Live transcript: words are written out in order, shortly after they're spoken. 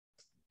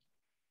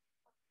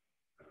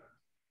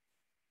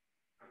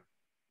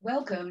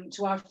Welcome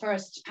to our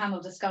first panel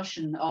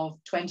discussion of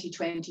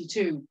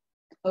 2022,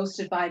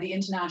 hosted by the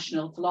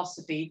International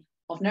Philosophy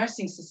of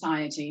Nursing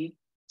Society,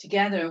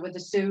 together with the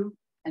Sue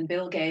and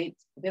Bill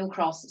Gates, Bill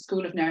Cross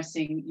School of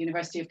Nursing,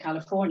 University of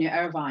California,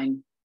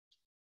 Irvine.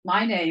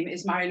 My name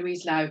is María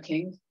Elisa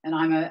Moreno, and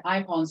I'm an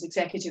IPONS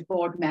Executive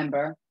Board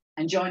member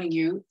and joining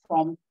you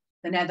from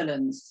the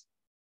Netherlands,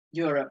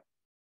 Europe.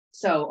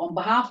 So on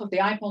behalf of the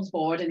IPONS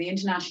Board and the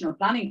International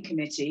Planning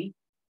Committee,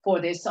 for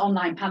this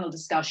online panel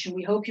discussion,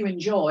 we hope you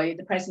enjoy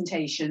the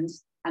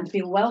presentations and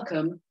feel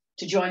welcome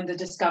to join the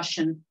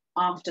discussion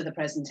after the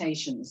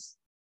presentations.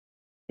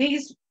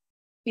 Please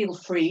feel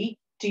free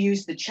to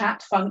use the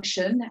chat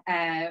function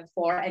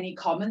for any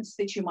comments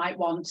that you might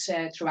want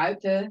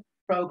throughout the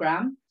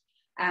program,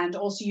 and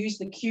also use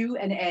the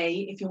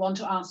Q&A if you want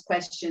to ask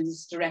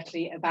questions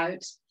directly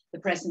about the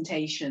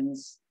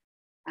presentations.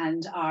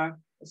 And our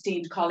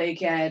esteemed colleague,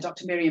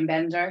 Dr. Miriam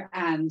Bender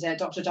and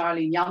Dr.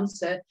 Darlene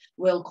Janse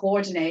will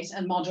coordinate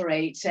and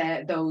moderate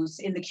those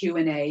in the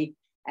Q&A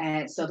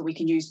so that we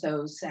can use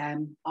those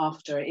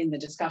after in the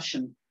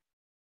discussion.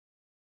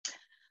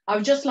 I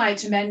would just like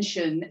to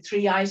mention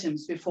 3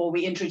 items before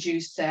we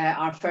introduce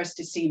our first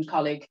esteemed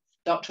colleague,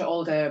 Dr.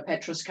 Olga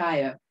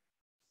Petrovskaya.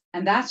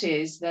 And that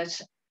is that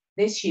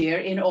this year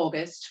in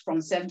August, from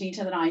 17th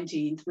to the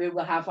 19th, we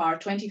will have our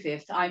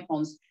 25th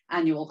IPONS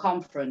annual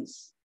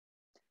conference.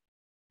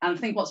 And I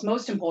think what's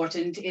most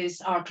important is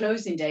our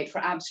closing date for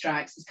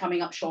abstracts is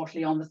coming up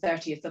shortly on the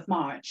 30th of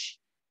March.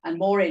 And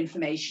more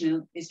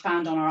information is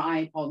found on our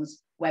IPONS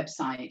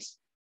website.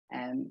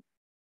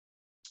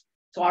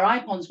 So our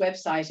IPONS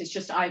website is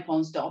just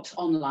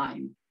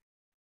ipons.online.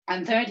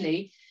 And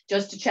thirdly,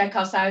 just to check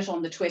us out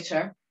on the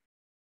Twitter,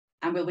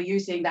 and we'll be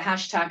using the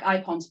hashtag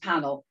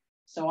IPONSpanel.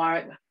 So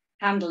our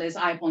handle is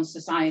IPONS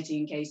Society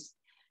in case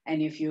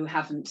any of you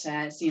haven't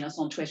seen us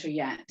on Twitter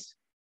yet.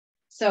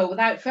 So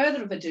without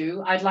further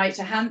ado, I'd like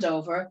to hand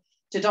over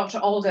to Dr.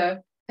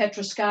 Olga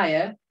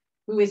Petrovskaya,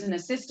 who is an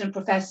assistant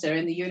professor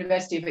in the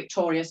University of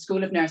Victoria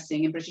School of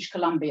Nursing in British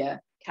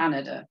Columbia,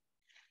 Canada.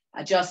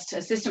 Just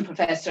assistant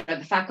professor at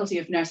the Faculty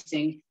of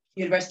Nursing,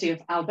 University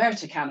of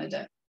Alberta,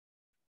 Canada.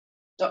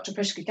 Dr.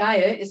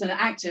 Petrovskaya is an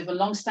active and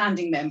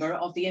long-standing member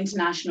of the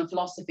International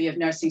Philosophy of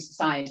Nursing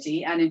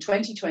Society, and in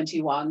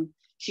 2021,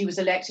 she was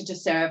elected to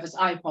serve as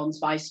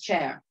IPONS Vice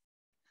Chair.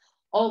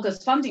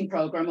 Olga's funding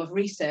program of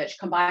research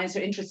combines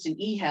her interest in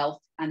e-health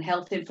and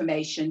health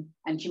information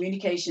and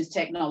communications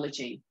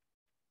technology,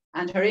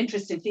 and her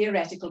interest in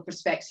theoretical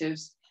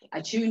perspectives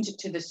attuned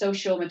to the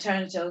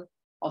socio-maternal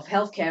of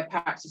healthcare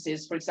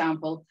practices, for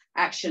example,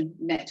 action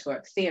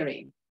network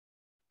theory.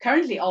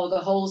 Currently, Olga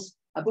holds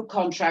a book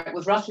contract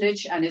with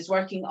Routledge and is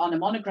working on a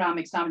monogram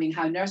examining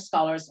how nurse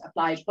scholars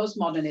applied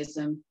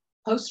postmodernism,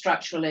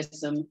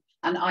 post-structuralism,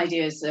 and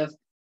ideas of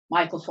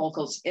Michael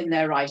Foucault in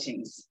their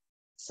writings.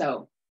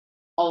 So,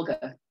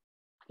 Olga,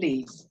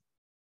 please.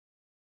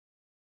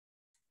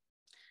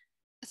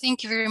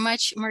 Thank you very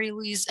much,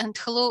 Marie-Louise, and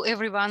hello,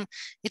 everyone.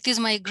 It is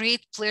my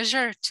great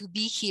pleasure to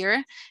be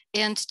here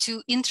and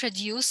to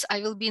introduce,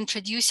 I will be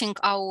introducing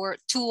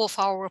 2 of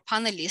our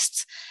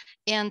panelists.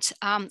 And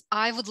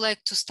I would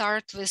like to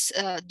start with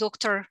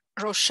Dr.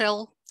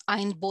 Rochelle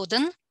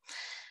Einboden.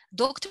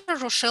 Dr.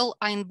 Rochelle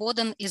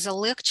Einboden is a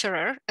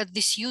lecturer at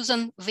the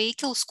Susan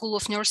Wakil School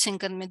of Nursing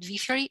and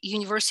Midwifery,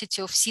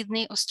 University of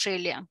Sydney,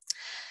 Australia.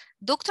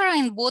 Dr.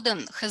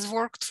 Einboden has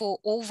worked for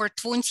over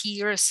 20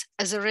 years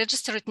as a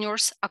registered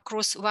nurse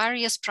across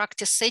various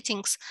practice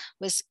settings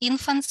with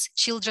infants,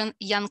 children,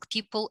 young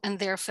people, and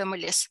their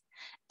families,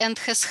 and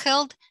has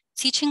held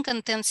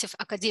teaching-intensive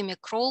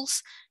academic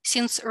roles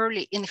since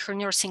early in her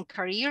nursing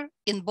career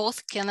in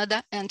both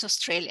Canada and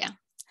Australia.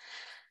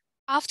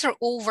 After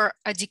over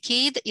a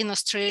decade in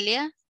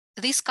Australia,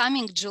 this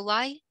coming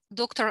July,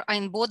 Dr.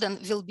 Einboden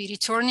will be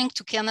returning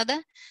to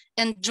Canada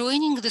and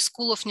joining the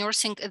School of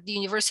Nursing at the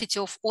University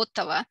of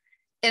Ottawa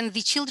and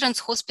the Children's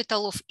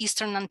Hospital of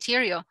Eastern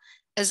Ontario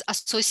as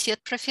Associate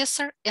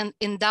Professor and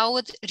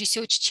Endowed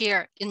Research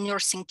Chair in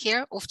Nursing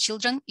Care of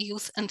Children,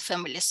 Youth and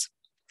Families.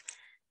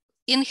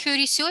 In her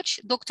research,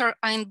 Dr.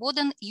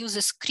 Einboden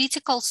uses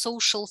critical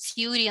social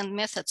theory and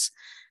methods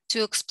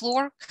to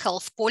explore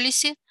health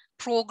policy,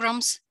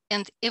 programs,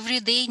 and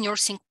everyday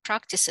nursing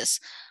practices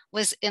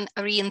with an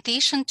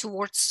orientation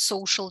towards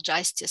social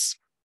justice.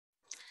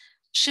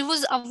 She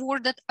was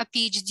awarded a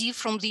PhD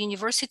from the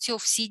University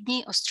of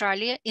Sydney,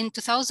 Australia in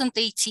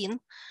 2018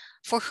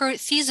 for her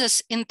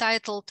thesis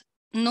entitled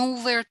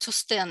Nowhere to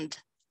Stand,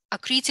 a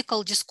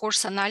critical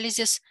discourse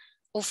analysis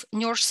of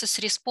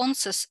nurses'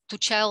 responses to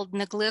child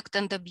neglect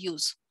and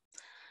abuse.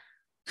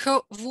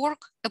 Her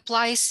work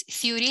applies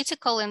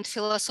theoretical and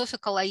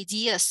philosophical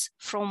ideas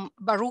from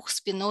Baruch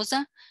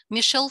Spinoza,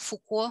 Michel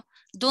Foucault,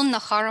 Donna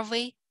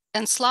Haraway,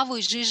 and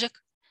Slavoj Žižek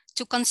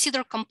to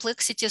consider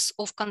complexities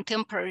of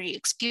contemporary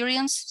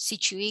experience,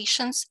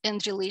 situations,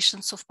 and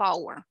relations of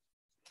power.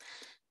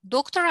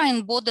 Dr.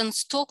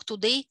 Einboden's talk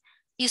today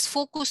is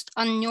focused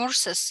on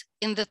nurses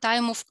in the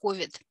time of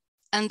COVID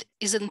and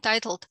is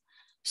entitled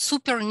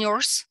Super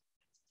Nurse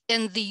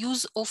and the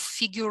Use of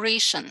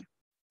Figuration,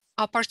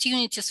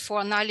 opportunities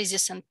for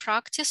analysis and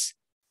practice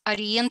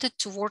oriented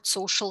toward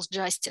social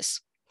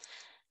justice.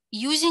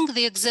 Using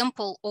the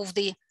example of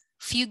the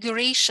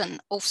figuration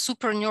of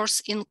super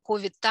nurse in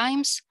COVID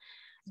times,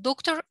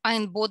 Dr.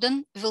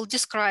 Einboden will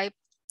describe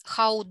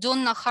how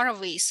Donna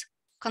Haraway's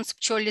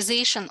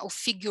conceptualization of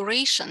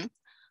figuration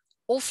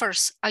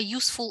offers a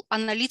useful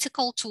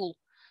analytical tool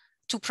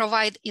to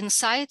provide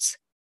insights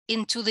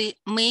into the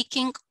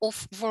making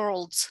of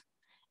worlds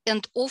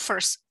and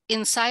offers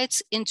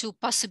insights into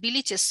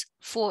possibilities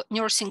for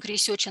nursing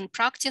research and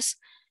practice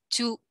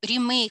to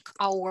remake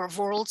our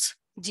worlds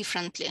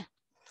differently.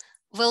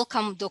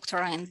 Welcome, Dr.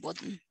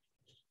 Einboden.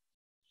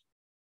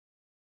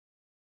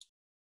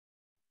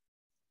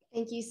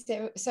 Thank you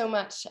so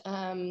much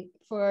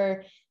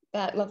for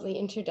that lovely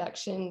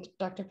introduction,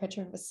 Dr.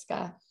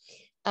 Petrovska.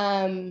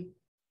 And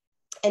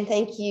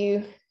thank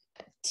you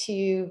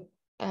to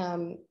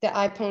the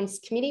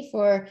IPONS committee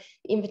for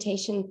the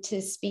invitation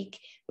to speak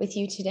with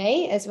you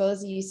today, as well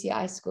as the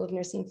UCI School of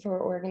Nursing for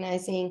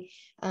organizing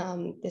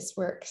this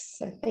work.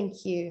 So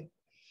thank you.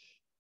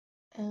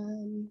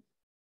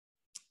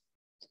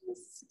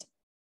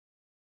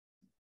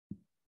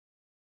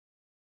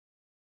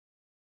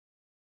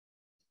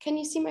 Can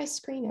you see my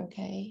screen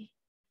okay?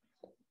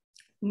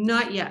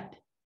 Not yet.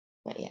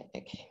 Not yet,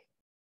 okay.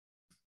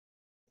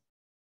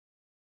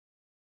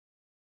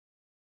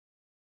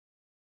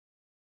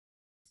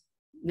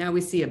 Now we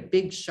see a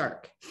big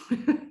shark.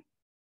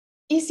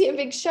 You see a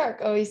big shark?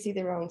 Oh, you see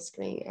the wrong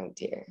screen. Oh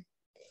dear.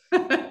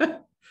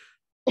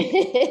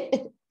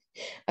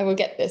 I will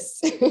get this.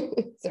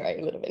 Sorry,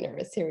 a little bit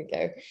nervous. Here we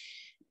go.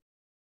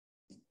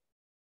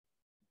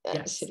 That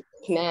yes. should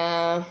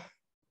now.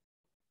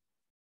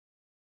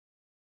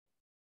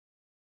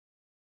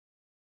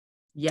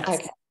 Yes,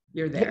 okay.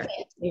 You're there.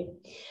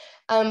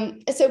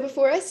 So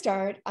before I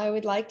start, I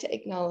would like to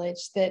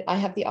acknowledge that I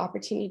have the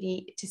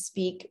opportunity to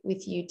speak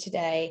with you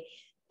today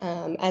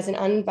as an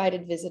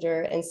uninvited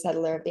visitor and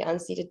settler of the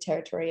unceded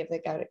territory of the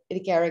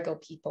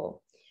Garigal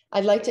people.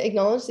 I'd like to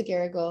acknowledge the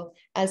Garigal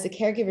as the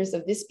caregivers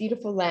of this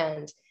beautiful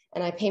land,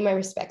 and I pay my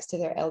respects to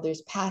their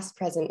elders past,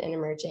 present, and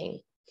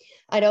emerging.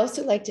 I'd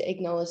also like to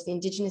acknowledge the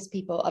Indigenous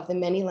people of the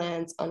many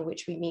lands on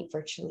which we meet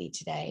virtually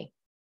today.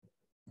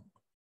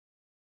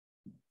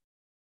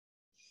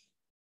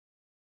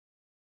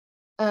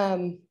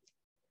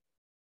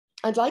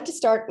 I'd like to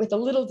start with a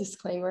little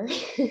disclaimer,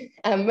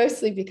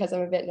 mostly because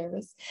I'm a bit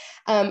nervous.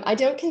 I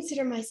don't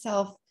consider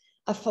myself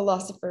a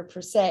philosopher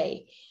per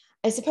se.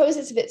 I suppose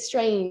it's a bit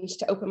strange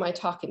to open my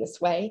talk in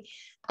this way,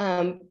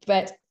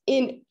 but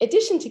in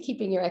addition to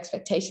keeping your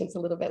expectations a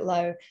little bit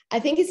low, I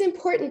think it's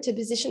important to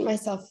position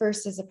myself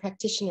first as a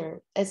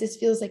practitioner, as this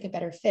feels like a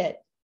better fit.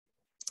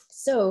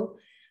 So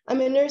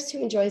I'm a nurse who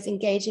enjoys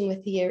engaging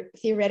with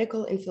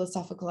theoretical and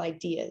philosophical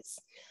ideas.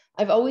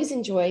 I've always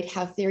enjoyed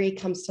how theory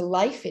comes to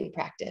life in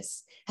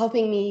practice,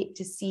 helping me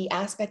to see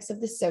aspects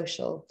of the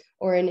social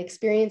or an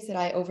experience that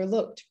I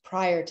overlooked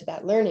prior to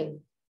that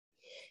learning.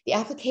 The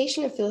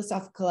application of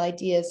philosophical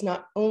ideas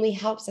not only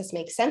helps us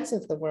make sense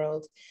of the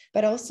world,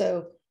 but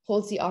also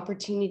holds the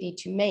opportunity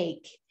to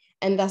make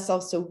and thus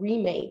also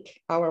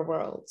remake our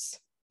worlds.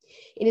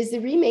 It is the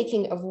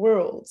remaking of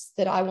worlds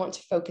that I want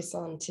to focus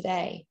on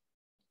today.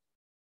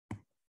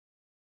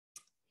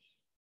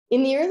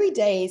 In the early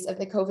days of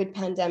the COVID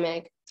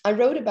pandemic, I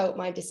wrote about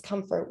my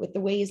discomfort with the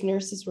ways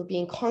nurses were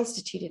being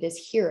constituted as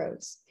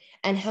heroes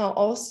and how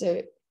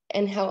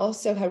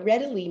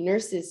readily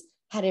nurses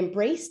had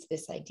embraced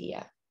this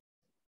idea.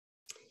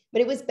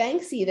 But it was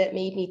Banksy that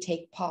made me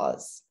take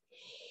pause.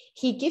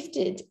 He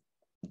gifted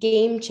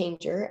Game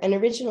Changer, an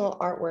original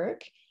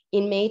artwork,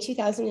 in May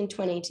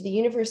 2020 to the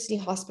University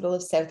Hospital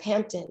of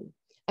Southampton,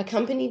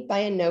 accompanied by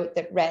a note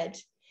that read,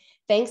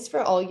 "Thanks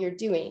for all you're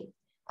doing.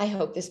 I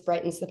hope this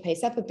brightens the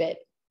place up a bit,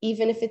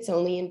 even if it's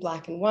only in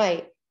black and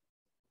white."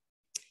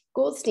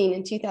 Goldstein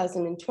in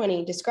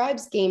 2020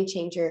 describes Game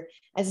Changer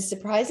as a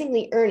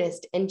surprisingly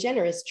earnest and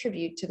generous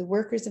tribute to the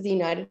workers of the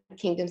United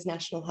Kingdom's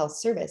National Health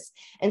Service,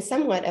 and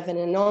somewhat of an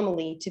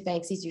anomaly to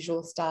Banksy's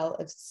usual style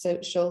of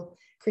social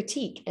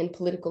critique and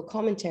political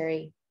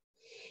commentary.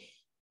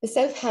 The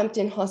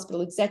Southampton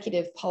Hospital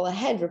executive, Paula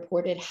Head,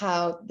 reported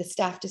how the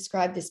staff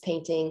described this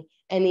painting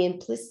and the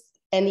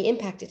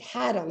impact it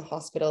had on the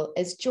hospital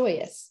as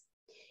joyous.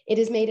 It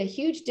has made a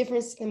huge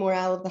difference to the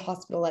morale of the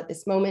hospital at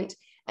this moment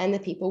and the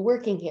people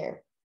working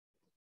here.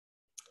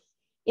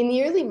 In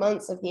the early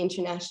months of the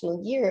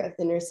International Year of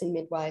the Nurse and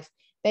Midwife,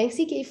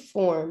 Banksy gave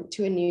form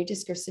to a new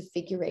discursive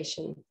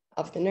figuration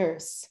of the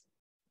nurse.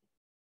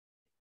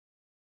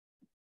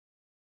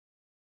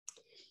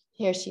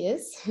 Here she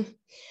is.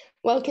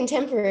 While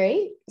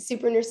contemporary,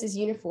 Super Nurse's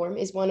uniform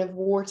is one of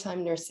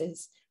wartime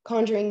nurses,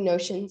 conjuring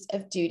notions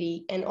of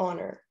duty and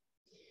honor.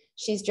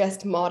 She's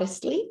dressed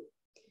modestly,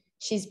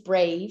 she's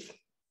brave,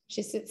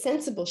 she's got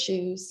sensible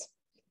shoes,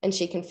 and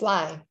she can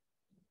fly.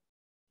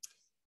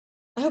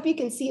 I hope you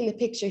can see in the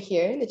picture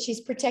here that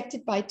she's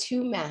protected by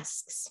two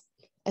masks,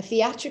 a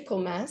theatrical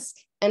mask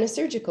and a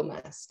surgical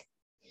mask.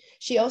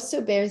 She also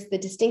bears the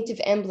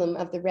distinctive emblem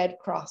of the Red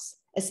Cross,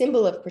 a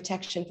symbol of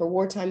protection for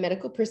wartime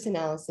medical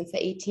personnel since the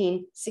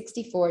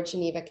 1864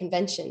 Geneva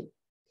Convention.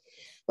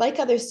 Like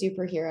other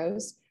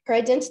superheroes, her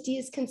identity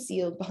is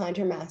concealed behind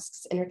her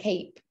masks and her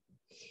cape.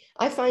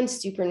 I find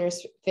Super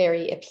Nurse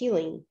very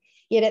appealing,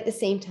 yet at the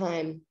same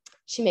time,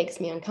 she makes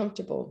me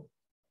uncomfortable.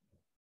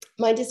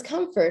 My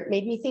discomfort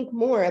made me think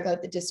more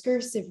about the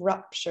discursive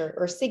rupture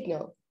or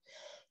signal.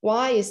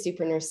 Why is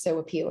Super Nurse so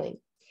appealing?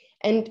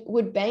 And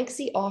would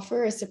Banksy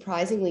offer a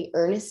surprisingly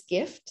earnest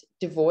gift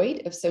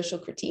devoid of social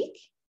critique?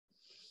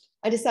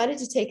 I decided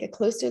to take a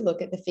closer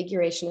look at the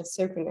figuration of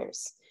Super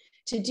Nurse.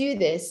 To do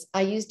this,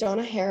 I used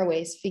Donna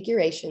Haraway's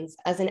figurations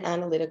as an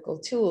analytical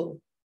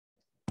tool.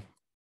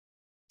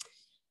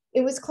 It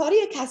was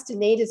Claudia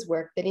Castaneda's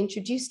work that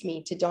introduced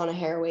me to Donna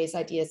Haraway's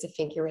ideas of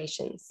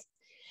figurations.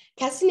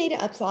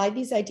 Castaneda applied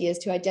these ideas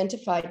to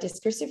identify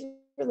discursive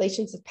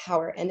relations of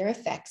power and their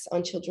effects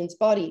on children's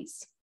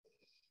bodies.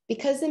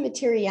 Because the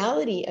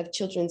materiality of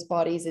children's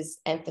bodies is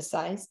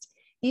emphasized,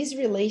 these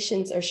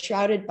relations are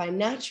shrouded by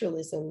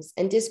naturalisms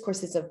and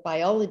discourses of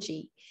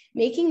biology,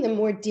 making them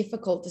more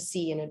difficult to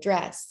see and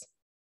address.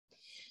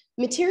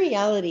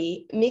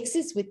 Materiality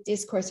mixes with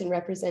discourse and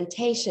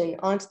representation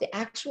onto the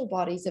actual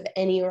bodies of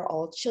any or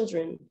all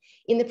children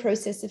in the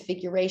process of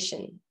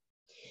figuration.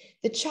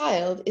 The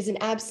child is an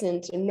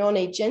absent or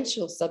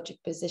non-agential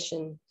subject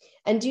position,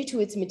 and due to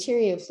its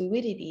material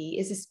fluidity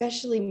is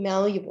especially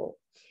malleable,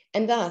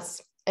 and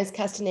thus, as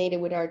Castaneda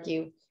would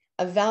argue,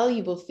 a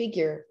valuable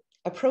figure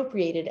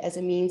appropriated as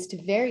a means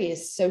to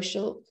various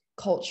social,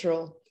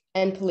 cultural,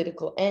 and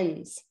political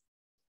ends.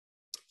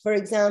 For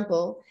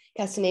example,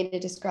 Castaneda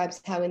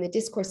describes how in the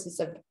discourses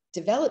of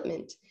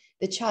development,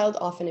 the child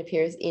often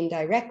appears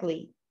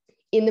indirectly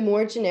in the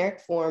more generic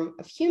form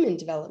of human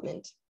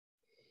development.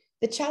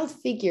 The child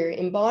figure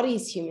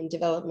embodies human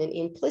development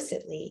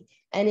implicitly,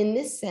 and in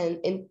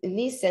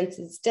these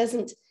senses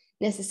doesn't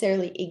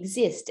necessarily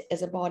exist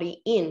as a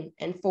body in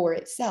and for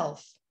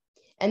itself.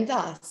 And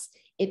thus,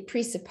 it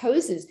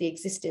presupposes the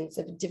existence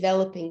of a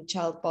developing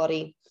child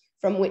body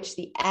from which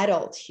the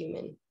adult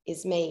human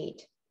is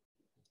made.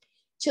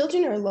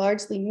 Children are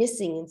largely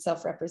missing in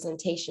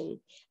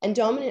self-representation, and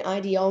dominant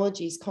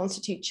ideologies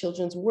constitute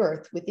children's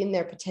worth within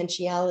their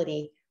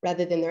potentiality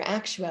rather than their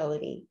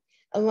actuality,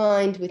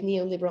 aligned with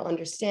neoliberal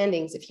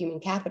understandings of human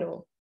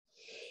capital.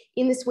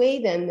 In this way,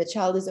 then, the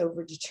child is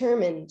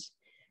overdetermined.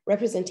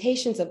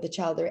 Representations of the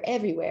child are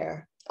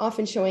everywhere,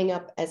 often showing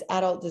up as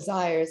adult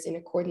desires in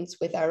accordance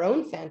with our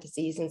own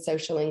fantasies and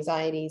social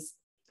anxieties,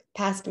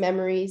 past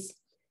memories,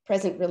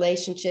 present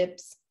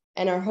relationships,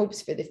 and our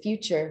hopes for the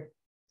future,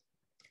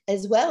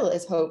 as well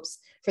as hopes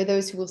for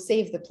those who will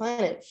save the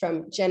planet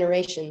from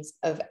generations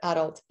of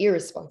adult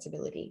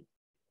irresponsibility.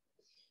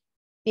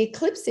 The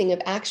eclipsing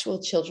of actual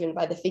children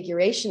by the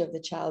figuration of the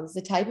child is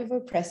the type of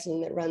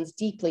oppression that runs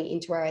deeply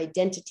into our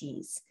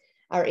identities,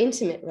 our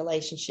intimate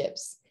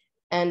relationships,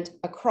 and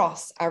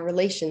across our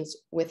relations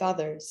with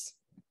others.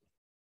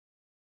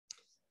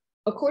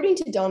 According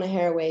to Donna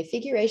Haraway,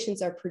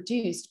 figurations are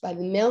produced by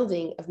the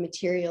melding of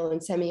material and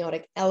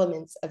semiotic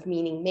elements of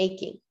meaning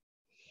making.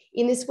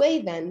 In this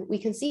way, then, we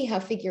can see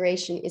how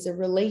figuration is a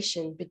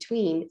relation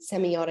between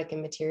semiotic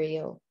and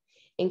material,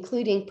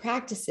 including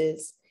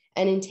practices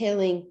and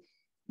entailing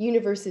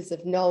universes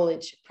of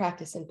knowledge,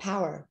 practice, and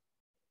power.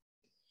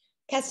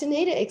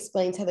 Castaneda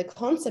explains how the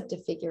concept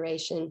of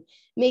figuration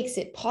makes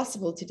it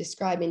possible to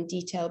describe in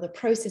detail the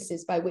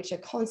processes by which a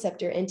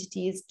concept or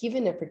entity is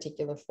given a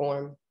particular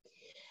form,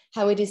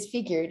 how it is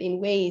figured in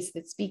ways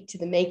that speak to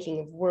the making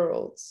of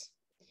worlds.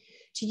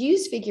 To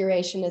use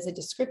figuration as a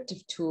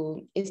descriptive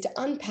tool is to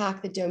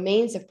unpack the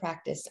domains of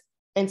practice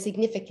and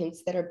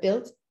significance that are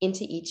built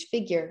into each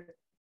figure.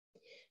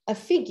 A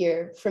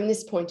figure, from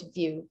this point of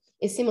view,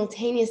 is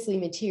simultaneously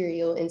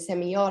material and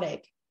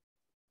semiotic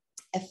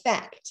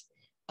effect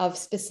of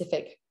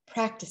specific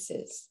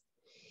practices.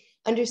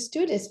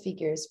 Understood as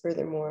figures,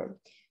 furthermore,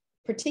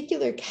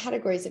 particular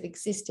categories of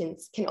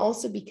existence can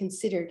also be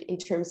considered in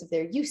terms of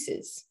their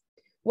uses,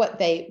 what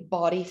they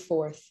body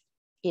forth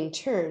in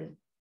turn.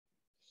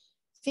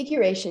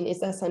 Figuration is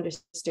thus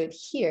understood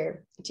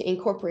here to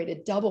incorporate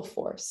a double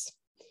force,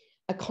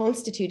 a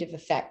constitutive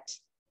effect,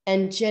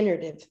 and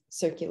generative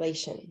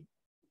circulation.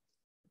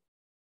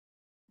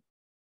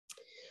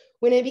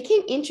 When I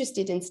became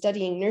interested in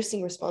studying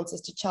nursing responses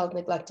to child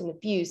neglect and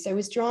abuse, I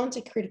was drawn to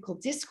critical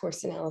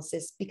discourse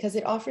analysis because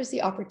it offers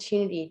the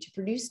opportunity to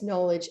produce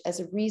knowledge as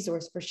a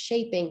resource for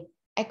shaping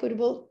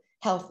equitable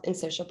health and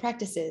social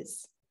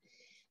practices.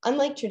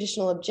 Unlike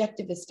traditional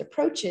objectivist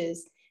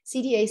approaches,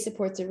 CDA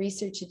supports a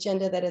research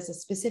agenda that has a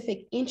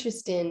specific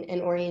interest in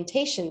and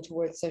orientation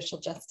towards social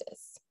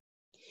justice.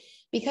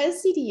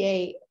 Because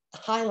CDA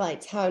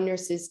highlights how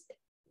nurses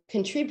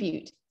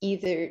contribute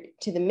either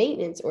to the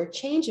maintenance or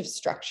change of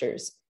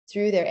structures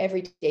through their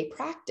everyday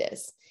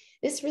practice,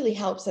 this really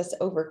helps us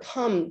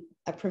overcome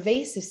a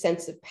pervasive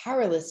sense of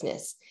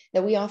powerlessness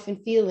that we often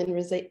feel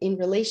in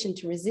relation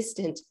to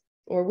resistant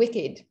or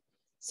wicked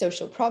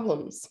social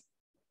problems.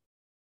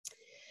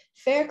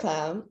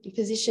 Fairclough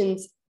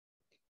positions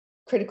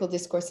critical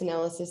discourse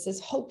analysis as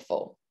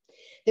hopeful.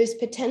 There's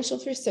potential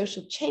for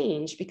social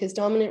change because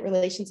dominant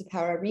relations of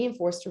power are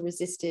reinforced or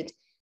resisted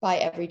by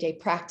everyday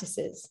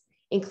practices,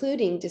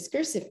 including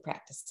discursive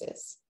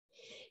practices.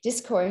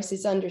 Discourse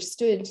is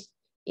understood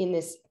in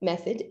this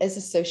method as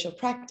a social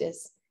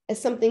practice,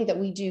 as something that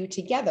we do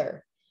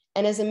together,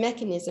 and as a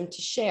mechanism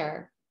to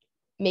share,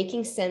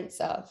 making sense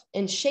of,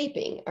 and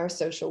shaping our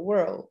social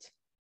world.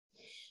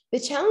 The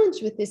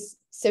challenge with this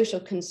social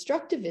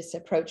constructivist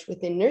approach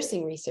within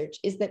nursing research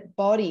is that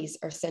bodies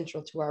are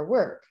central to our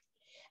work,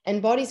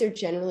 and bodies are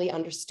generally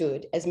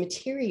understood as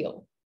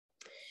material.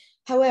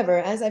 However,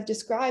 as I've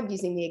described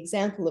using the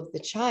example of the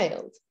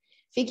child,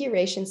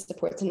 figuration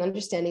supports an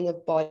understanding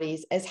of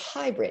bodies as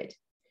hybrid,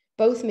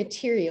 both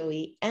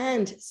materially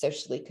and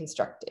socially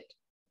constructed.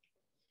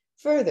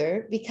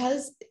 Further,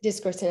 because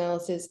discourse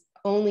analysis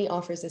only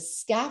offers a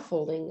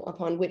scaffolding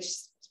upon which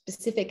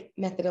specific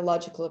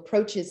methodological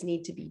approaches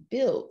need to be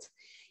built,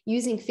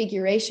 using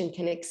figuration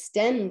can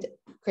extend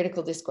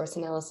critical discourse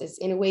analysis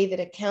in a way that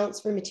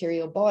accounts for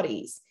material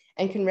bodies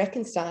and can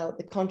reconcile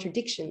the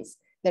contradictions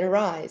that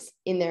arise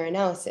in their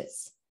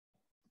analysis.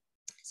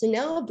 So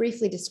now I'll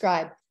briefly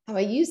describe how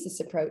I use this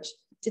approach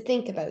to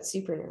think about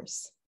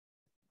supernurse.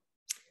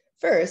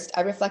 First,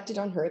 I reflected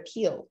on her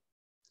appeal.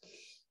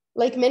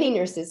 Like many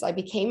nurses, I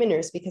became a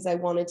nurse because I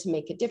wanted to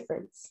make a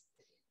difference.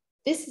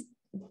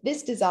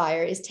 This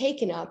desire is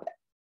taken up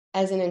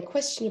as an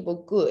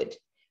unquestionable good,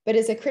 but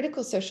as a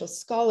critical social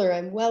scholar,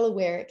 I'm well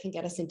aware it can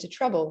get us into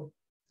trouble.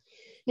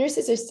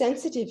 Nurses are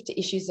sensitive to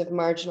issues of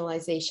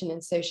marginalization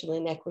and social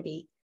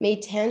inequity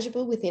made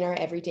tangible within our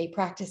everyday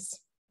practice.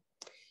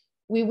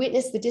 We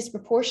witness the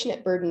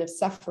disproportionate burden of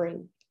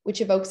suffering,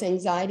 which evokes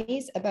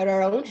anxieties about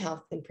our own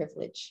health and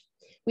privilege.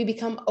 We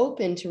become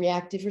open to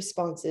reactive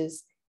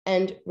responses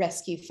and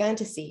rescue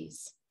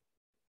fantasies.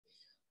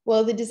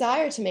 While the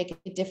desire to make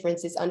a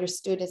difference is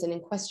understood as an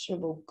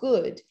unquestionable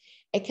good,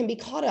 it can be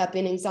caught up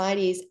in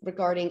anxieties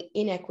regarding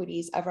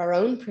inequities of our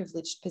own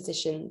privileged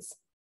positions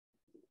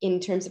in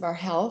terms of our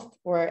health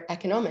or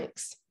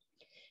economics.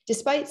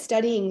 Despite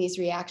studying these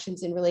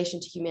reactions in relation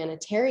to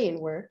humanitarian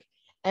work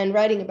and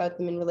writing about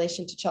them in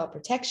relation to child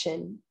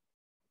protection,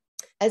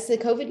 as the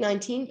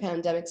COVID-19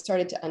 pandemic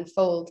started to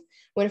unfold,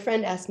 when a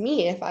friend asked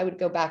me if I would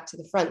go back to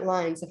the front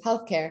lines of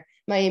healthcare,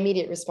 my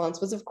immediate response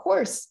was, of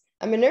course,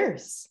 I'm a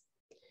nurse.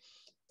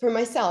 For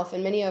myself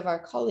and many of our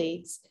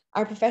colleagues,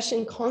 our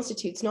profession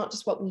constitutes not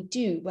just what we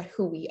do, but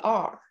who we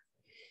are.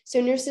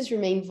 So nurses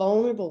remain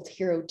vulnerable to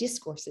hero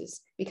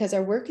discourses because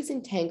our work is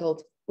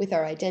entangled with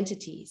our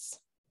identities.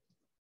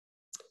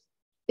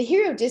 The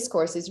hero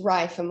discourse is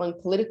rife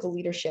among political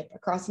leadership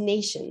across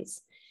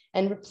nations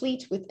and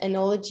replete with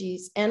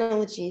analogies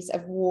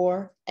of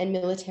war and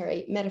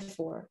military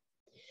metaphor.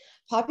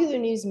 Popular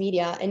news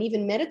media and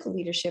even medical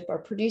leadership are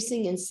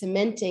producing and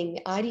cementing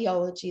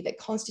ideology that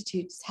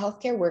constitutes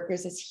healthcare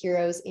workers as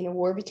heroes in a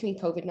war between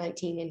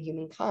COVID-19 and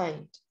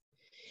humankind.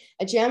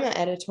 A JAMA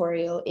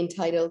editorial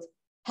entitled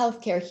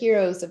 "Healthcare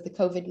Heroes of the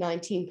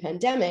COVID-19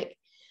 Pandemic"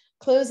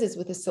 closes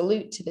with a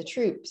salute to the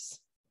troops.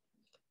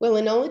 While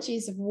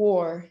analogies of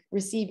war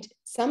received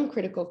some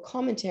critical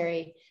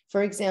commentary,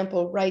 for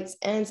example, Wright's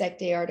Anzac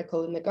Day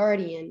article in The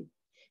Guardian,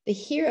 the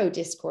hero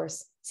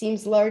discourse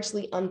seems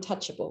largely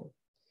untouchable.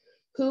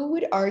 Who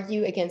would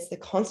argue against the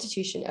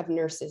constitution of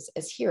nurses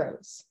as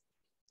heroes?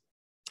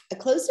 A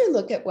closer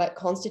look at what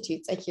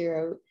constitutes a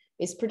hero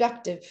is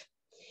productive.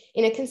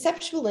 In a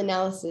conceptual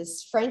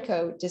analysis,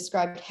 Franco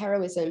described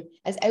heroism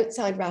as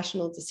outside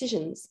rational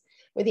decisions,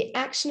 where the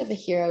action of a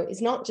hero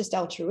is not just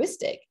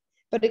altruistic,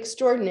 but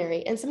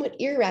extraordinary and somewhat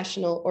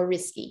irrational or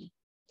risky.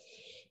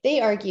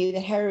 They argue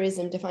that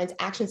heroism defines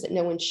actions that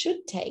no one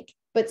should take,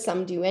 but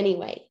some do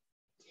anyway.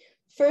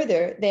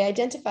 Further, they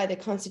identify the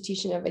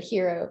constitution of a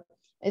hero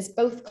as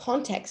both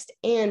context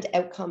and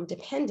outcome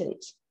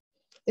dependent.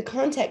 The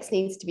context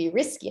needs to be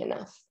risky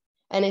enough,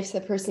 and if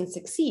the person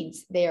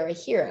succeeds, they are a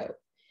hero.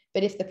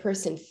 But if the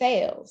person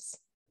fails,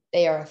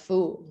 they are a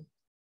fool.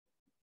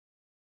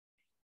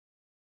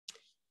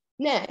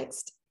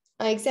 Next,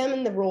 I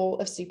examine the role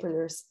of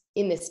supernurse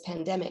in this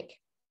pandemic.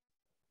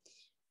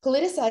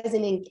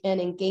 Politicizing and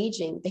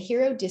engaging the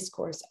hero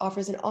discourse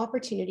offers an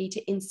opportunity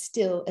to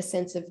instill a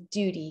sense of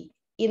duty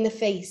in the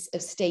face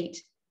of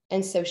state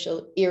and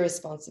social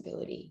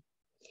irresponsibility.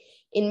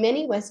 In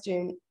many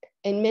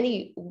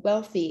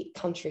wealthy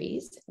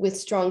countries with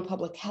strong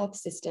public health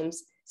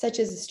systems, such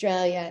as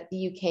Australia,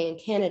 the UK, and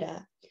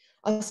Canada,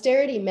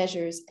 austerity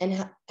measures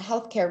and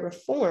healthcare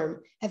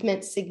reform have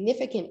meant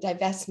significant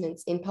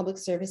divestments in public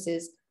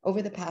services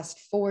over the past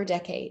 4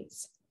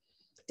 decades.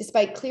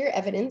 Despite clear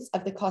evidence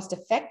of the cost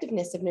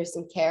effectiveness of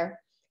nursing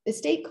care, the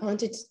state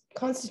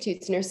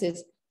constitutes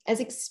nurses as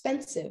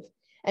expensive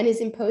and has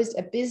imposed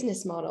a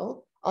business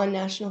model on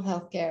national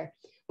healthcare,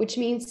 which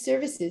means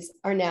services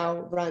are now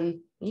run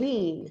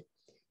lean,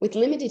 with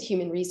limited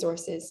human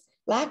resources,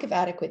 lack of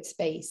adequate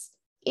space,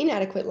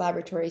 inadequate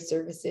laboratory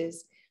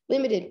services,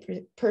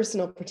 limited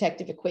personal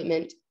protective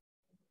equipment,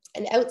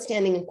 and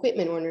outstanding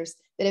equipment orders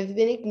that have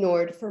been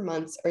ignored for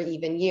months or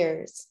even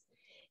years.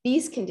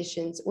 These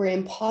conditions were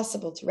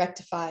impossible to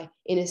rectify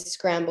in a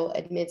scramble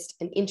amidst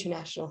an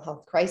international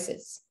health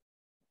crisis.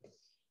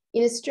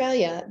 In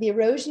Australia, the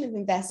erosion of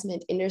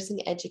investment in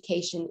nursing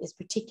education is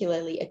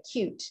particularly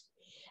acute,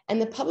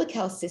 and the public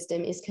health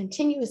system is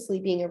continuously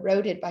being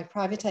eroded by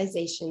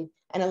privatization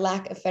and a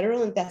lack of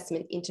federal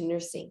investment into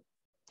nursing.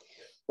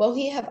 While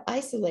we have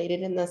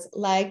isolated and thus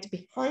lagged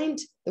behind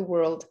the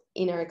world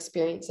in our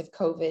experience of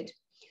COVID,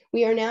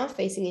 we are now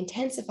facing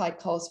intensified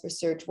calls for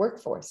surge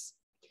workforce.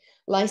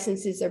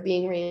 Licenses are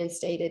being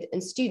reinstated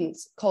and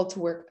students called to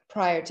work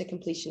prior to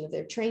completion of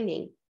their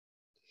training.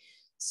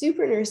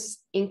 Supernurse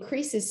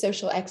increases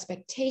social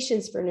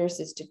expectations for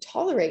nurses to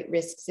tolerate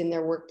risks in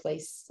their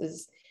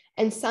workplaces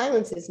and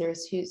silences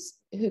nurses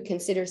who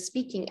consider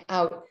speaking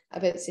out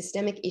about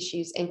systemic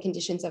issues and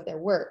conditions of their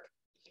work.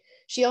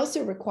 She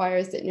also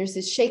requires that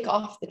nurses shake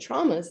off the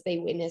traumas they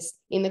witness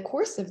in the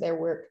course of their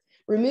work,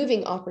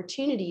 removing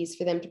opportunities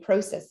for them to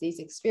process these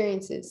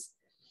experiences.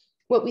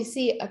 What we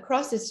see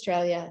across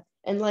Australia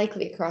and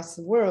likely across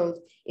the world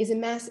is a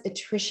mass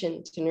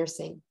attrition to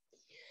nursing.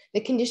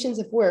 The conditions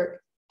of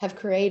work have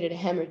created a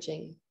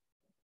hemorrhaging.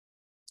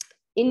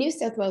 In New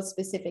South Wales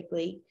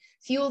specifically,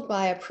 fueled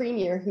by a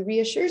premier who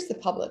reassures the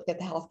public that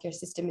the healthcare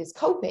system is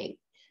coping,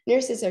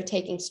 nurses are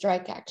taking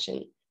strike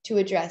action to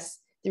address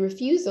the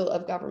refusal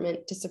of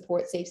government to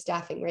support safe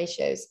staffing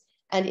ratios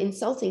and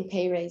insulting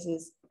pay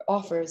raises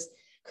offers.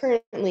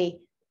 Currently,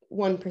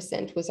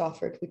 1% was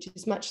offered, which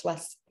is much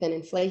less than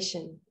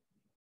inflation.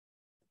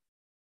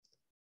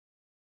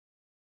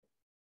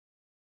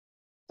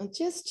 I'll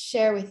just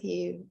share with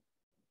you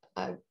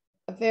a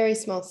very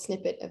small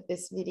snippet of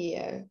this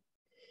video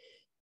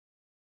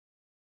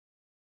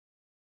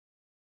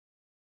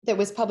that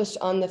was published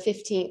on the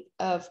 15th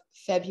of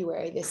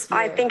February this year.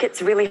 I think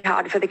it's really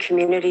hard for the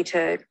community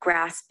to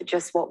grasp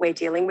just what we're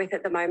dealing with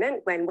at the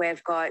moment when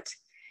we've got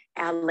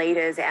our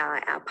leaders,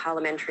 our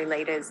parliamentary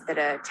leaders that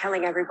are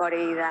telling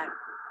everybody that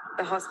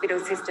the hospital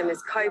system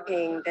is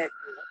coping, that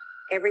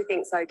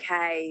everything's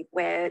okay,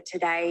 where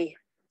today,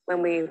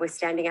 when we were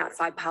standing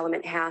outside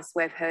Parliament House,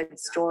 we've heard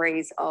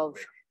stories of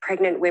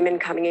pregnant women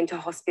coming into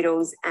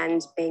hospitals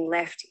and being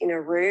left in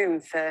a room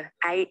for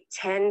 8,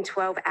 10,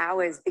 12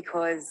 hours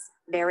because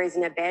there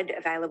isn't a bed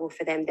available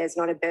for them. There's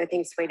not a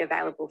birthing suite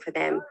available for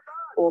them.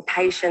 Or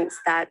patients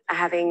that are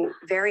having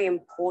very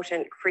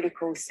important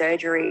critical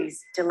surgeries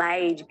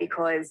delayed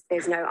because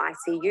there's no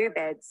ICU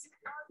beds.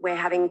 We're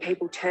having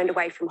people turned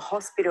away from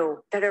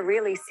hospital that are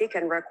really sick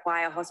and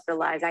require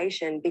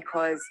hospitalisation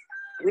because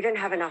we don't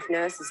have enough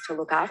nurses to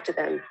look after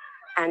them.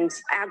 And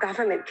our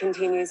government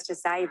continues to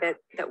say that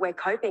we're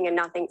coping and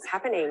nothing's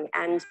happening.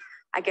 And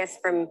I guess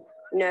from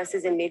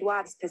nurses and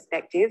midwives'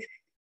 perspective,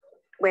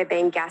 we're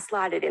being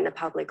gaslighted in the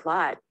public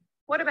light.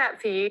 What about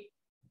for you?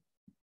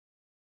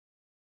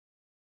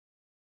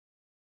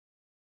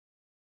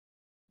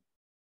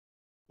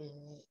 All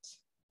right.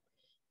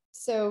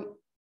 So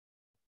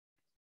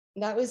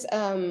that was,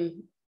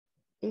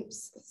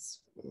 oops,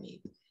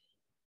 okay.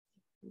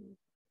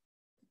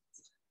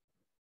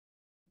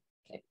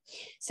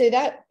 So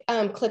that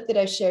clip that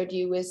I showed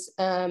you was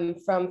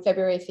from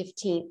February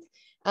 15th,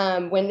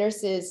 when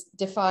nurses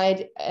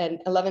defied an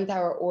 11th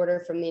hour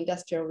order from the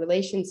Industrial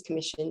Relations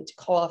Commission to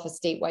call off a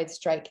statewide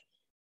strike.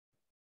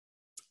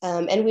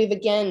 And we've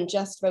again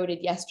just voted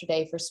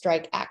yesterday for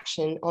strike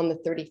action on the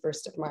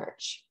 31st of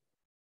March.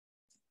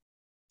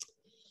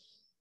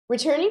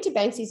 Returning to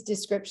Banksy's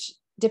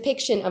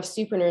depiction of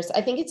supernurse,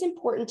 I think it's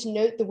important to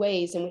note the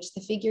ways in which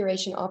the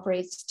figuration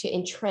operates to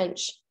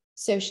entrench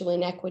social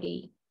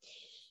inequity.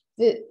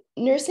 The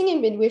Nursing and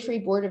Midwifery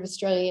Board of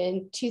Australia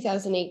in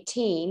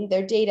 2018,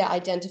 their data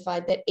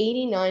identified that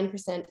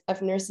 89%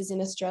 of nurses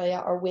in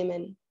Australia are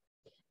women.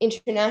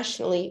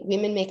 Internationally,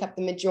 women make up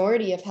the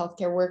majority of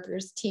healthcare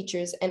workers,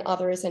 teachers, and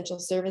other essential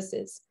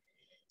services.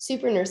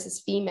 Supernurse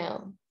is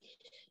female.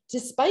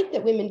 Despite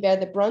that women bear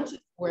the brunt of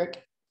work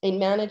in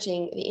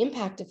managing the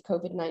impact of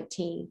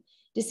COVID-19,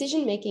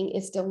 decision-making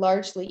is still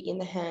largely in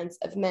the hands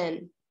of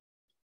men.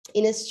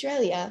 In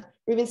Australia,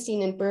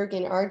 Rubenstein and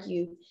Bergen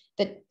argue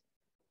that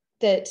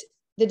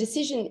the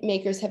decision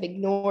makers have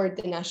ignored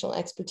the national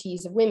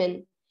expertise of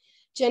women.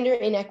 Gender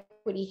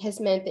inequity has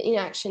meant the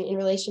inaction in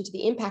relation to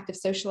the impact of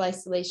social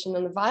isolation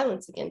and the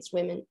violence against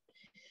women.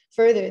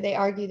 Further, they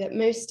argue that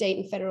most state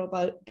and federal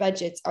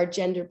budgets are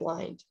gender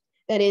blind.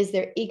 That is,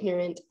 they're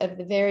ignorant of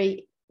the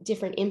very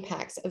different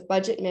impacts of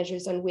budget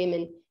measures on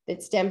women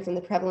that stem from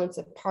the prevalence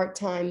of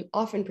part-time,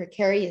 often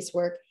precarious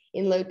work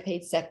in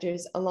low-paid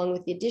sectors, along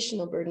with the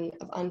additional burden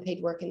of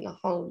unpaid work in the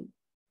home.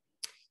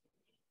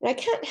 And I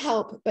can't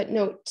help but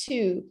note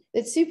too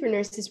that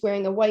supernurse is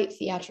wearing a white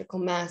theatrical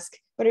mask,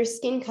 but her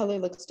skin color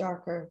looks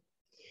darker.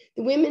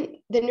 The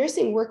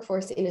nursing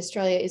workforce in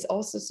Australia is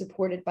also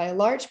supported by a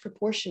large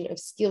proportion of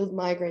skilled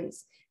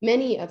migrants,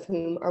 many of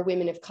whom are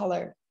women of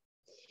color.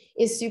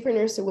 Is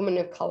supernurse a woman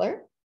of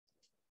color?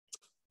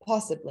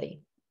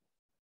 Possibly.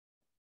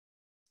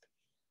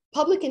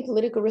 Public and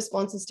political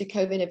responses to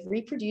COVID have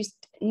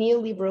reproduced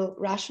neoliberal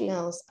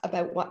rationales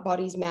about what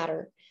bodies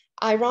matter.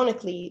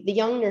 Ironically, the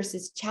young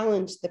nurses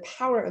challenging the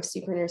power of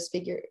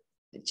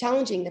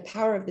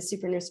the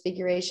supernurse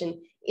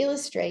figuration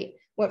illustrate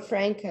what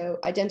Franco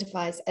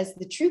identifies as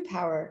the true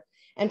power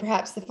and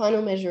perhaps the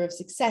final measure of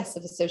success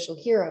of a social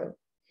hero.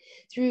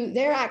 Through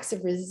their acts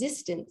of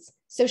resistance,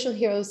 social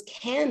heroes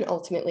can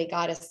ultimately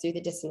guide us through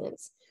the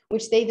dissonance,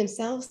 which they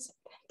themselves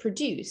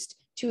produced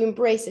to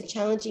embrace a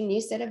challenging new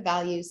set of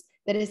values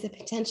that has the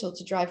potential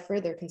to drive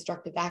further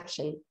constructive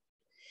action.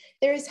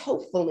 There is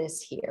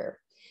hopefulness here.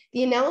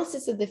 The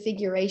analysis of the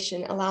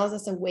figuration allows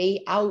us a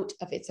way out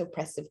of its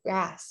oppressive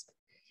grasp.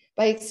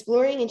 By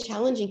exploring and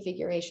challenging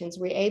figurations,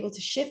 we're able to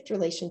shift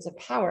relations of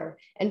power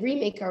and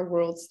remake our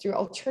worlds through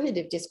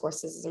alternative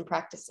discourses and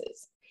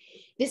practices.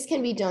 This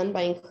can be done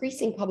by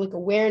increasing public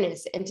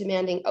awareness and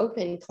demanding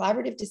open,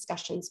 collaborative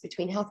discussions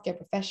between healthcare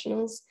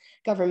professionals,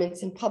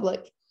 governments, and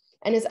public.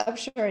 And as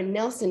Upshur and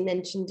Nelson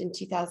mentioned in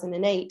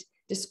 2008,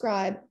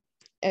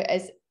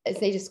 as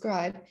they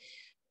describe,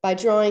 by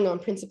drawing on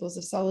principles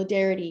of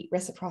solidarity,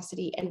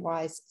 reciprocity, and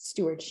wise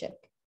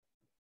stewardship.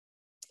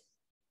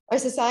 Our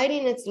society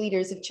and its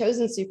leaders have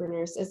chosen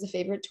supernurse as the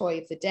favorite toy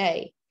of the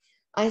day.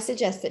 I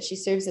suggest that she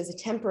serves as a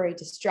temporary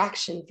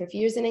distraction for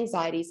fears and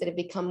anxieties that have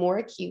become more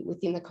acute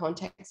within the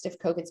context of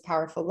COVID's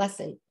powerful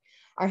lesson.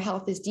 Our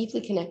health is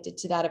deeply connected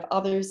to that of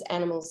others,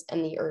 animals,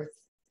 and the earth.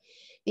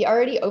 The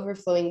already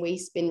overflowing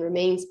waste bin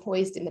remains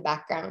poised in the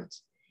background.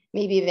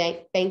 Maybe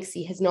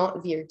Banksy has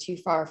not veered too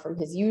far from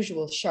his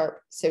usual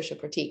sharp social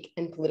critique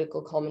and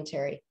political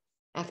commentary,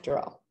 after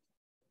all.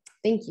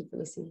 Thank you for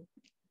listening.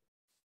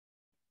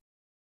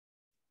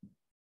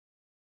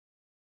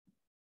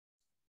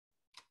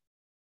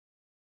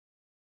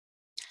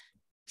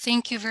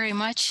 Thank you very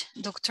much,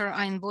 Dr.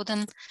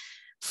 Einboden,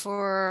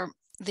 for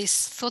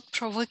this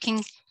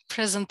thought-provoking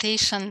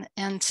presentation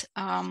and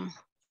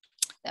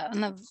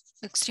an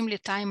extremely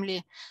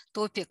timely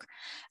topic.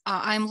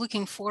 I'm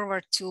looking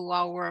forward to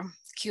our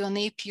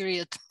Q&A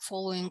period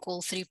following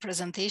all three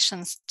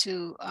presentations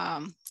to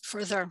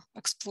further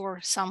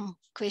explore some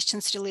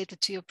questions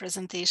related to your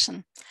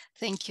presentation.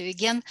 Thank you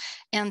again.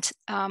 And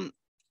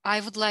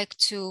I would like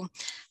to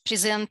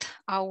present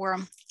our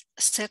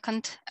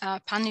second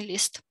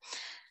panelist,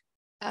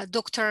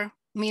 Dr.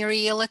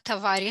 Meiriele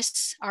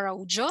Tavares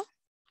Araujo.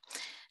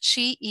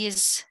 She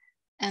is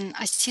an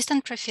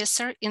assistant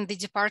professor in the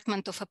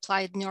Department of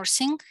Applied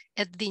Nursing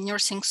at the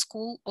Nursing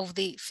School of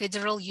the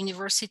Federal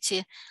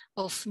University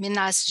of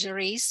Minas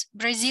Gerais,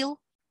 Brazil.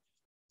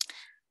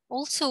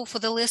 Also, for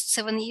the last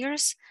 7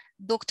 years,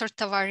 Dr.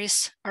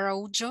 Tavares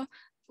Araujo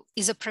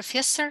is a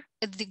professor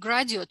at the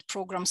graduate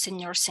programs in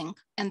nursing,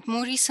 and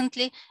more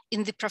recently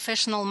in the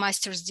professional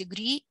master's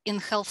degree in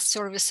health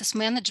services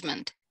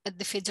management at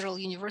the Federal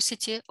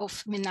University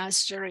of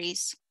Minas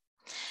Gerais.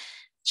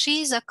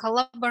 She is a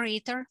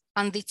collaborator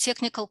on the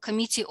Technical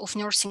Committee of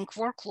Nursing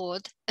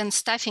Workload and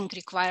Staffing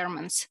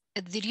Requirements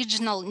at the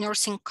Regional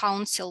Nursing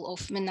Council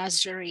of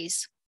Minas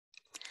Gerais.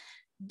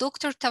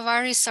 Dr.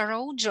 Tavares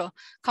Araujo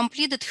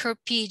completed her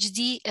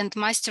PhD and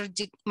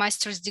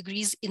master's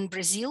degrees in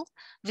Brazil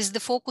with the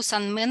focus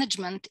on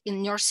management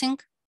in nursing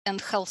and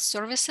health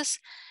services,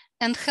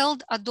 and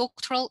held a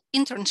doctoral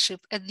internship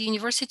at the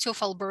University of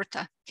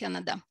Alberta,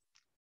 Canada.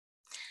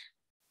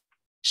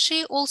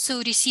 She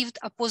also received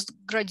a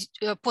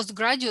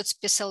postgraduate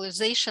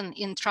specialization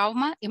in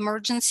trauma,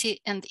 emergency,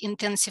 and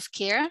intensive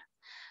care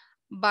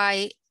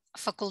by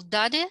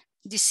Facultad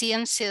de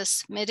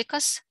Ciências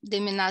Médicas de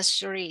Minas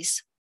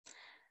Gerais.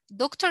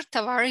 Dr.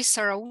 Tavares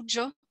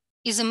Araujo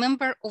is a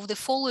member of the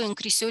following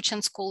research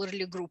and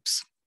scholarly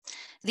groups: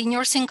 the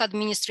Nursing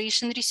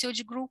Administration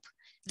Research Group,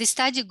 the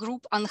Study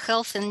Group on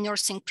Health and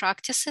Nursing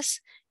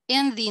Practices,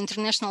 and the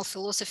International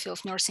Philosophy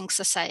of Nursing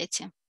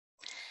Society.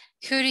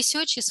 Her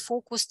research is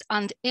focused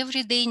on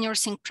everyday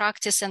nursing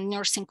practice and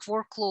nursing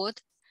workload,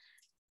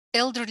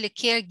 elderly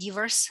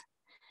caregivers,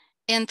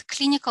 and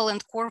clinical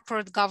and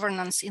corporate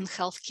governance in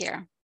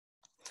healthcare.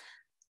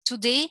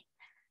 Today,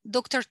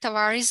 Dr.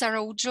 Tavares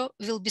Araujo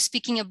will be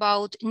speaking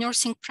about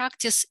nursing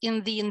practice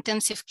in the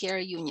intensive care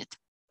unit.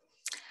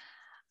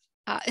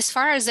 As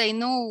far as I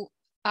know,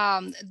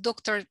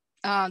 Dr.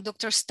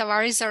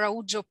 Tavares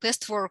Araujo's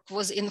past work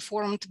was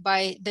informed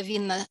by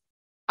Davina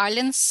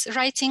Allen's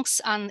writings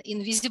on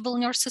invisible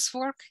nurses'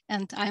 work,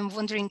 and I'm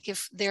wondering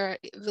if there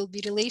will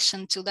be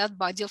relation to that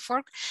body of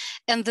work.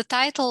 And the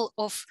title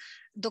of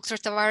Dr.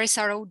 Tavares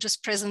Araujo's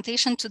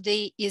presentation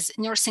today is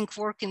Nursing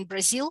Work in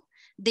Brazil,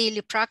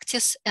 Daily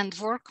Practice and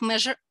Work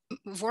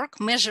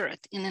Measured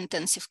in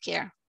Intensive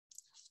Care.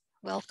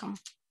 Welcome.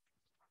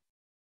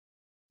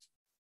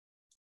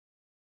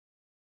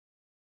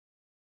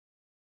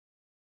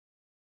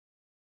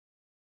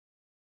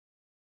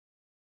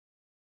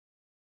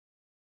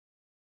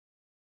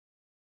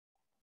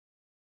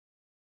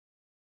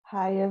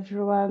 Hi,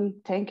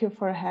 everyone. Thank you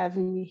for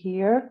having me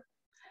here.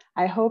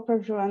 I hope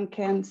everyone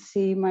can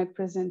see my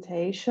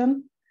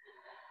presentation.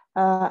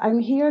 I'm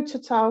here to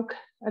talk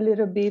a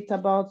little bit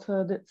about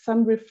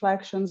some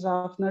reflections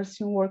of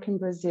nursing work in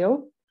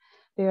Brazil,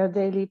 their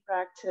daily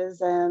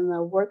practice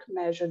and work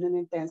measured in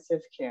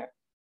intensive care.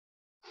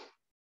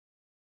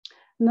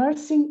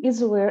 Nursing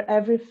is where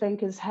everything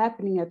is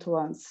happening at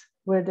once,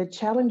 where the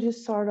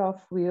challenges sort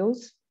of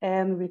wills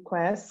and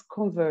requests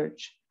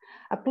converge,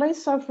 a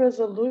place of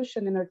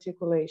resolution and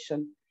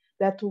articulation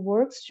that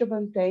works to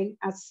maintain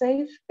a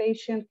safe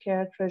patient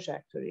care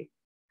trajectory.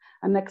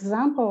 An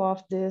example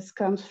of this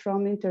comes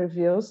from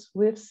interviews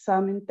with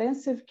some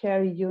intensive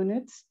care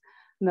units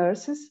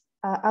nurses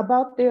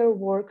about their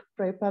work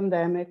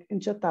pre-pandemic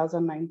in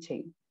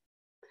 2019.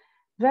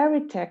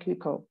 Very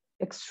technical,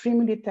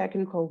 extremely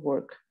technical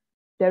work.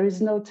 There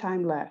is no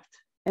time left.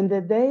 And the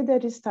day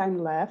that is time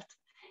left,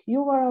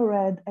 you are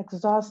already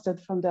exhausted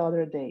from the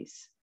other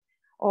days.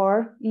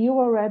 Or you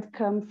already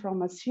come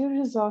from a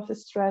series of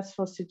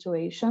stressful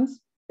situations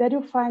that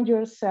you find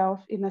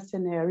yourself in a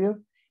scenario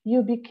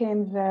you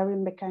became very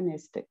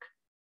mechanistic.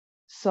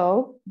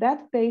 So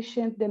that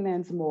patient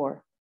demands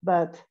more.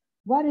 But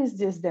what is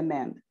this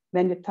demand?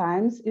 Many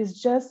times it's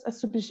just a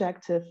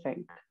subjective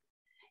thing.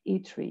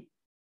 E3.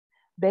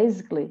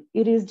 Basically,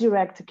 it is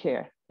direct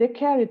care, the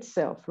care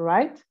itself,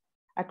 right?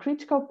 A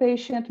critical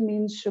patient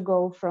means to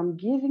go from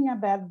giving a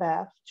bad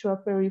bath to a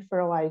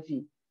peripheral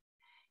IV.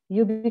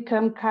 You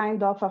become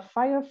kind of a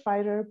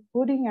firefighter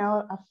putting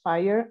out a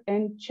fire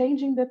and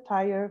changing the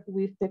tire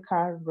with the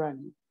car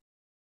running.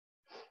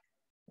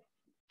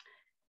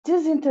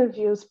 These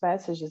interviews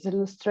passages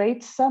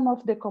illustrate some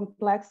of the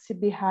complexity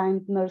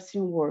behind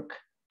nursing work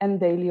and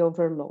daily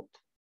overload.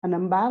 An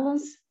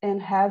imbalance and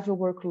heavy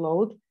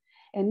workload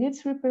and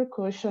its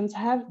repercussions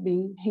have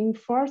been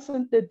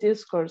reinforcing the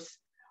discourse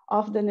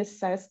of the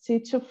necessity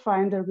to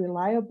find a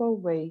reliable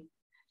way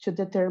to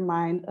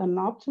determine an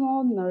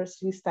optimal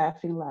nursing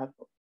staffing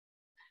level.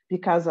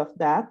 Because of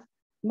that,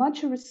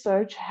 much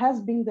research has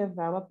been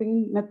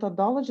developing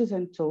methodologies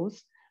and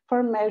tools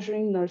for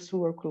measuring nursing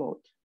workload.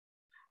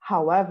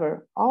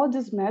 However, all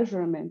these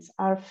measurements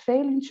are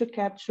failing to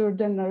capture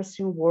the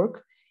nursing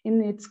work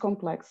in its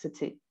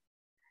complexity.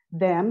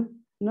 Then,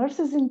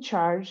 nurses in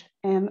charge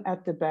and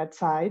at the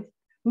bedside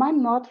might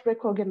not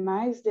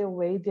recognize the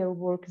way their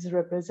work is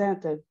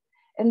represented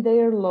and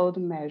their load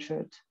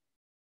measured.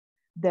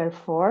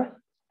 Therefore,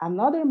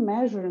 another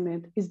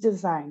measurement is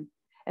designed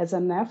as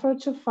an effort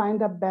to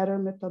find a better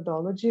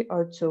methodology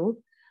or tool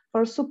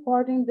for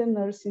supporting the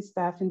nursing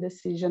staff in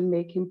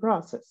decision-making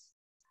process.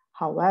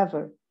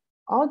 However,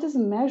 all these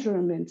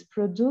measurements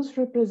produce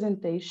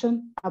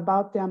representation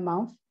about the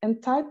amount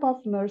and type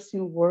of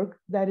nursing work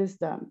that is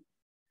done.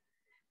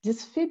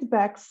 This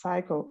feedback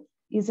cycle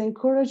is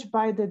encouraged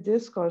by the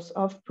discourse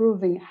of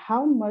proving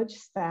how much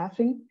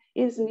staffing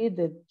is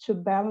needed to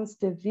balance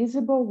the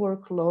visible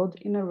workload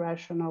in a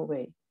rational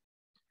way,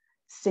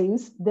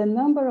 since the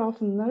number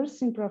of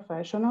nursing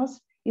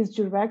professionals is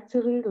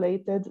directly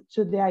related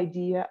to the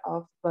idea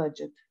of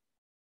budget.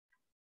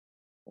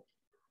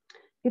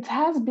 It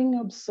has been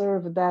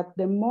observed that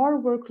the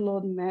more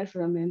workload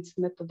measurement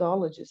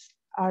methodologies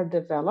are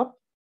developed,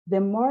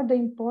 the more the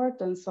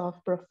importance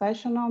of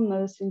professional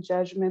nursing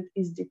judgment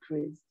is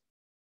decreased.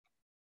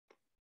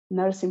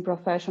 Nursing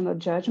professional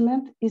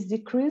judgment is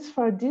decreased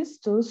for these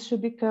tools to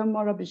become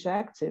more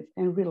objective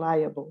and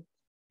reliable.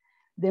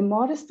 The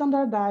more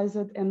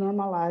standardized and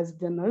normalized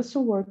the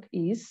nursing work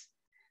is,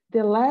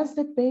 the less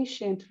the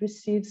patient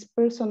receives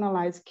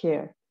personalized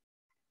care,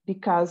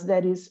 because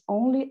there is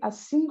only a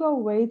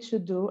single way to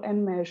do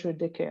and measure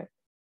the care.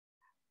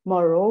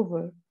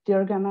 Moreover, the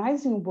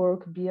organizing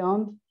work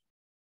beyond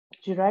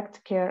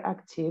direct care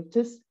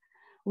activities,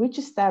 which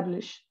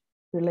establish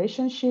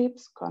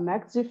relationships,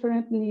 connect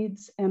different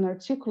needs, and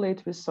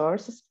articulate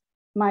resources,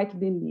 might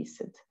be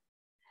missed,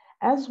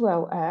 as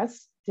well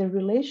as the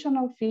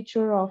relational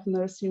feature of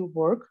nursing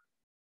work,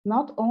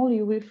 not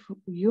only with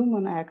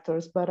human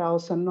actors, but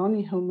also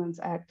non-human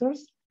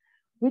actors,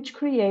 which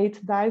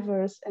create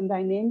diverse and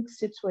dynamic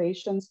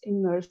situations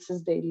in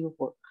nurses' daily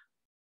work.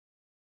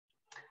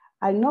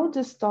 I know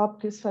this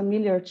topic is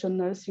familiar to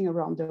nursing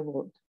around the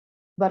world,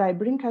 but I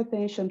bring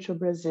attention to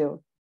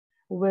Brazil,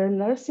 where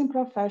nursing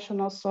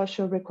professional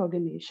social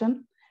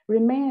recognition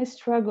remains a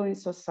struggle in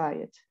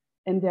society,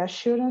 and the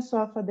assurance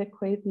of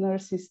adequate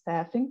nursing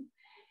staffing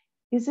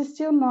is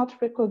still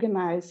not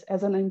recognized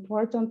as an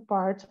important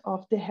part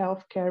of the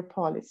healthcare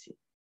policy,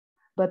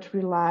 but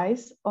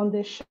relies on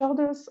the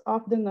shoulders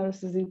of the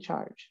nurses in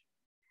charge.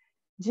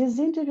 This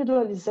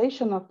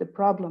individualization of the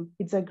problem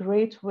is a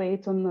great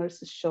weight on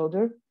nurses'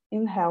 shoulder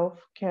in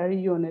healthcare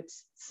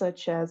units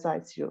such as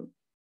ICU.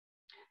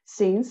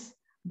 Since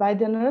by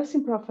the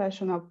nursing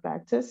professional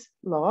practice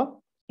law,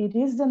 it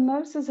is the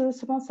nurse's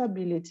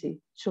responsibility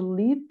to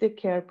lead the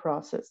care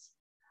process,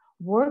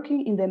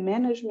 working in the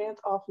management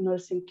of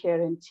nursing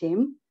care and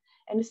team,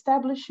 and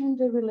establishing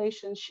the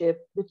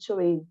relationship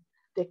between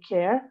the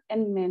care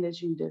and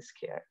managing this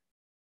care.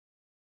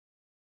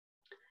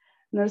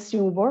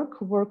 Nursing work,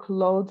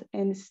 workload,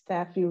 and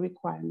staffing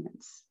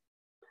requirements.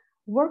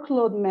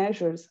 Workload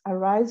measures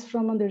arise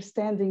from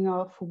understanding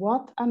of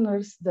what a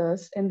nurse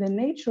does and the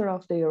nature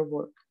of their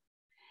work.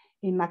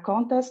 In a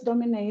context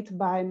dominated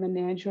by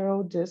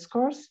managerial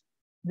discourse,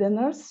 the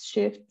nurse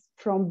shifts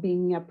from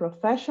being a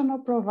professional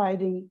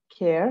providing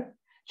care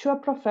to a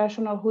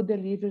professional who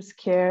delivers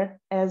care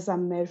as a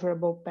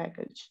measurable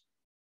package.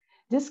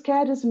 This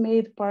care is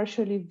made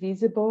partially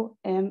visible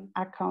and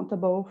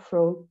accountable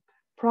through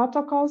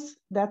protocols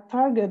that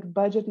target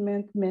budget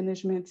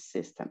management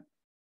system.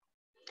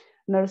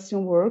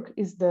 Nursing work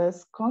is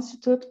thus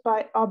constituted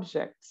by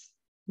objects,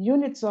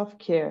 units of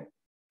care,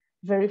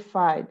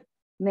 verified,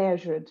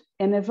 measured,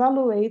 and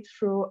evaluated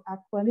through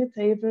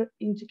quantitative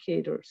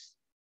indicators.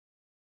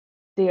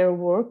 Their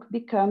work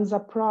becomes a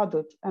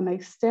product,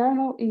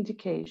 external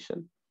indicators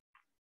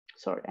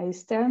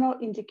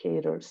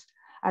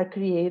are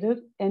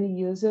created and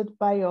used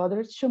by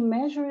others to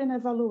measure and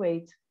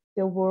evaluate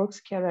the work's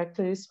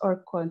characteristics or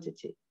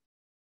quantity.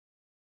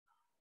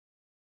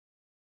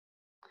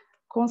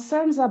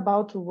 Concerns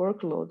about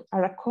workload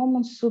are a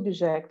common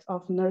subject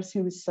of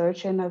nursing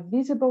research and a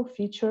visible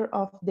feature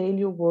of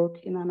daily work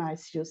in an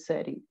ICU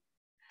setting.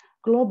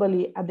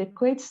 Globally,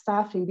 adequate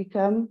staffing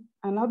became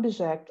an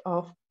object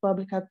of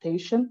public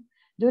attention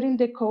during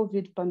the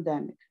COVID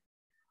pandemic,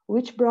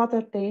 which brought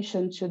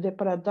attention to the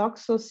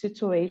paradoxical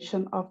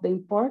situation of the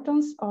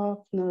importance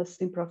of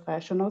nursing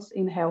professionals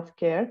in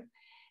healthcare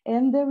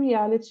and the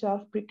reality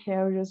of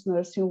precarious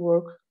nursing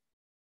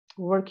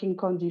working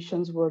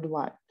conditions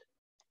worldwide.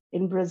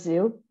 In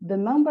Brazil, the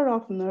number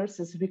of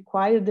nurses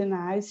required in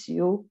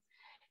ICU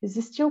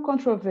is still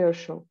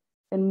controversial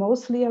and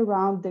mostly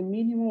around the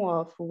minimum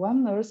of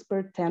 1 nurse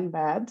per 10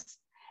 beds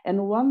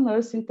and 1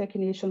 nursing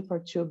technician for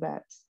 2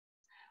 beds.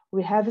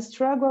 We have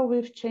struggled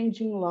with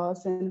changing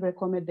laws and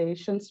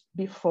recommendations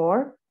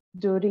before,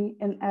 during,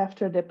 and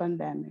after the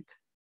pandemic.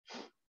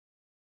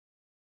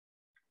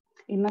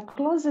 In a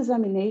close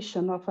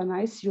examination of an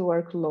ICU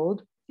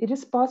workload, it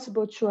is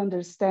possible to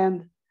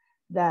understand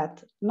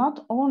that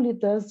not only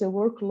does the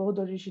workload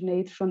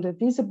originate from the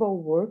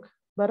visible work,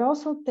 but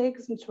also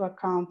takes into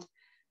account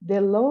the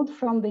load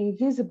from the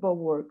invisible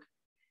work,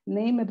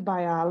 named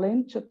by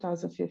Allen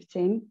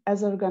 2015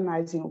 as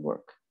organizing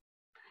work.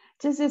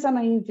 This is an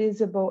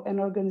invisible and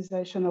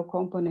organizational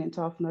component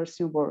of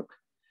nursing work,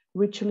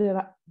 which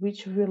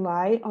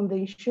rely on the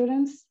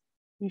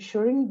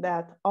ensuring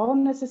that all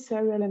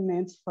necessary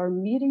elements for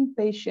meeting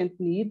patient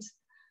needs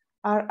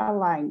are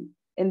aligned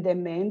and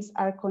demands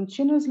are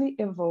continuously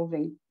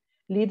evolving,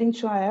 leading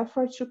to an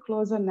effort to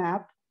close a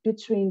gap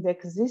between the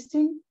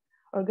existing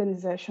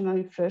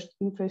organizational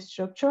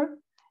infrastructure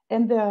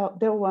and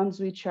the ones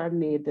which are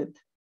needed.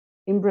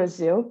 In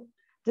Brazil,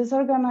 this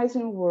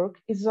organizing work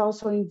is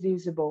also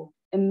invisible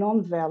and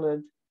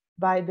non-valued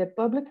by the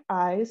public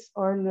eyes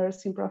or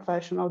nursing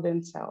professionals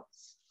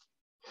themselves.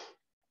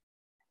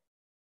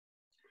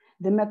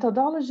 The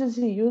methodologies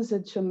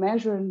used to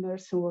measure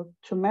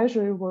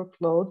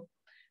workload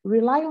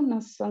rely on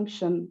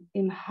assumption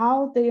in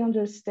how they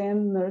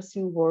understand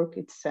nursing work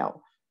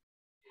itself.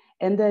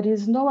 And there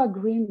is no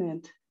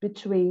agreement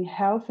between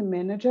health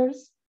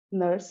managers,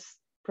 nurse,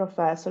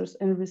 professors,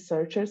 and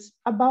researchers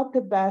about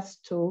the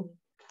best tool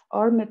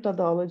or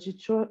methodology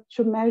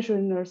to measure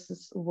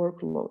nurses'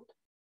 workload.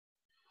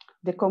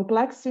 The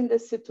complexity in the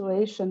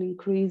situation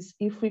increases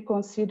if we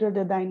consider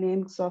the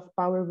dynamics of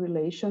power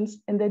relations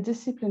and the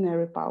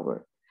disciplinary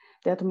power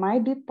that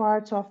might be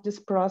part of this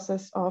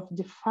process of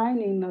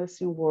defining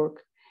nursing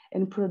work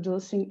and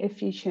producing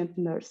efficient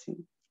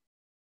nursing.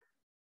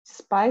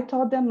 Despite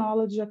all the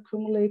knowledge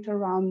accumulated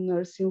around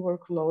nursing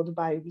workload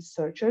by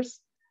researchers,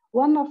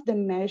 one of the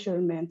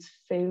measurement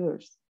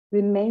failures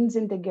remains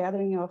in the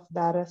gathering of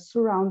data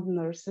surrounding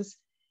nurses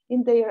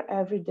in their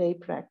everyday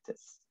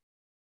practice.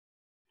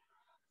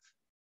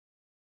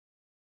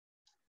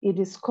 It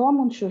is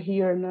common to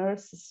hear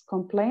nurses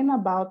complain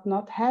about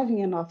not having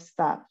enough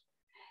staff,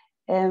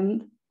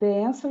 and the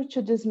answer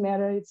to this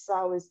matter is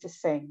always the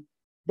same.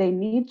 They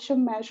need to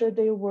measure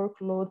their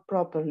workload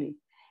properly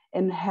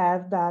and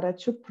have data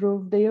to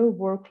prove their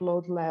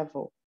workload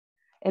level,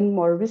 and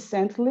more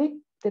recently,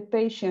 the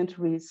patient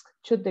risk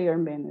to their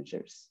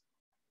managers.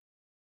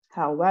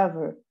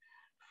 However,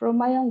 from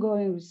my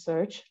ongoing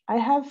research, I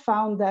have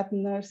found that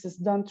nurses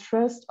don't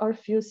trust or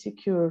feel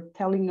secure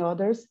telling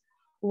others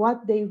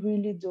what they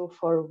really do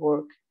for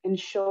work and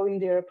showing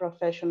their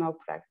professional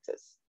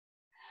practice.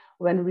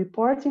 When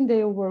reporting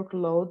their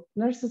workload,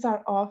 nurses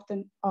are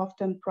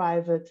often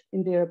private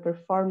in their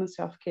performance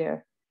of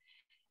care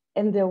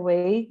and the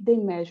way they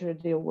measure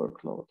their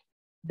workload.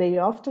 They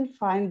often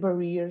find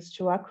barriers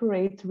to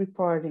accurate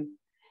reporting,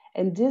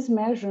 and this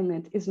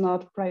measurement is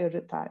not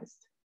prioritized.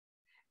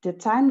 The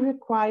time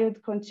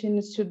required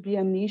continues to be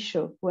an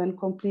issue when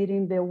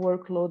completing the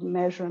workload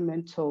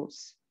measurement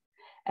tools,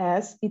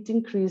 as it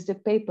increased the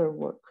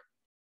paperwork,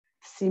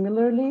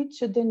 similarly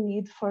to the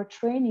need for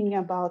training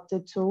about the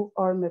tool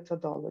or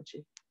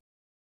methodology.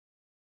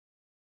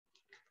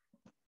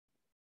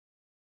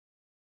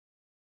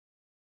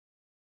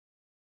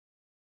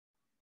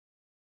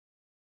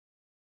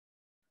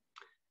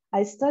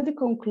 I study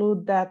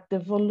conclude that the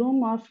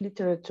volume of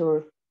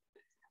literature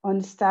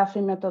on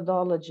staffing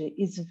methodology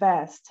is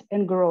vast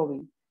and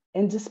growing.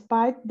 And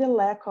despite the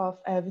lack of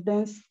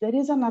evidence, there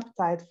is an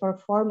appetite for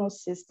formal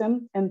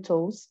systems and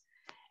tools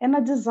and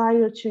a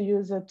desire to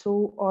use a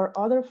tool or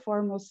other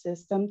formal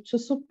system to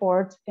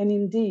support and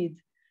indeed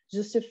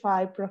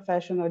justify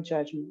professional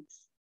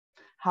judgments.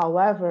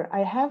 However, I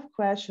have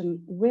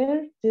questioned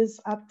where this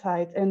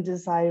appetite and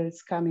desire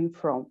is coming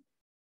from,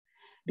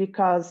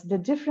 because the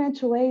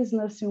different ways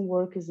nursing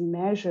work is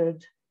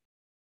measured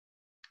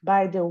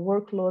by the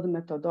workload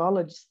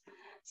methodologies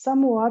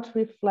somewhat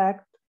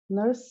reflect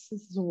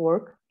nurses'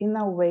 work in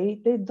a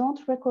way they don't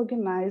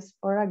recognize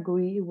or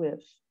agree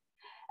with,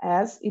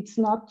 as it's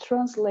not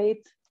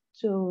translated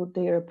to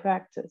their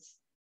practice.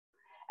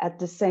 At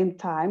the same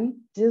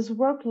time, these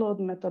workload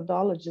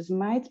methodologies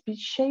might be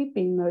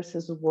shaping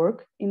nurses'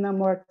 work in a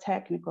more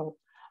technical,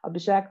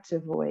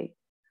 objective way,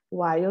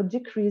 while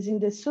decreasing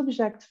the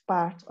subjective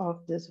part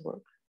of this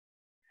work.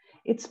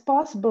 It's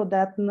possible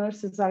that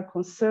nurses are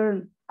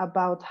concerned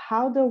about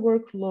how the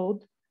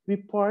workload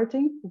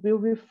reporting will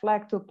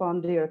reflect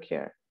upon their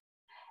care,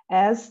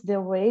 as the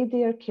way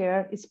their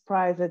care is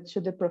private to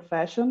the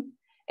profession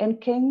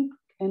and can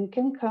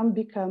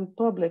become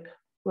public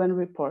when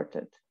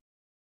reported.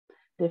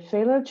 The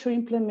failure to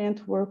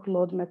implement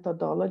workload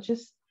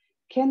methodologies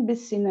can be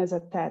seen as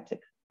a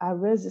tactic, a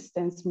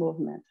resistance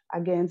movement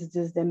against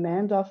this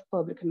demand of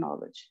public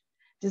knowledge,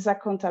 this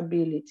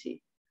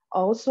accountability,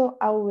 also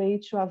a way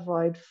to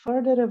avoid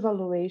further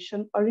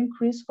evaluation or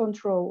increase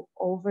control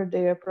over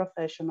their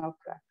professional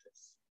practice.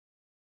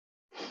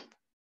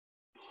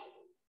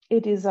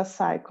 It is a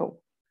cycle.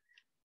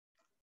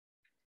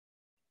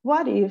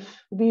 What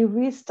if we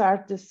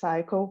restart the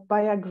cycle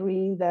by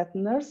agreeing that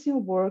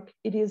nursing work,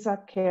 it is a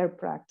care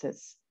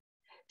practice?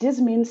 This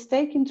means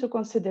taking into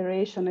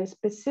consideration a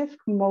specific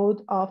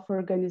mode of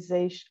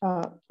organizing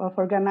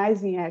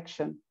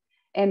action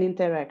and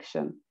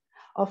interaction,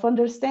 of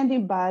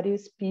understanding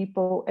bodies,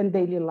 people, and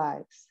daily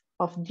lives,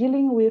 of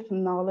dealing with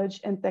knowledge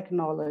and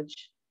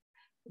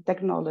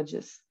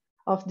technologies,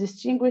 of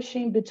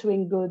distinguishing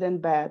between good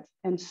and bad,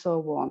 and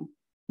so on.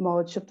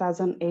 Mode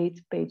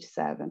 2008, page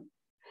 7.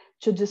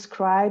 To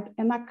describe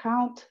and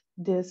account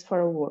this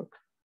for work.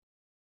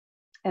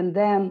 And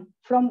then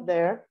from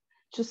there,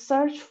 to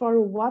search for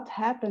what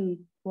happens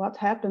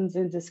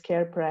in this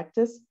care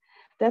practice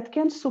that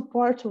can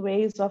support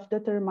ways of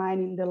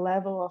determining the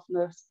level of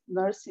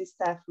nursing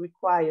staff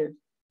required,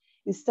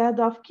 instead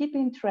of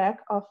keeping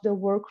track of the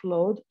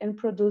workload and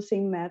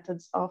producing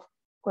methods of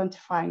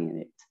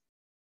quantifying it.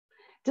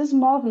 This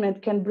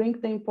movement can bring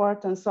the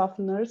importance of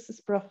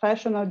nurses'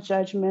 professional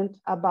judgment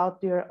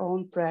about their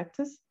own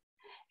practice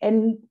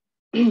and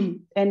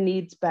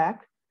needs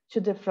back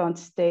to the front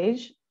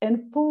stage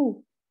and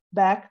pull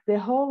back the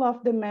whole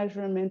of the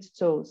measurement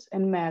tools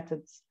and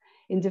methods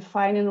in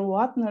defining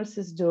what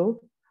nurses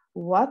do,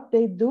 what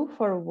they do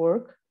for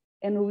work,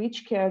 and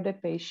which care the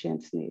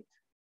patients need.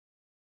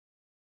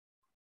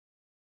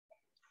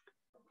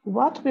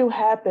 What will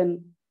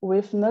happen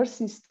with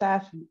nursing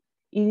staff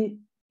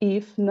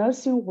if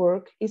nursing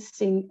work is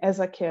seen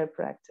as a care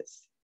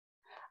practice?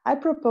 I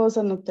propose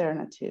an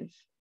alternative.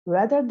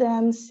 Rather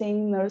than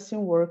seeing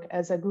nursing work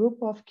as a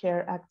group of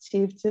care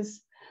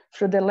activities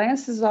through the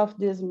lenses of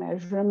these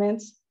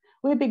measurements,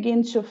 we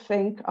begin to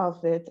think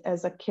of it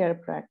as a care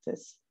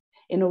practice,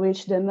 in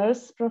which the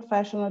nurse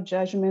professional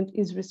judgment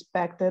is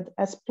respected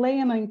as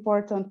playing an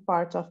important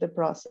part of the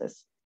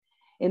process,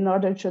 in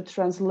order to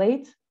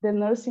translate the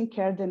nursing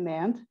care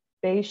demand,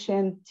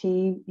 patient,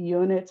 team,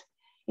 unit,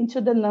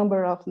 into the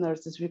number of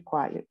nurses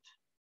required.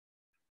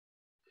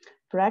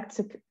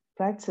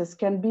 Practice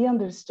can be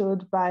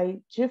understood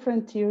by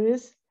different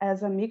theories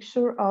as a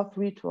mixture of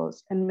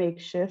rituals and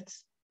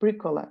makeshifts,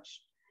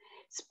 bricolage,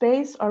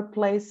 space or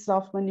place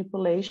of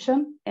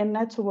manipulation and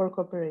network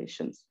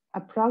operations,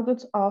 a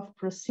product of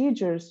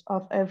procedures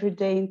of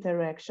everyday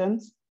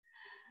interactions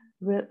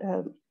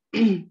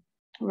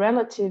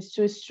relative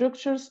to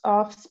structures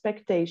of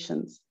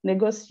expectations,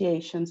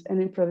 negotiations,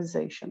 and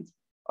improvisations,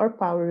 or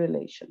power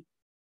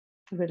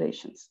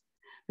relations.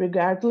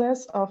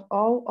 Regardless of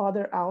all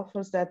other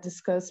authors that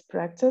discuss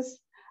practice,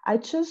 I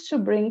choose to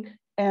bring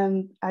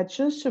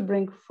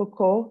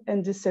Foucault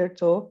and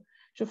Desserteau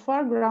to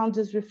foreground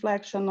this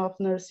reflection of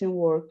nursing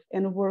work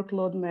and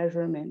workload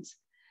measurements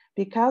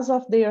because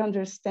of their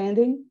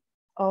understanding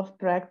of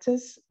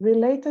practice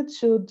related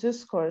to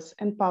discourse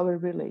and power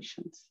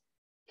relations.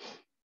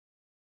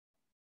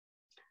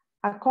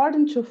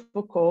 According to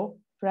Foucault,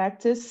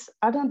 practice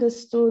are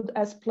understood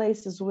as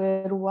places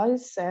where what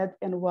is said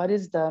and what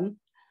is done,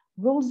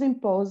 rules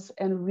imposed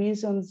and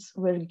reasons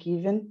were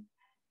given,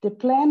 the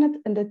planet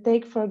and the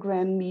take for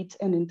granted meet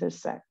and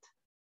intersect.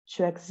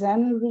 To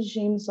examine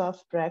regimes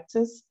of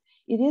practice,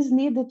 it is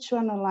needed to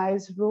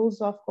analyze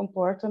rules of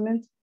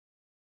comportment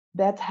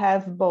that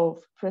have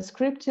both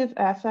prescriptive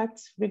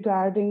effects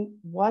regarding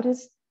what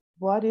is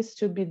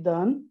to be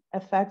done,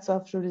 effects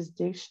of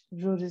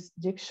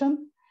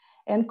jurisdiction,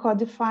 and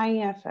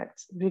codifying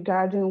effects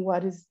regarding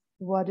what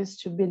is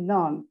to be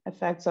known,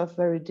 effects of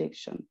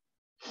jurisdiction.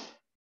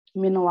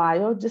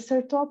 Meanwhile,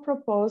 Desserteau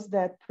proposed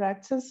that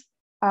practice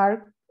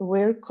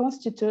were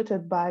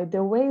constituted by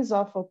the ways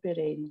of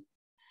operating,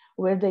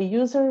 where the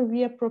user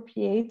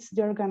reappropriates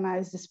the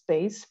organized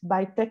space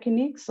by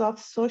techniques of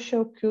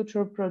social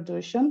cultural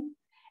production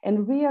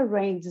and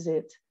rearranges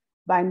it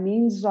by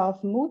means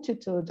of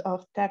multitude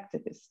of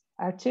tactics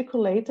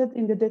articulated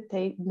in the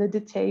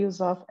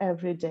details of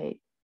everyday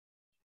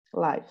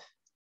life.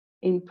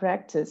 In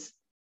practice,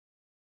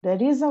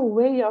 there is a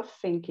way of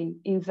thinking,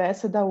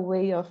 invested a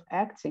way of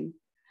acting,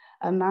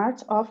 an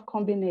art of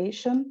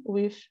combination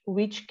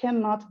which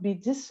cannot be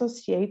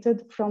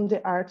dissociated from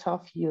the art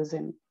of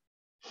using.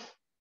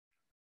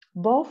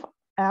 Both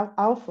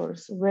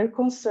authors were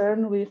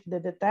concerned with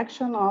the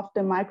detection of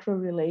the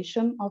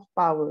micro-relation of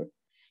power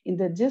in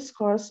the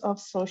discourse of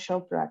social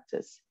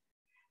practice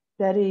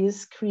that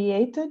is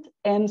created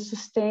and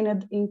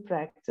sustained in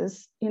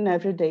practice in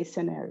everyday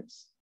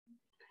scenarios.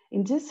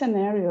 In this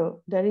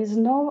scenario, there is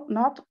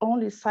not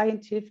only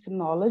scientific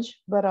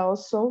knowledge, but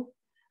also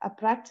a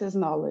practice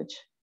knowledge,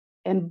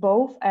 and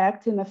both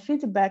act in a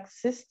feedback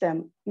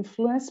system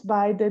influenced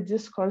by the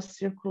discourse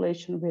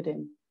circulation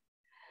within.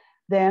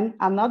 Then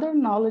another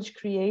knowledge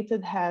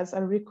created has a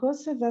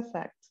recursive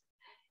effect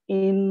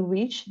in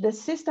which the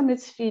system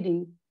is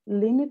feeding,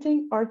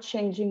 limiting or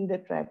changing the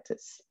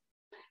practice.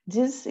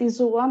 This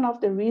is one of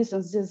the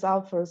reasons these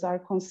authors are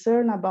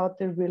concerned about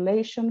the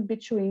relation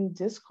between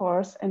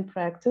discourse and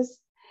practice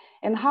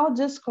and how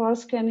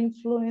discourse can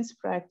influence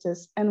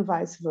practice and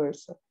vice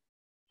versa.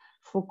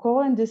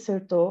 Foucault and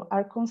Desserteau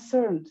are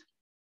concerned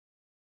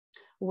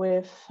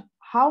with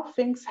how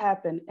things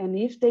happen and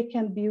if they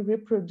can be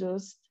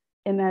reproduced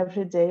in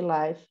everyday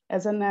life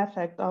as an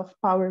effect of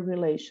power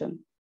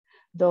relation,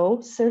 though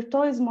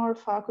Certeau is more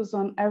focused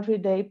on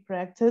everyday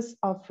practice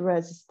of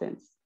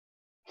resistance.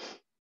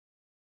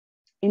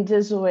 In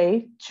this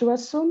way, to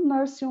assume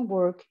nursing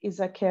work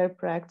is a care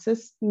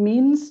practice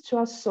means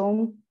to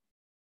assume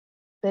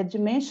the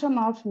dimension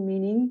of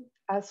meaning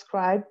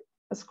ascribed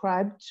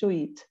to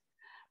it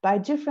by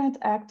different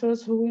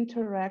actors who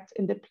interact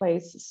in the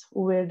places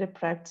where the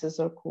practice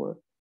occurs.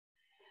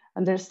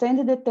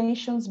 Understanding the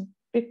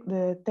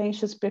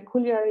tensions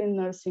peculiar in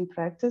nursing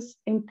practice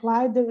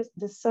imply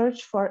the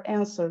search for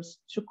answers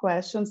to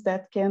questions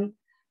that can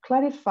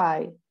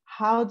clarify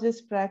how these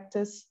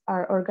practices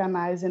are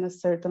organized in a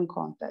certain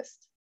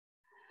context.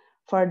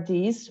 For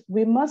this,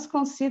 we must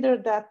consider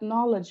that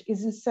knowledge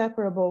is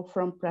inseparable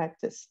from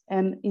practice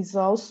and is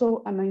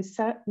also an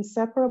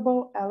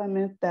inseparable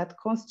element that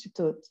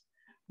constitutes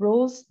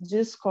rules,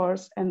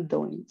 discourse, and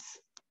doings.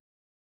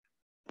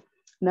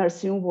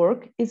 Nursing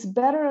work is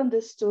better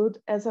understood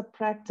as a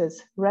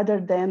practice rather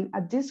than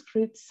a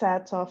discrete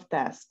set of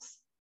tasks.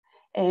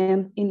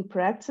 And in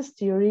practice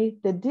theory,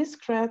 the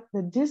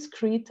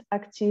discrete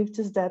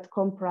activities that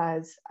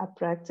comprise a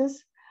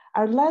practice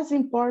are less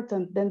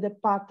important than the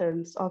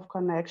patterns of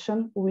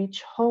connection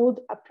which hold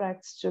a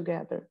practice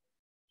together.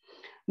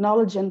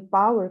 Knowledge and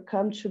power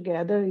come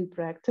together in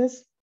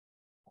practice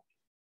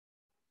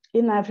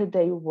in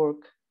everyday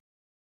work.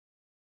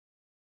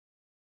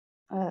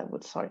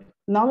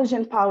 Knowledge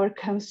and power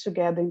comes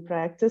together in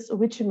practice,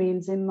 which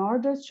means in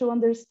order to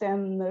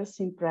understand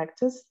nursing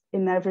practice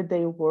in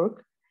everyday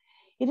work,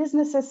 it is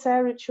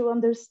necessary to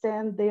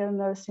understand their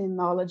nursing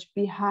knowledge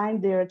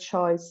behind their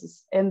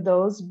choices and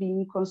those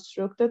being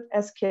constructed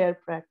as care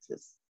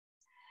practice.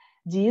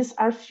 These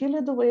are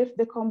filled with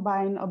the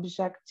combined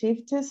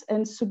objectivities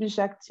and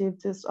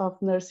subjectivities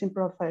of nursing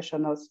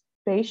professionals,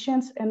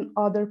 patients, and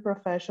other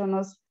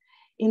professionals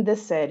in the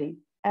setting,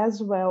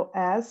 as well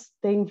as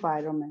the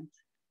environment.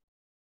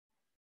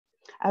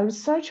 A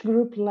research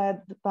group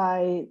led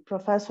by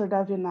Professor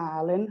Davina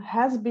Allen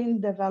has been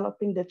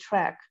developing the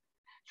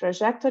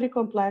Trajectory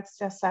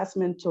Complexity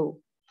Assessment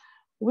Tool,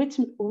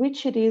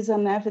 which it is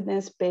an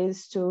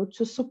evidence-based tool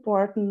to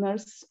support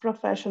nurses'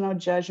 professional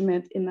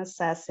judgment in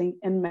assessing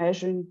and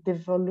measuring the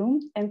volume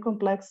and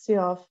complexity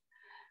of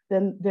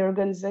the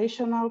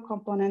organizational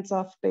components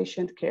of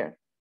patient care.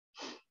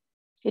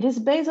 It is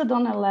based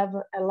on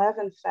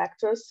 11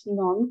 factors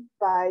known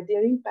by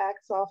their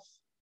impact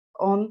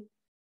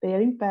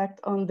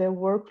on the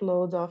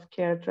workload of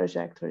care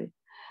trajectory,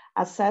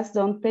 assessed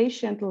on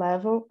patient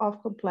level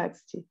of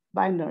complexity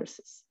by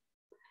nurses.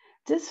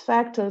 These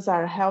factors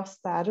are health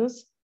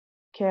status,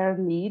 care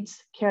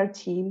needs, care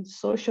team,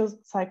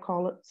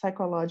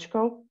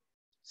 psychological,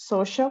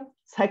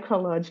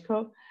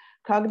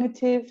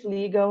 cognitive,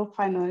 legal,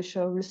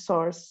 financial,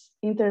 resource,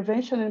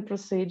 intervention and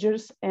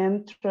procedures,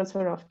 and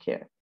transfer of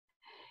care.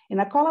 In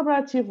a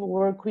collaborative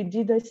work, we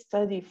did a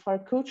study for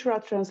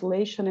cultural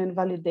translation and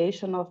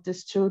validation of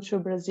this tool to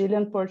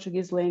Brazilian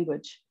Portuguese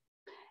language.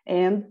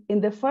 And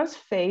in the first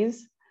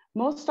phase,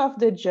 most of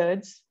the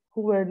judges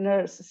who were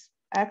nurses,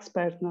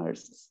 expert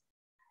nurses,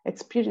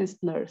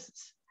 experienced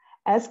nurses,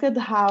 asked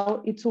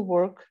how it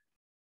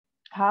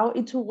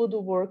would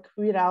work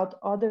without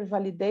other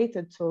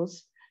validated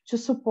tools to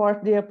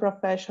support their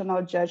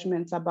professional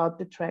judgments about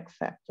the track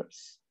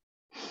factors.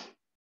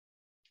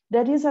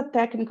 There is a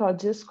technical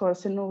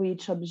discourse in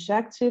which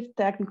objective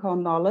technical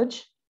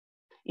knowledge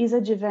is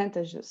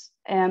advantageous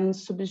and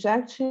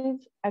subjective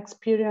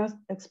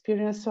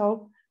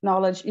experiential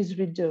knowledge is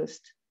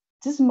reduced.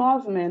 This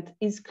movement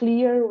is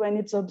clear when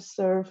it's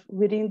observed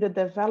within the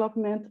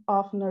development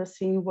of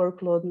nursing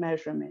workload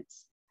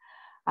measurements.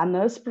 A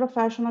nurse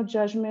professional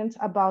judgment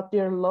about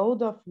their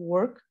load of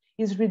work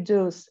is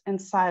reduced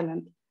and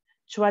silent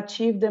to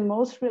achieve the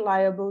most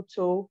reliable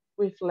tool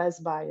with less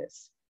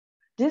bias.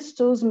 These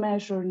tools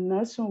measure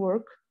nursing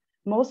work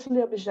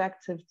mostly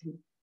objectively,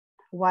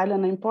 while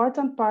an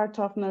important part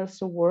of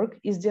nursing work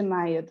is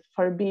denied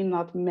for being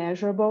not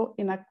measurable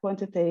in a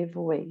quantitative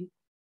way.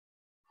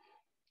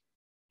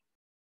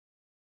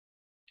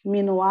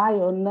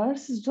 Meanwhile,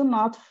 nurses do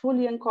not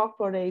fully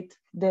incorporate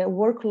the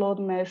workload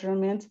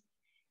measurement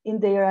in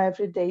their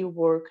everyday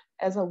work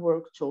as a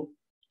work tool.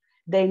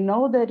 They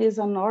know there is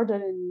an order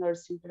in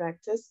nursing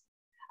practice,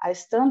 a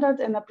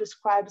standard and a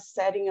prescribed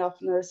setting of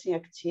nursing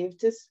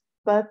activities,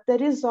 but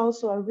there is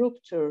also a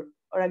rupture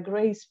or a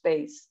gray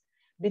space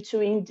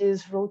between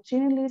this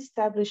routinely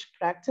established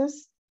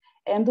practice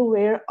and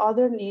where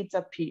other needs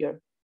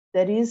appear.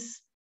 This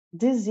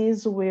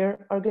is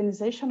where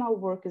organizational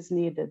work is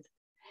needed.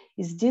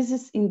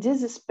 In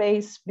this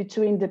space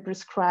between the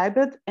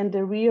prescribed and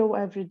the real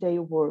everyday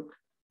work.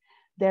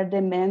 There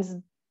demands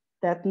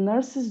that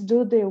nurses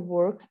do their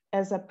work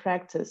as a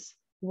practice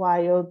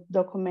while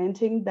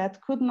documenting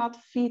that could not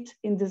fit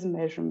in this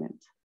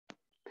measurement.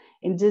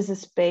 In this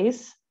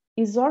space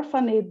is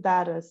orphanate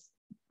data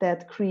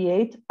that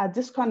create a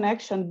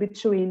disconnection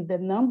between the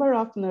number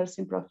of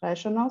nursing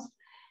professionals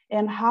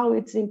and how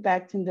it's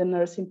impacting the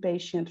nursing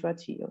patient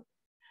ratio,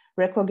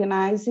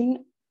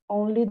 recognizing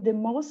only the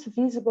most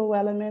visible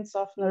elements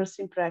of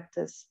nursing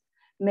practice,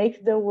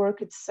 make the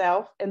work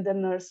itself and the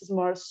nurses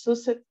more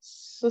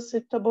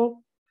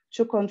susceptible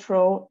to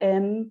control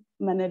and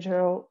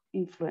managerial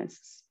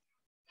influences.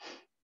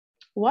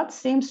 What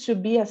seems to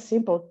be a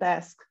simple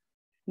task,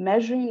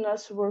 measuring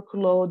nurse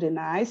workload in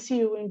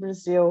ICU in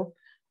Brazil,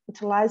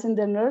 utilizing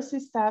the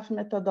nursing staff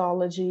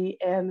methodology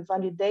and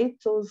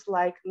validate tools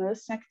like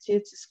Nursing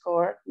Activity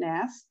Score,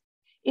 NAS,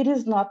 it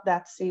is not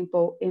that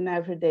simple in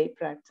everyday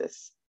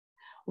practice.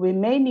 We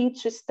may need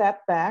to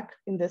step back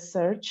in the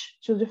search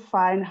to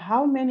define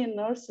how many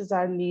nurses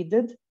are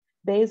needed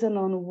based on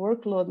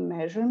workload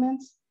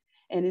measurements,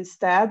 and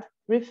instead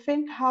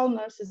rethink how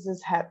nurses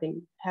is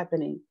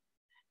happening.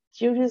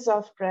 Theories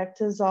of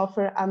practice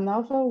offer a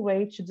novel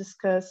way to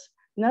discuss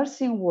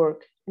nursing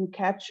work and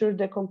capture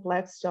the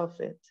complexity of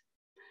it.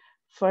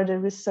 Further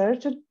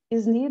research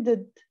is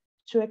needed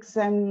to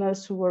examine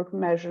nurse work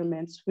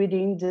measurements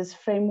within this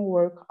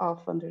framework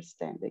of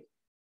understanding.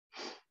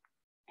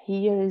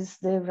 Here is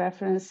the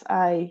reference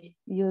I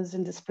use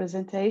in this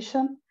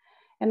presentation.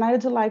 And I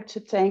would like to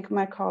thank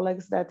my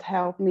colleagues that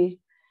helped me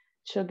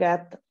to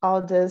get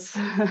all this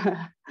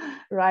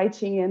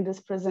writing and this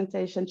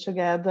presentation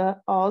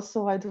together.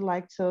 Also, I'd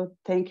like to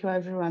thank you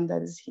everyone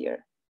that is here.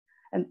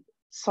 And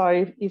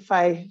sorry if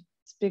I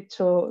speak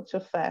too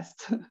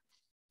fast.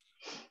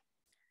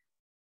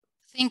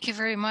 Thank you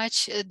very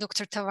much,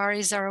 Dr.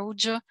 Tavares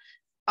Araujo.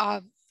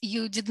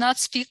 You did not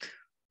speak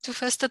too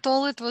fast at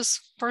all. It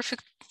was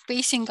perfect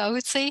pacing, I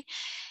would say.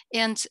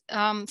 And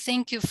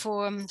thank you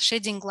for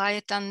shedding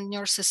light on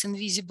nurses'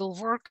 invisible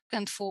work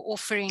and for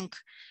offering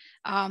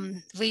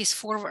ways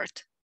forward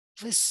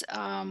with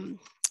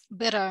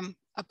better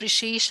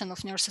appreciation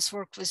of nurses'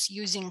 work with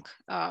using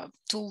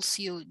tools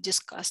you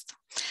discussed.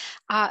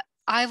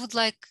 I would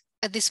like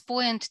at this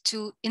point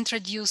to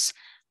introduce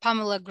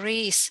Pamela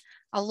Grace,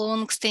 a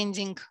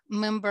long-standing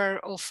member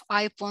of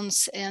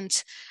IPONS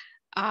and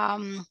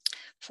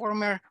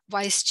former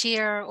vice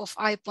chair of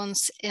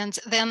IPONS, and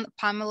then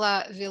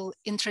Pamela will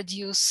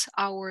introduce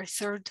our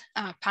third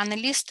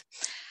panelist.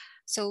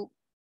 So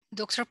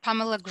Dr.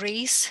 Pamela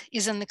Grace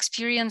is an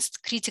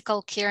experienced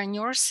critical care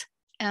nurse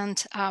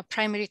and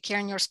primary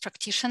care nurse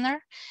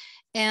practitioner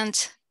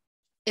and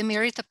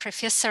emerita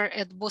professor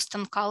at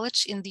Boston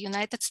College in the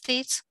United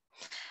States.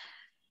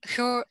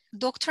 Her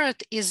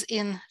doctorate is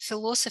in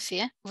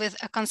philosophy with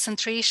a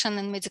concentration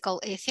in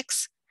medical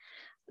ethics.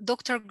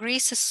 Dr.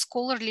 Grace's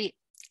scholarly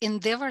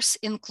endeavors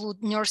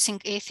include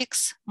nursing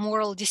ethics,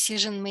 moral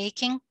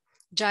decision-making,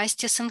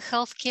 justice in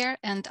healthcare,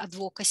 and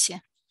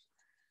advocacy.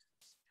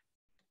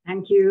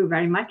 Thank you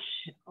very much,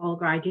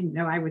 Olga. I didn't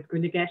know I was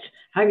going to get,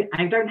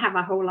 I don't have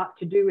a whole lot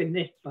to do in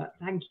this, but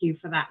thank you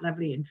for that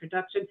lovely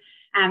introduction.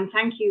 And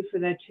thank you for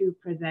the two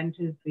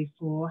presenters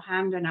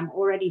beforehand. And I'm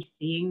already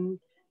seeing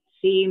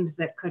themes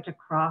that cut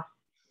across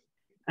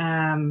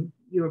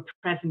your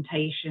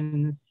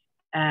presentations.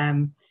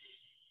 And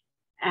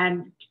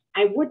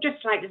I would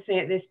just like to say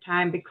at this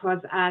time, because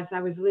as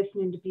I was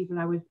listening to people,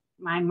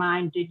 my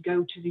mind did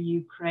go to the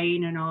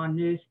Ukraine and our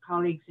nurse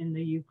colleagues in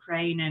the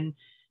Ukraine, and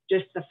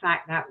just the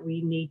fact that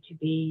we need to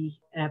be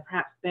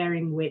perhaps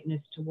bearing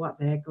witness to what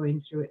they're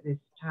going through at this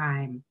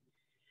time.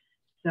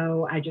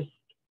 So I just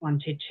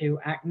wanted to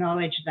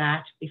acknowledge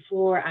that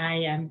before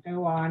I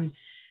go on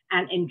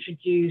and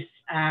introduce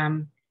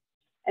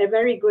a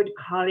very good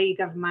colleague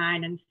of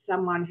mine and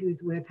someone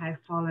whose work I've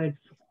followed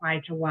for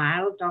quite a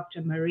while,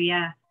 Dr.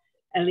 María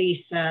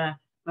Elisa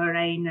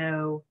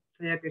Moreno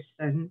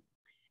Fergusson.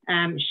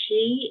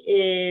 She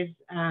is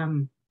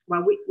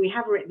well, we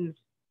have written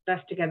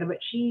stuff together, but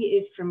she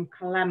is from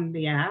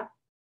Colombia.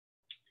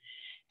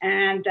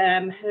 And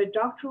her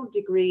doctoral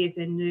degree is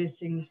in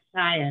nursing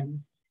science.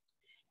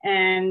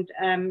 And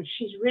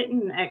she's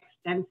written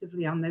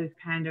extensively on those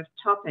kind of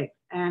topics,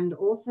 and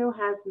also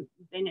has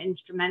been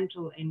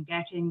instrumental in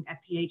getting a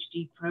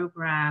PhD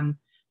program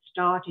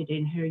started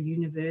in her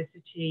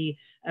University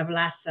of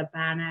La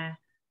Sabana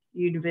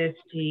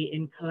University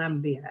in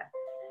Colombia.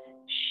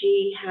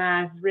 She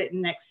has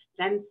written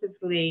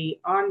extensively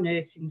on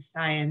nursing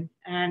science,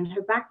 and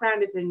her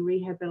background is in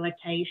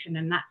rehabilitation,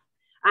 and that's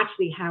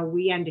actually how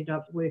we ended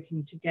up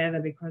working together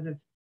because of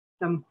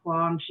some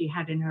qualms she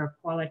had in her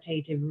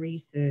qualitative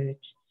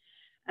research.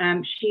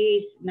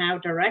 She's now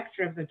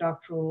director of the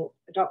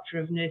Doctor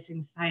of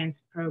Nursing Science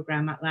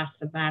program at La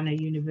Sabana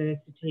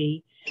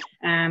University,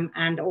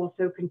 and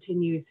also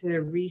continues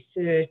her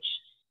research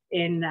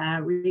in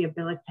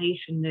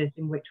rehabilitation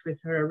nursing, which was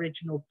her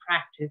original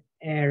practice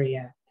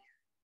area.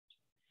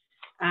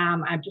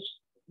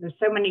 There's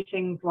so many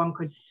things one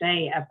could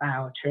say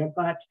about her,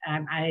 but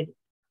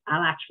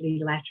I'll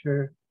actually let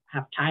her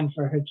have time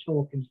for her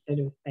talk instead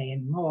of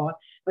saying more.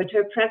 But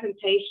her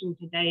presentation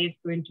today is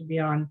going to be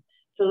on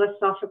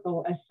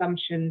philosophical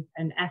assumptions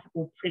and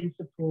ethical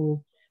principles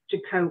to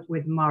cope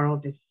with moral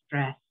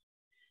distress.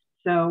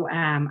 So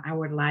I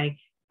would like,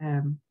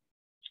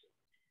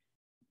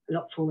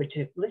 look forward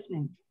to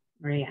listening.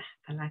 María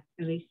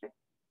Elisa,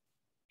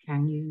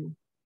 can you,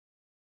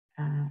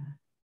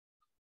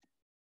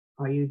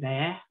 are you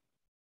there?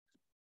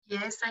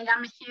 Yes, I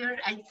am here.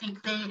 I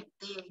think the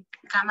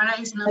camera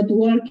is not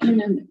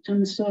working.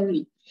 I'm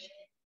sorry.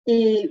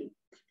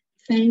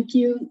 Thank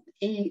you.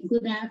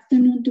 Good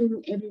afternoon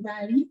to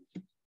everybody.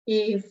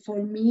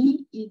 For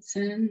me, it's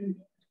an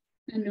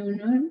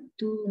honor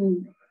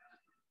to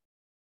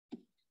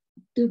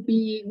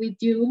be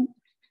with you,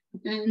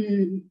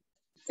 and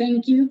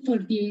thank you for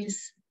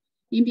this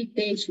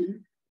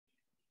invitation.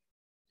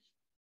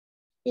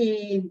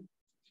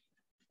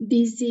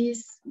 This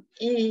is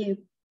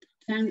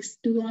thanks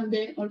to all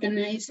the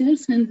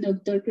organizers and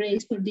Dr.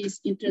 Grace for this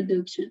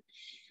introduction.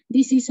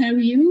 This is a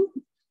view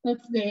of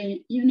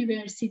the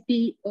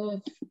University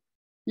of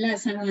La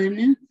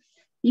Sabana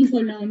in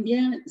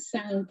Colombia,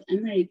 South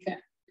America.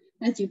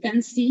 As you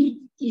can see,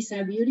 it's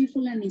a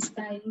beautiful and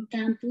inspiring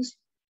campus.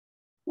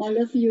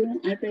 All of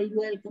you are very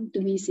welcome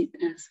to visit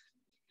us.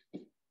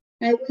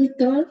 I will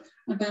talk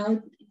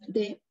about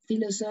the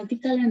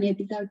philosophical and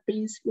ethical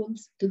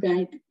principles to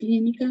guide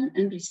clinical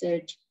and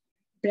research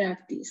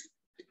practice.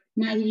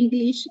 My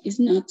English is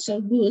not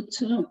so good,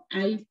 so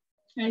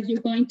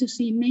you're going to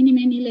see many,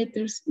 many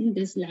letters in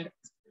the slides.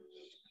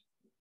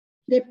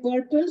 The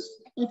purpose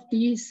of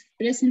this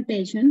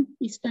presentation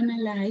is to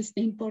analyze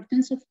the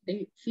importance of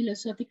the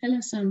philosophical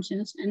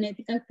assumptions and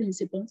ethical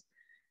principles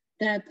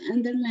that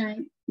underlie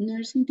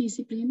nursing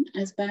discipline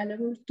as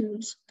valuable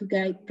tools to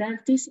guide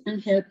practice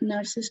and help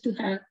nurses to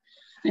have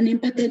an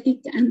empathetic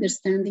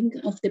understanding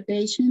of the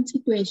patient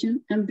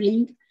situation and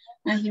bring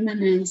a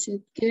humanized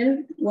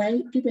care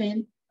while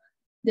prevent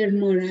their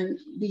moral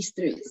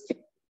distress.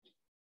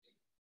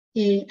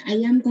 I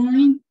am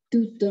going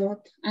to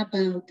talk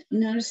about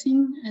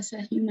nursing as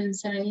a human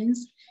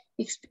science,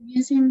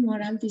 experiencing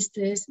moral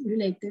distress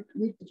related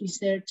with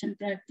research and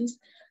practice,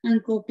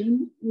 and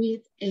coping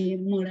with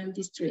moral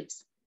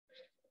distress.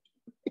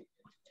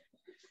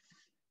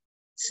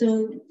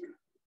 So,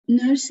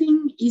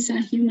 nursing is a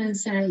human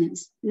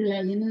science,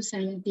 relying on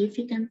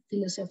scientific and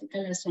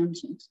philosophical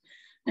assumptions.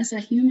 As a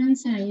human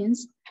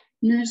science,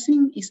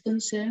 nursing is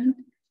concerned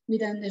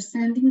with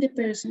understanding the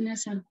person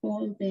as a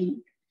whole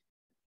being,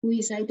 who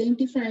is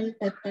identified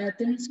by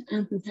patterns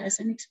and who has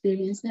an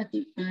experience that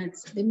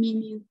impacts the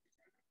meaning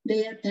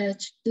they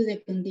attach to the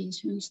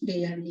conditions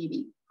they are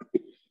living.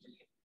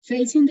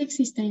 Facing the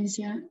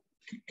existential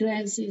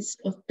crisis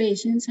of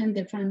patients and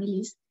their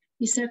families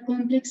is a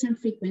complex and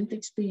frequent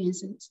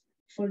experience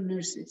for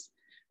nurses.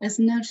 As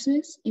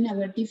nurses, in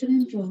our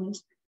different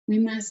roles, we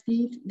must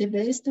give the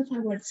best of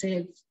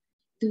ourselves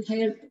to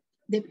help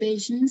the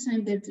patients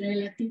and their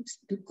relatives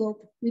to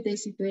cope with the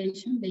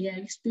situation they are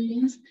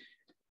experiencing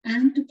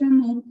and to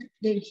promote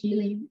their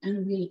healing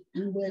and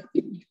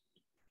well-being.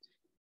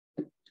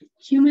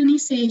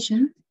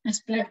 Humanization,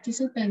 as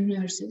practiced by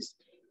nurses,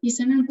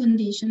 is an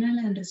unconditional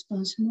and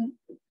responsible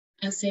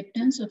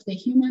acceptance of the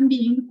human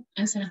being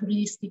as a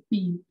holistic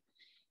being.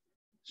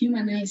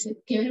 Humanized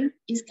care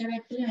is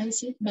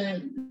characterized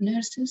by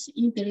nurses'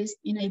 interest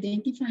in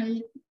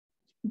identifying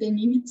the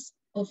needs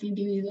of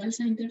individuals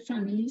and their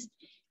families,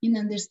 in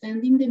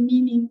understanding the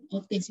meaning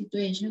of the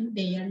situation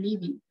they are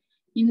living,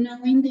 in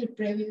knowing their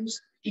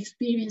previous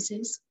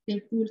experiences,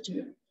 their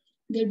culture,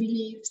 their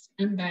beliefs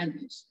and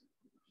values.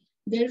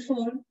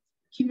 Therefore,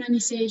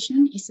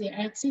 humanization is the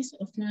axis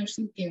of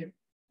nursing care.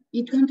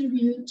 It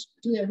contributes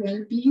to the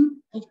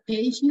well-being of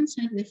patients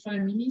and their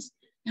families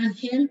and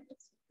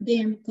helps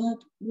them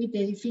cope with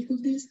the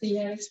difficulties they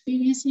are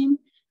experiencing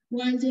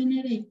while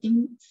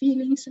generating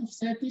feelings of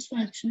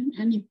satisfaction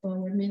and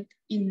empowerment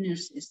in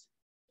nurses.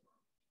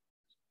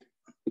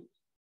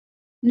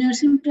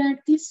 Nursing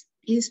practice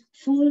is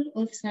full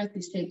of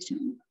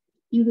satisfaction,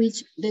 in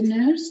which the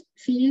nurse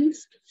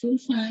feels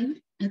fulfilled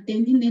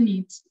attending the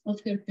needs of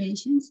her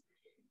patients.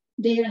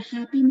 There are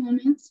happy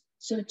moments,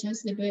 such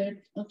as the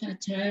birth of a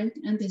child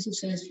and the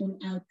successful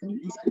outcome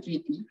of the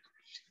treatment.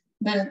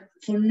 But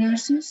for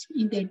nurses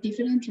in their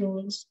different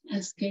roles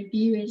as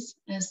caregivers,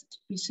 as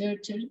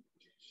researchers,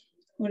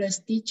 or as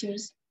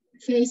teachers,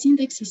 facing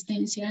the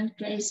existential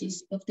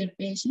crisis of their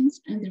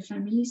patients and their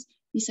families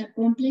is a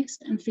complex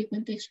and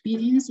frequent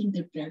experience in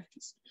their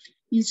practice.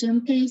 In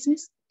some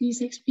cases,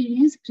 this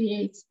experience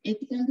creates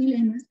ethical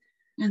dilemmas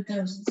and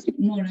causes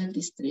moral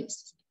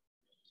distress.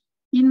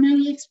 In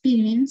my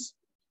experience,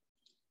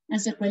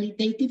 as a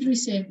qualitative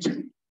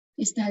researcher,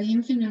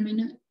 studying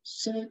phenomena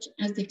such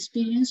as the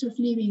experience of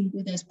living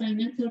with a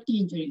spinal cord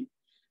injury,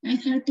 I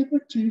had the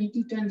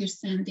opportunity to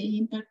understand the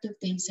impact of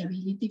the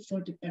disability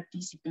for the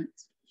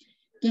participants,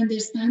 to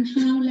understand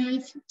how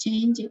life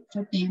changed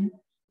for them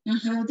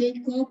and how they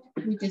cope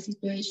with the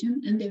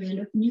situation and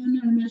develop new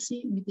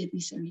normalcy with the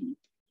disability.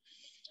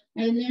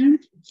 I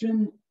learned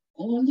from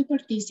all the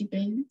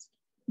participants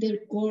their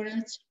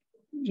courage,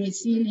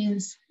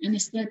 resilience, and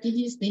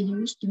strategies they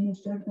use to move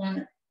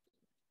forward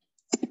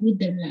with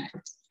their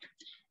lives.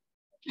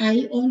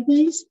 I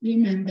always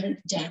remember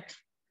Jack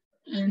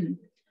and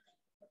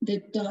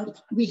the talk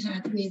we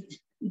had with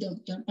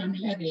Dr.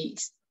 Pamela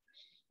Grace.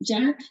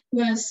 Jack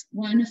was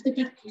one of the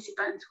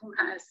participants who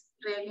has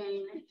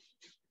regained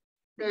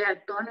their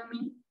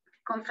autonomy,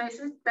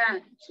 confesses that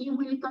he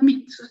will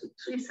commit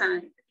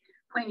suicide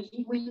when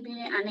he will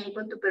be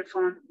unable to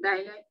perform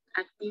daily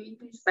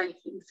activities by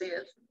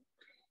himself.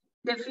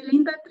 The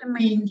feeling that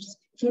remains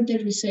for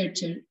the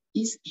researcher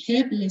is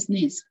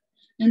helplessness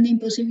and the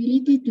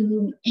impossibility to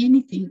do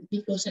anything,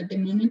 because at the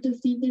moment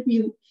of the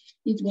interview,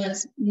 it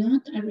was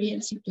not a real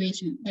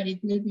situation, but it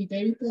will be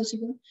very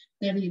possible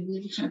that it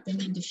will happen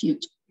in the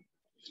future.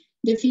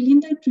 The feeling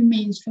that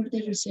remains for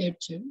the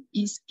researcher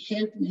is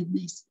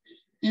helplessness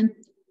and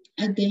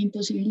at the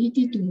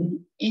impossibility to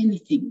do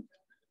anything.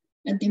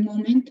 At the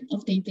moment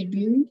of the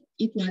interview,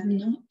 it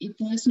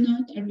was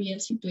not a real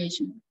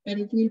situation, but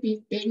it will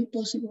be very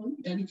possible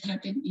that it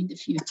happened in the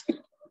future.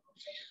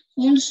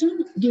 Also,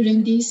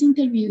 during these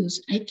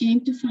interviews, I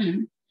came to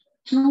find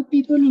how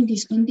people in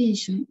this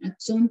condition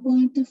at some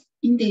point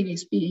in their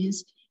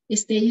experience,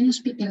 staying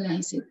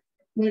hospitalized,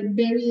 were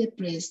very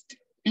depressed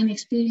and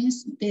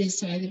experienced the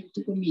desire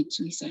to commit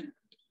suicide.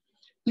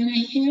 When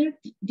I heard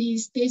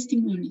these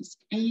testimonies,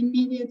 I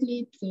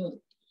immediately thought,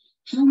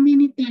 how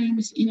many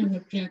times in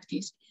our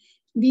practice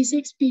this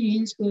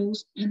experience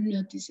goes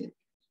unnoticed,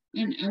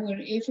 and our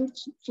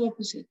efforts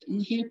focused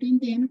on helping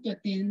them to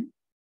attend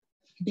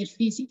their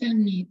physical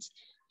needs,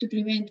 to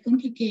prevent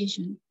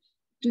complications,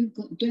 to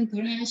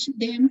encourage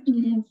them to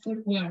move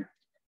forward,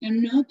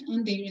 and not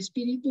on their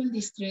spiritual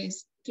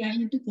distress,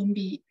 trying to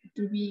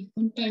be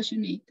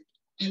compassionate,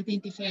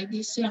 identify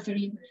this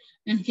suffering,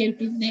 and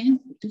helping them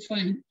to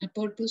find a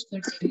purpose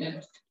for their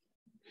life.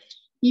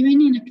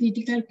 Even in a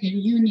critical care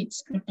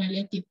units or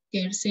palliative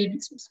care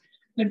services,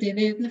 where the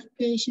death of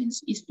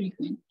patients is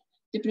frequent,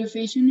 the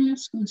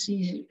professionals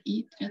consider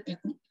it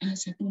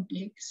as a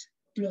complex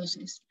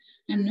process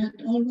and not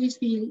always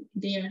feel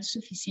they are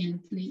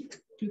sufficiently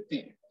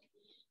prepared.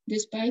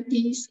 Despite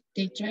this,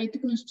 they try to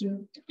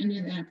construct and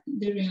adapt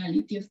the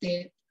reality of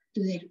death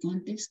to their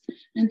context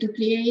and to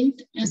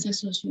create, as a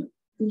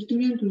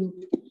socio-cultural group,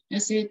 a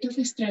set of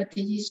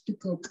strategies to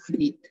cope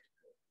with it.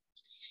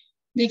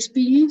 The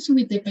experience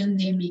with the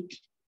pandemic.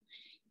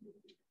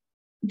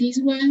 This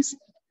was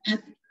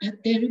a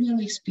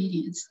terrible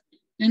experience,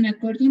 and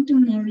according to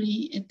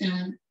Morley et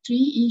al.,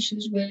 3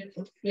 issues were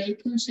of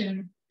great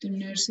concern to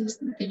nurses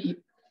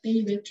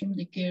delivered from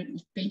the care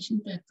of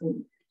patients back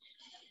home: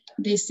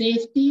 the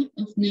safety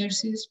of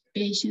nurses,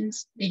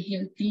 patients, the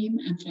health team,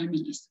 and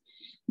families,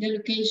 the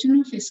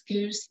allocation of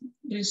scarce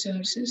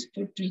resources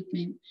for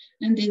treatment,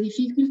 and the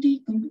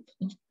difficulty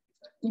of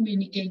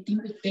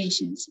communicating with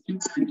patients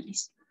and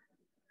families.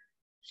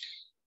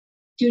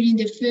 During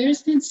the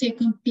first and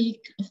second peak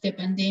of the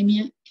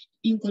pandemic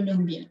in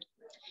Colombia,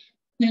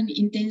 when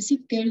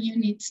intensive care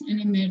units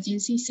and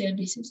emergency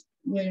services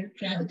were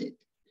crowded,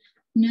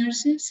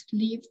 nurses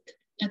lived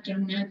a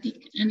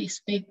traumatic,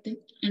 unexpected,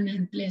 and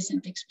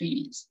unpleasant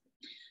experience.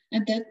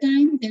 At that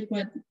time, there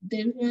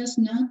was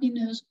not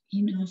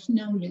enough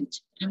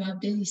knowledge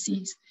about the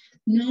disease,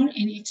 nor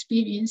any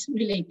experience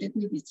related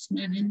with its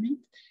management.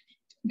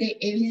 The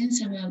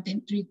evidence about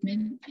the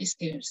treatment is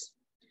scarce.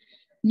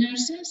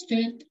 Nurses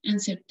felt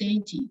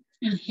uncertainty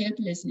and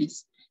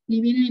helplessness,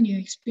 living a new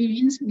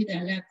experience with a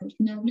lack of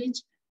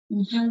knowledge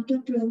on how to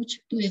approach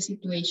to the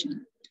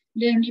situation,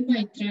 learning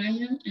by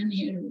trial and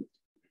error,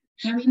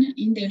 having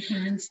in their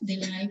hands the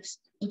lives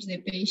of the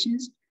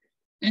patients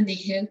and the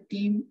health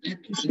team at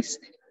risk.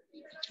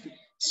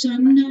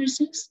 Some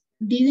nurses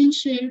didn't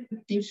share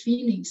their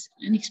feelings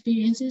and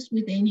experiences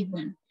with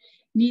anyone,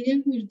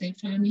 neither with their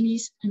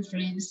families and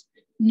friends,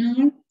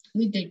 nor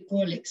with their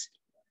colleagues,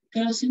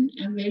 causing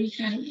a very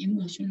high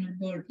emotional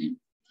burden.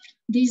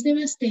 These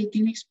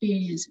devastating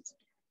experiences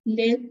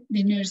led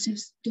the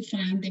nurses to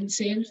find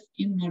themselves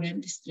in moral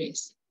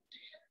distress.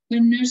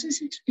 When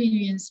nurses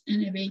experience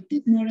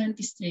unabated moral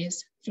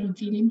distress from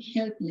feeling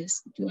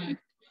helpless to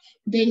act,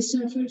 they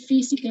suffer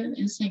physical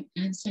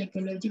and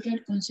psychological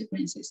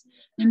consequences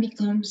and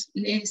becomes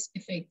less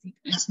effective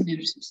as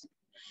nurses.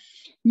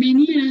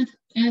 Many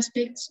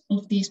aspects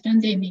of this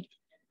pandemic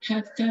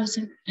have caused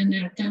and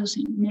are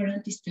causing moral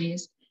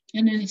distress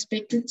and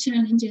unexpected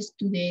challenges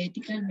to the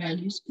ethical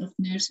values of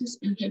nurses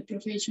and health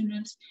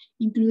professionals,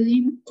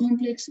 including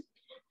complex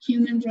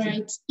human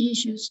rights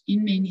issues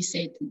in many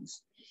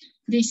settings.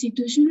 The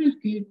institutional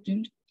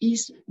culture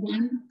is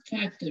one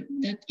factor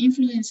that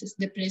influences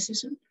the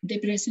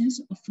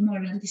presence of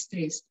moral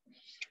distress,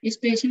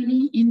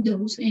 especially in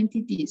those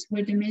entities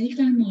where the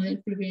medical model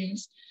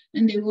prevails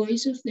and the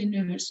voice of the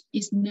nurse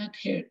is not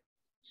heard,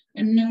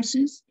 and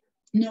nurses'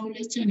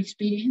 knowledge and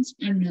experience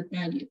are not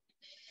valued.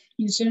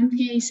 In some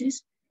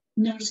cases,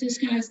 nurses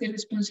have the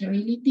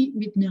responsibility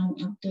with no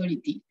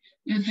authority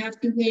and have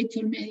to wait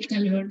for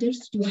medical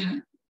orders to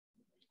act,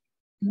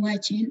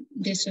 watching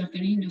the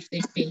suffering of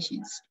their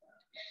patients.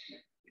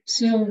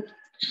 So,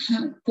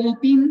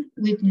 coping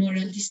with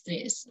moral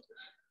distress.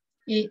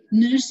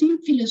 Nursing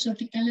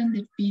philosophical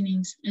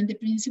underpinnings and the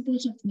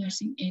principles of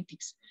nursing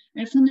ethics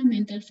are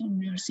fundamental for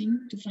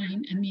nursing to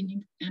find a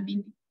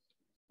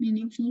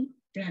meaningful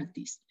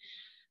practice.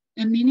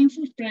 A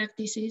meaningful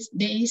practice is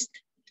based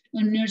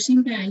on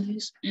nursing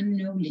values and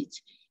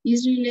knowledge,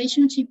 is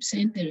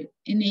relationship-centered,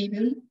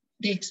 enable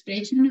the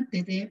expression of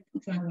the depth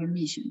of our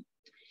mission.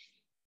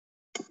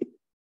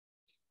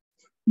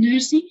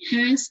 Nursing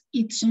has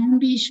its own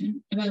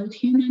vision about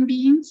human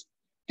beings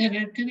that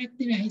are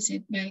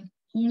characterized by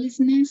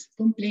wholeness,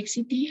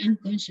 complexity, and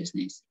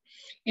consciousness.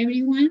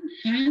 Everyone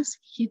has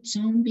its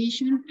own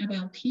vision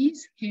about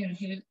his, her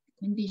health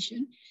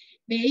condition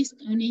based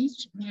on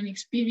each one's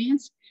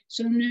experience,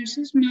 so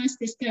nurses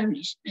must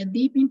establish a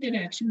deep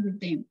interaction with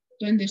them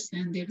to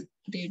understand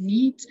their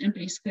needs and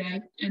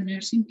prescribe a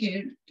nursing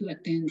care to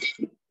attend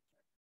to.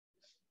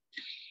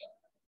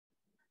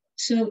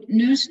 So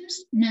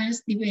nurses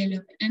must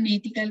develop an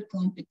ethical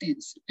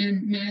competence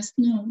and must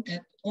know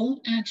that all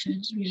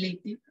actions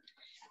related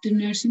to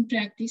nursing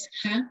practice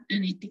have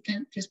an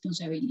ethical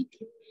responsibility.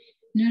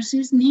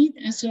 Nurses need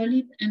a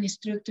solid and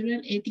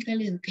structural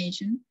ethical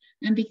education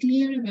and be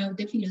clear about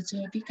the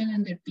philosophical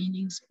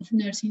underpinnings of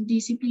nursing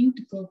discipline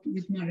to cope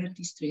with moral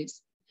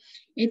distress.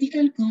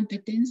 Ethical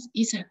competence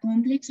is a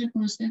complex and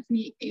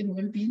constantly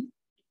evolving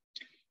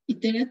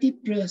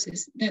iterative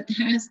process that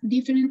has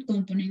different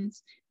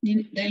components,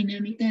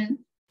 dynamic and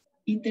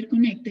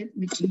interconnected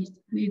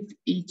with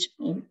each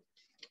other.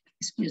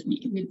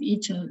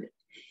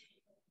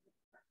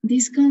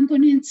 These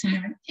components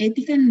are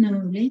ethical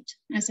knowledge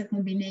as a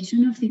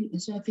combination of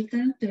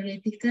philosophical,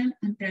 theoretical,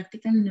 and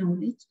practical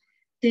knowledge,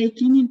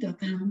 taking into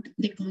account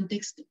the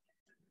context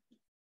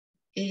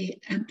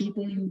and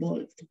people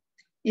involved.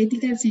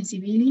 Ethical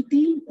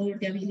sensibility, or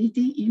the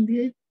ability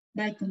imbued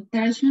by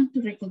compassion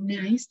to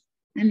recognize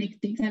an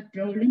ethical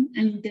problem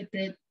and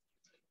interpret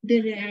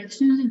the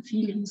reactions and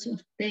feelings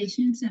of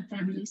patients and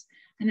families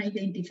and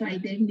identify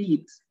their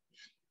needs.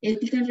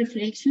 Ethical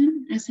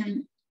reflection as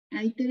an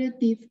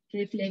iterative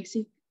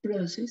reflexive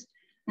process,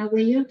 a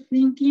way of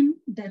thinking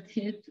that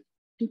helps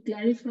to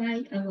clarify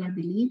our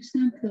beliefs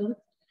and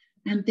thoughts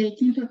and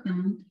take into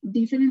account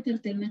different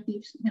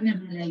alternatives when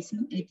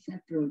analyzing ethical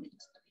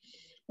problems.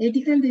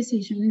 Ethical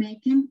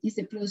decision-making is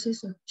the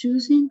process of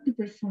choosing to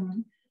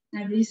perform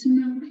a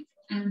reasonable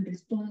and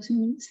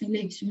responsible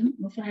selection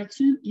of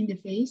action in the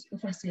face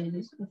of a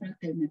series of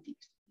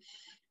alternatives.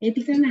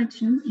 Ethical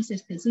action is a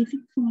specific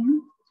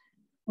form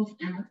of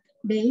act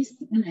based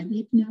on a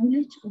deep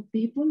knowledge of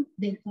people,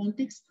 their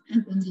context,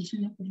 and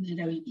condition of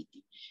vulnerability.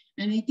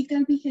 An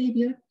ethical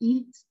behavior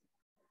is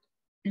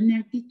an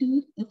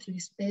attitude of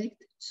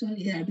respect,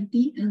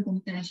 solidarity, and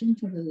compassion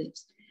for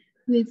others,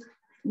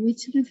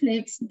 which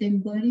reflects the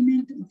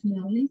embodiment of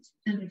knowledge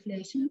and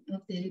reflection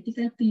of the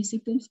ethical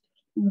principles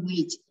on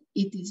which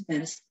it is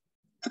based.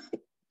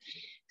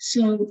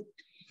 So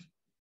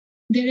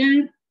there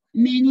are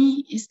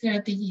many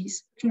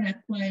strategies for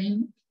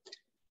acquiring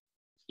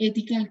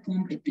ethical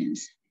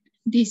competence.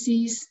 This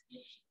is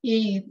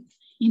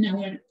in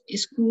our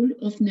School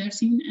of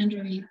Nursing and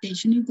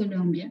Rehabilitation in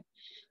Colombia.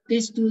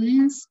 The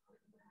students,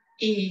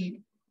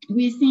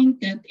 we think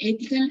that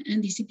ethical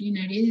and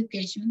disciplinary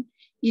education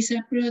is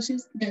a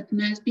process that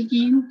must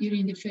begin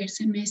during the first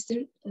semester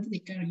of the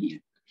career.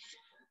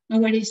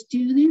 Our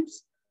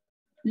students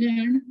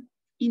learn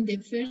in the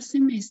first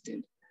semester,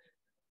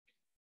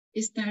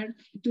 start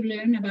to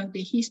learn about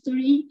the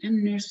history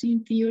and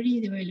nursing theory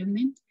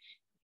development,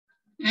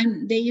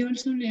 and they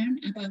also learn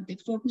about the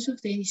focus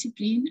of the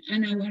discipline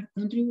and our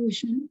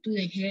contribution to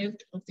the health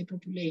of the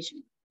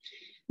population.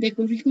 The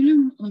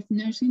curriculum of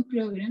nursing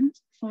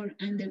programs for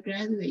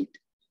undergraduate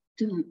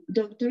to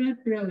doctoral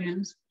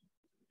programs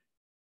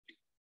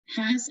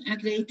has a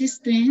great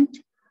strength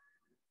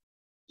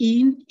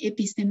in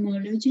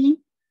epistemology,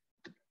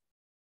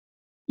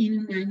 in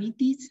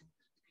humanities,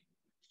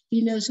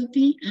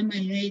 philosophy, and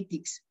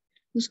bioethics,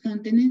 whose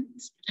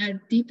contents are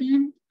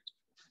deepened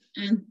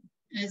and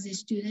as the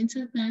students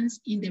advance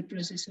in the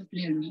process of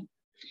learning.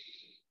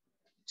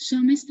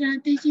 Some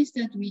strategies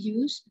that we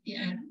use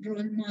are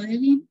role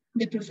modeling.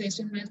 The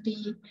professor must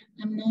be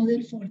a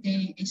model for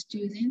the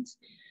students,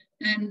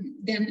 and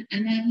then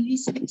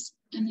analysis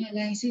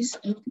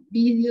of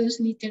videos,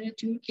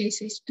 literature,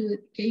 case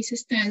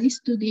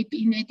studies to deep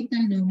in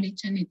ethical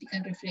knowledge and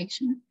ethical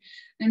reflection.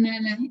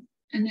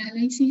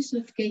 Analysis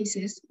of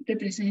cases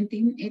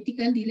representing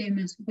ethical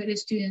dilemmas where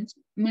students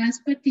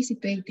must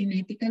participate in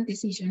ethical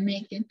decision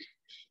making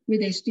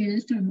with the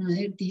students from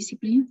other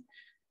disciplines,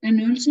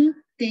 and also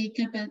take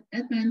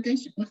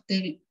advantage of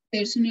the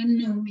personal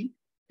knowledge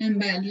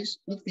and values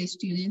of the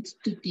students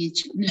to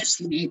teach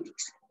nursing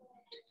ethics.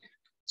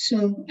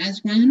 So,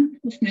 as one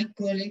of my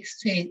colleagues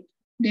said,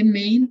 the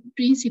main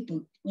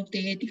principle of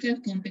the ethical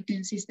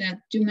competence is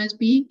that you must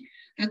be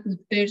a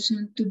good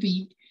person to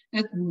be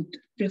a good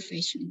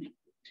professional.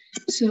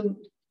 So,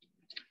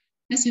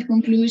 as a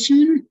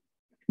conclusion,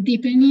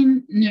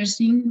 deepening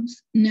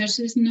nurses'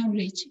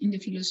 knowledge in the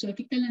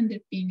philosophical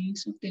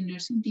underpinnings of the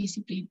nursing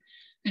discipline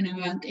and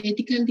about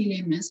ethical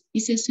dilemmas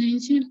is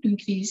essential to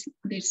increase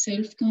their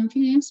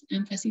self-confidence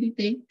and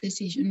facilitate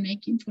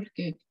decision-making for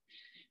care.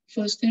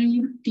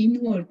 Fostering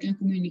teamwork and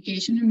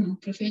communication among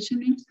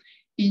professionals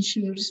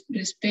ensures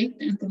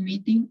respect and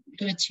committing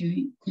to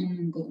achieving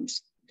common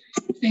goals.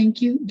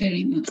 Thank you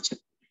very much.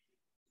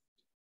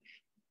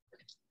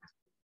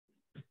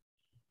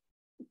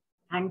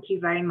 Thank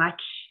you very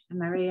much,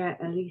 María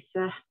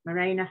Elisa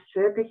Moreno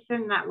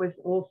Fergusson. That was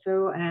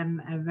also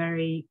a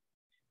very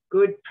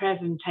good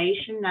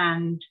presentation,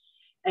 and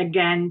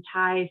again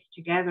ties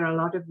together a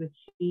lot of the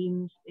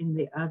themes in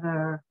the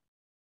other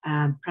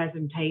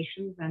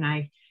presentations, and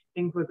I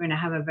think we're going to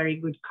have a very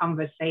good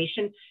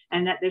conversation.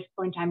 And at this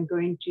point, I'm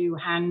going to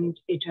hand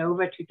it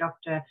over to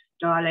Dr.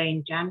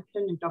 Darlene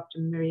Jansen and Dr.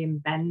 Miriam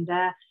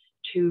Bender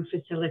to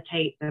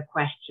facilitate the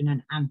question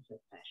and answer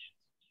session.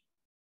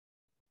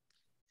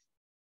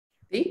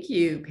 Thank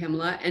you,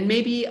 Pamela. And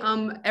maybe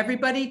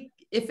everybody,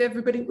 if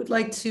everybody would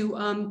like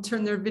to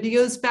turn their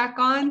videos back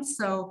on,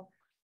 so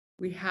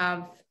we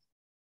have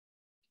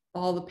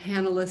all the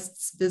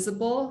panelists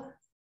visible.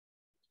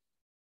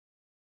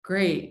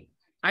 Great.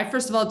 I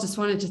first of all just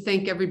wanted to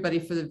thank everybody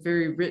for the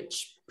very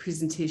rich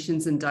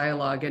presentations and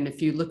dialogue. And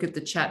if you look at the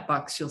chat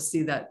box, you'll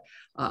see that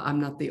I'm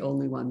not the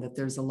only one, that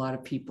there's a lot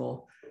of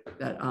people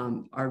that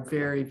are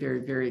very,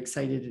 very, very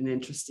excited and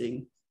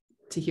interesting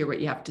to hear what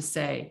you have to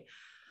say.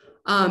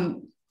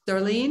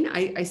 Darlene,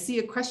 I see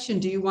a question.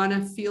 Do you want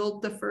to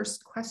field the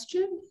first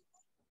question?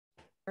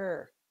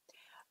 Sure.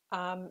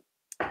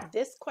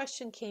 This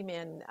question came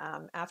in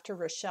after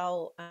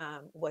Rochelle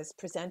was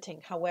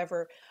presenting.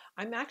 However,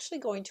 I'm actually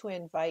going to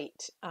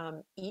invite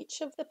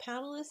each of the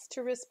panelists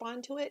to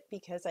respond to it,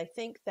 because I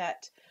think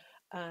that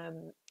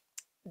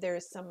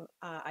there's some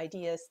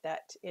ideas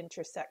that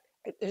intersect.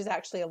 There's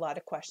actually a lot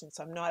of questions,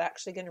 so I'm not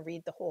actually going to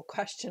read the whole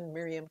question.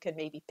 Miriam can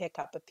maybe pick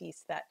up a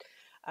piece that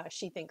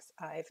she thinks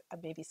I've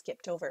maybe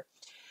skipped over.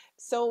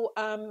 So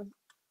just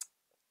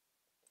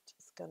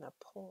going to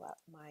pull up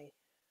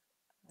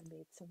I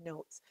made some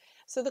notes.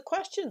 So the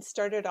question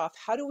started off,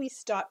 how do we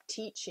stop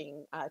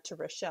teaching, to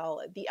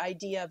Rochelle, the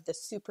idea of the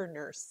super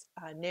nurse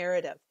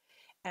narrative?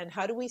 And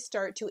how do we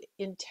start to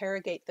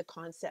interrogate the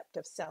concept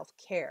of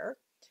self-care,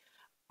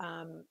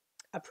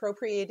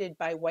 appropriated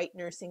by white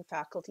nursing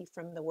faculty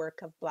from the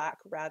work of Black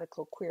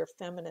radical queer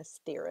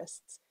feminist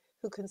theorists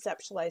who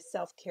conceptualize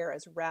self-care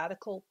as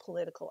radical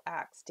political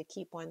acts to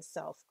keep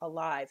oneself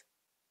alive?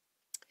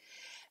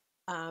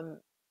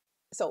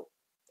 So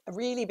a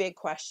really big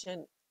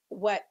question.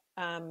 What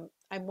I'm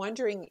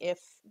wondering if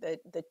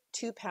the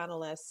two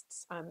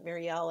panelists,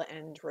 Meiriele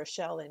and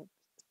Rochelle in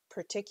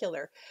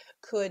particular,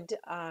 could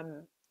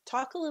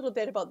talk a little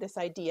bit about this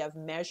idea of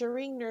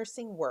measuring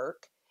nursing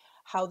work,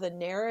 how the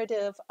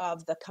narrative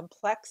of the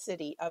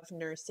complexity of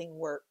nursing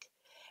work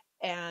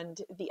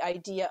and the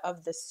idea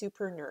of the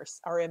super nurse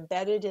are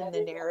embedded in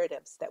the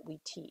narratives that we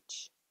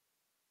teach.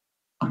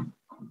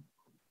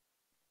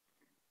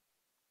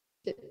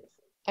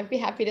 I'd be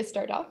happy to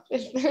start off.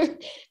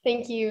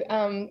 Thank you.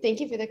 Thank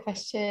you for the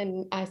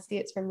question. I see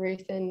it's from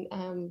Ruth and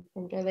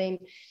from Darlene.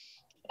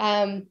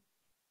 I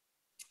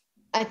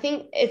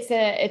think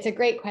it's a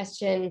great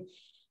question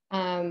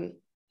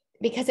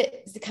because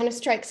it kind of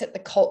strikes at the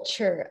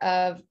culture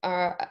of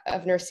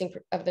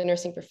the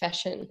nursing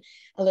profession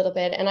a little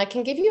bit. And I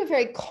can give you a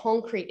very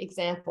concrete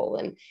example.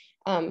 And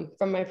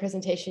from my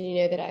presentation,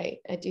 you know that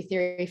I do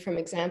theory from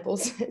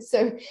examples.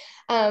 So.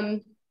 A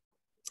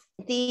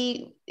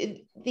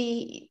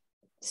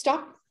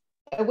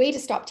way to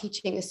stop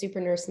teaching the super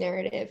nurse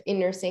narrative in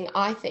nursing,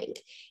 I think,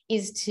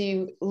 is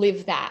to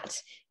live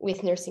that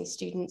with nursing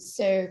students.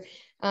 So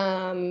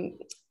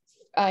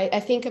I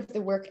think of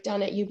the work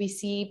done at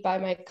UBC by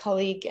my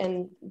colleague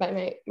and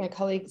by my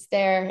colleagues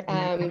there,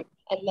 and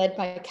led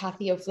by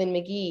Kathy O'Flynn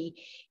McGee,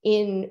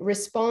 in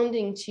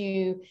responding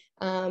to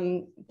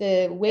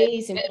the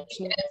ways in which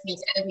nursing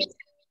students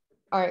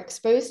are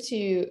exposed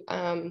to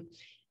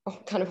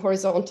kind of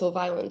horizontal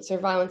violence or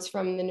violence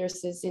from the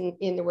nurses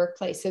in the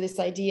workplace. So this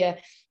idea,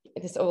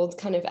 this old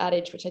kind of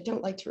adage, which I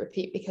don't like to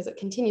repeat because it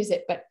continues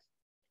it, but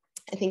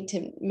I think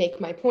to make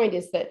my point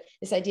is that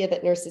this idea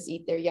that nurses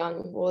eat their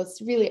young, well,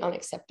 it's really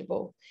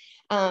unacceptable.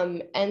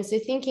 And so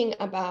thinking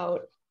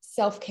about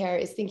self-care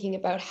is thinking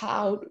about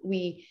how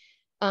we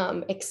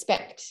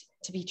expect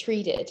to be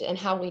treated and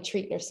how we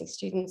treat nursing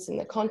students in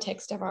the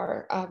context of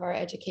our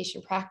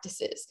education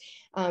practices,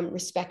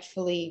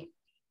 respectfully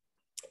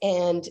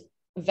and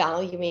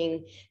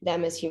valuing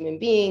them as human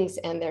beings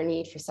and their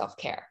need for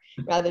self-care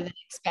rather than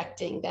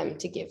expecting them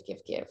to give.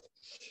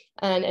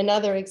 And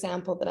another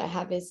example that I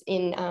have is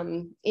in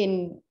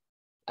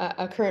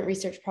a current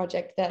research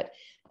project that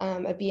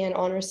a BN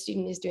honors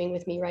student is doing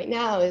with me right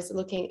now is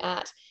looking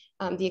at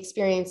the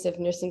experience of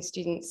nursing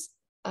students,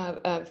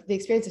 of the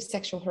experience of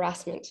sexual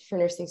harassment for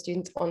nursing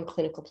students on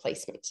clinical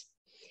placement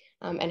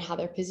and how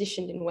they're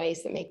positioned in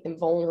ways that make them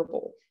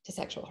vulnerable to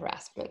sexual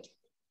harassment.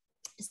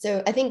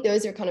 So I think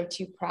those are kind of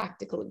two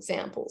practical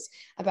examples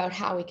about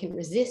how we can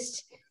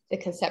resist the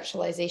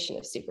conceptualization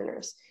of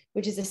supernurse,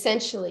 which is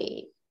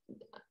essentially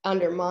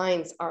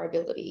undermines our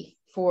ability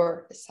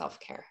for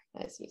self-care,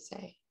 as you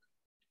say.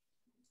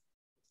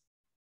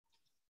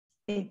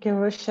 Thank you,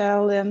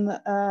 Rochelle. And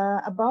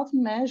about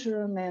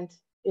measurement,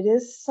 it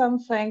is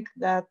something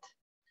that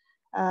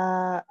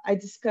I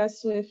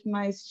discuss with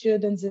my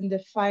students in the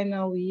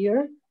final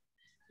year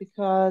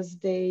because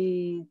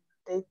they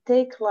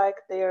take like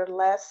their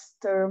last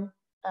term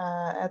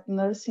at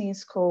nursing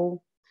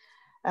school,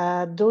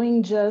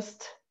 doing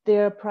just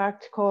their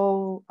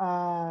practical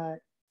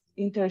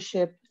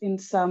internship in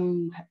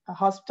some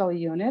hospital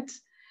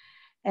units.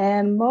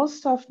 And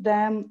most of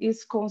them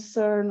is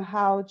concerned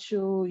how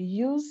to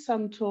use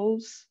some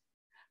tools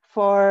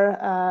for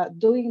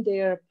doing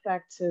their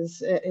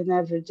practice in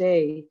every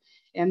day.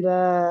 And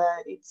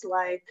it's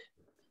like,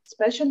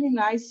 especially in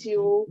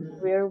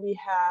ICU, where we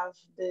have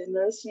the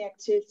nursing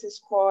activities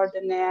score,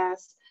 the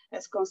DNS,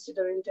 as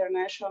considered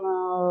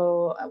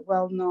international,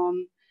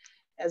 well-known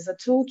as a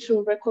tool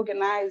to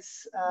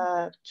recognize,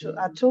 a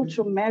tool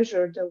to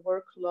measure the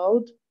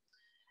workload.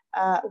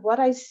 What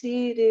I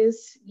see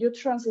is you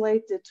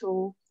translate the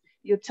tool,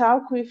 you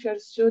talk with your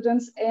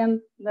students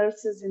and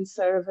nurses in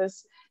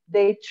service,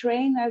 they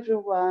train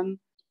everyone,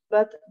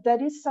 but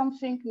there is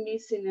something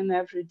missing in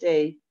every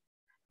day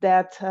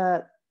that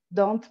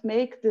don't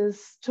make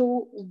this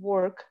tool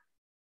work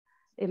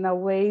in a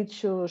way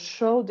to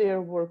show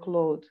their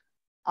workload.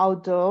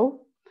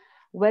 Although,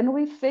 when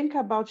we think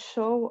about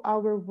show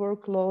our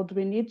workload,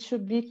 we need to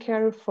be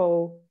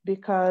careful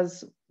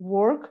because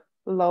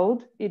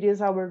workload, it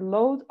is our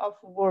load of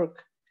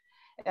work.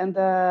 And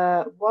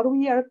what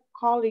we are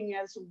calling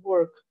as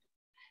work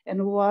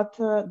and what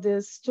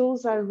these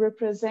tools are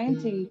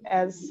representing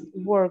as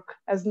work,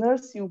 as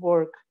nursing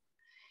work,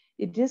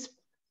 it is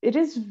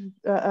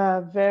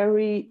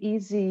very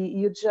easy.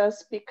 You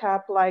just pick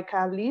up like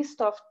a list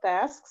of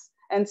tasks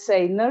and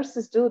say,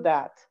 nurses do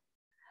that.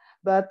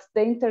 But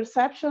the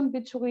intersection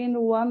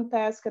between one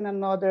task and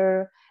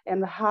another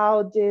and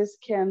how this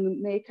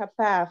can make a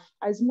path,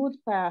 a smooth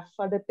path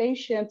for the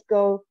patient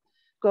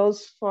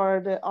goes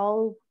for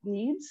all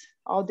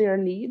their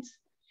needs,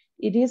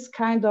 it is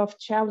kind of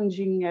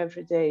challenging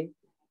every day.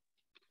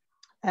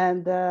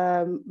 And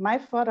my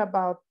thought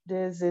about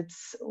this,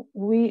 it's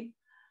we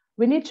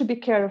need to be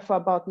careful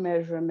about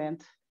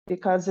measurement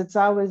because it's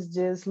always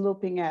this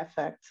looping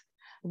effect.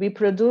 We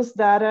produce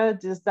data,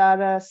 this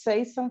data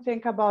says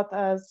something about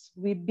us,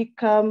 we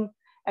become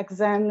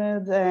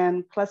examined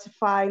and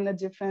classified in a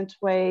different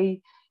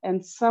way,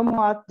 and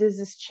somewhat this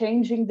is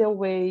changing the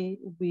way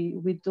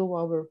we do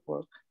our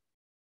work.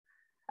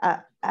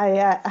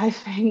 I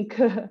think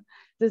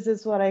this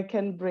is what I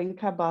can bring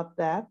about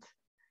that,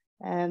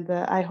 and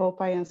I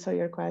hope I answer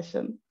your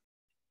question.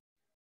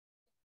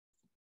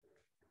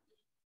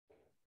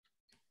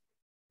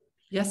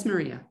 Yes,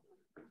 Maria.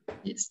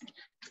 Yes.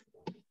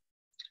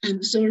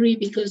 I'm sorry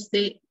because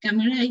the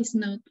camera is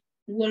not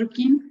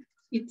working.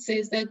 It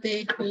says that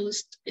the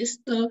host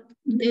stopped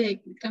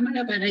the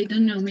camera, but I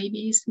don't know,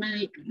 maybe it's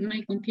my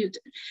computer.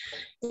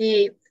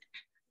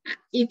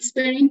 It's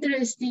very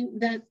interesting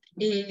that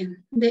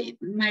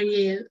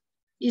Meiriele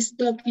is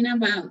talking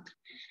about.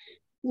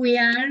 We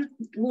are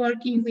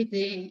working with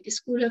the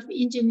School of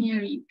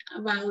Engineering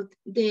to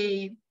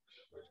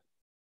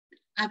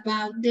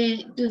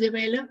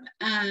develop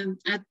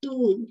a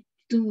tool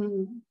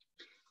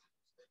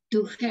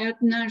to help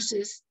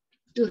nurses,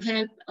 to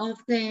help of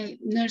the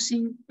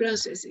nursing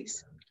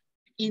processes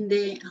in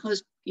the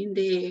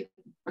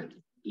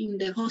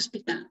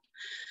hospital.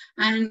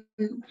 And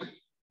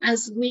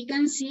as we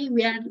can see,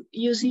 we are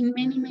using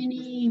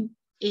many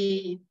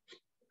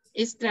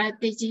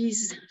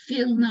strategies,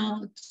 field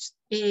notes,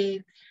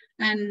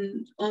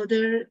 and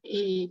other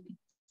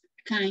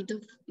kind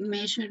of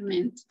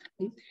measurements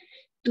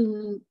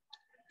to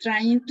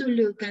trying to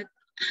look at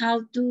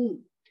how to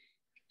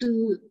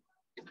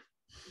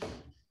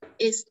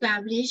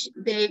establish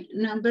the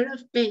number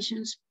of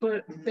patients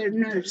per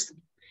nurse.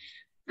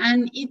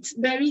 And it's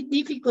very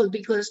difficult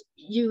because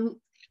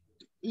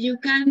you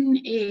can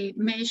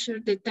measure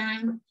the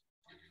time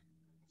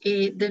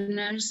the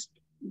nurse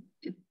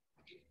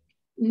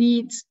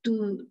needs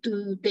to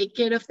take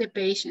care of the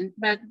patient,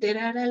 but there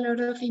are a lot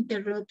of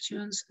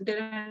interruptions.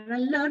 There are a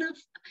lot of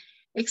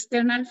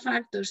external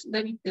factors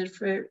that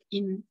interfere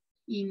in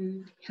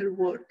her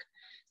work.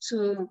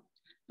 So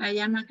I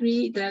am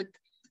agree that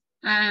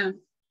a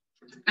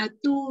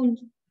tool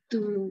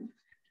to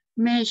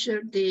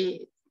measure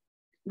the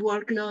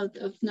workload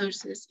of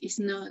nurses is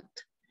not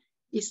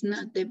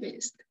the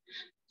best.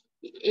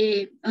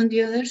 On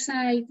the other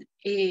side,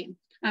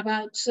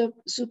 about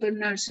super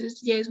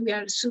nurses, yes, we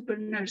are super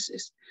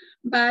nurses,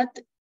 but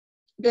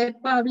the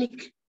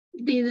public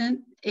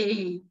didn't,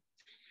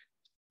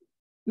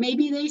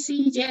 maybe they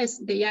see, yes,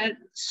 they are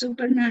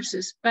super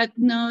nurses, but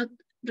not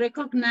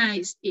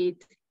recognize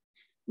it.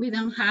 We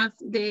don't have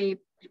the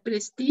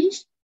prestige,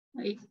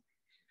 right?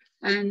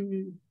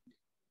 And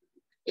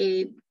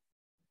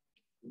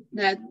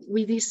that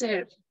we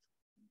deserve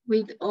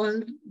with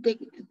all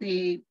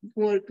the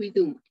work we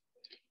do.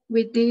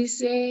 With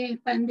this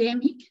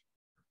pandemic,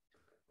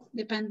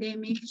 the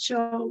pandemic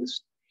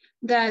shows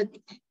that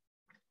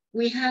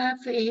we have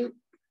a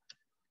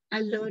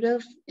lot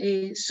of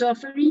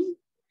suffering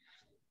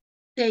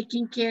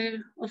taking care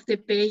of the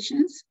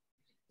patients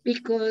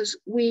because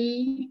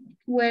we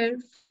were,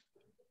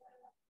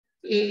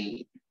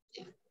 we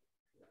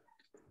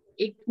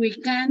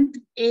can't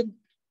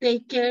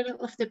take care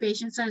of the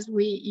patients as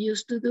we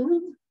used to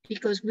do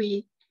because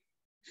we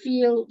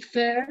feel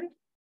fear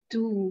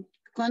to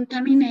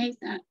contaminate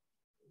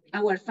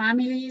our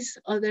families,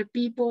 other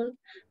people.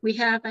 We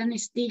have an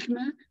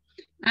stigma.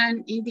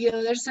 And in the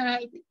other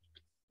side,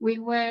 we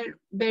were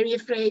very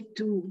afraid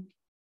to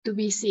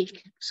be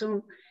sick.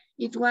 So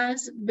it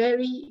was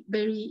very,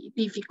 very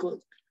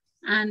difficult.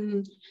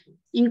 And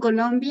in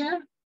Colombia,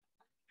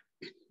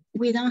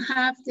 we don't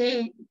have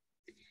the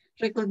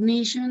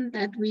recognition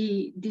that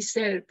we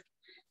deserve.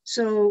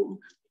 So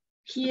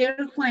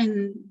here,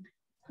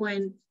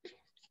 when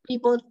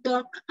people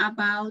talk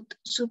about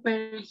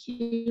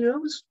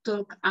superheroes,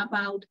 talk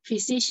about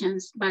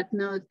physicians, but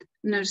not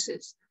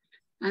nurses.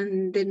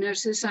 And the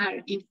nurses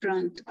are in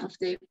front of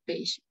the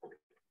patient.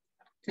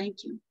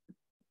 Thank you.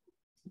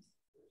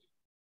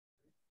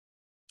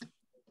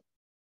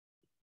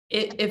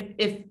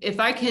 If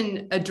I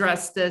can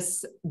address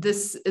this,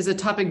 this is a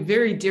topic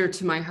very dear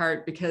to my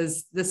heart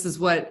because this is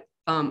what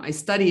I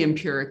study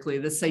empirically.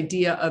 This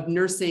idea of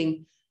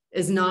nursing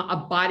is not a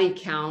body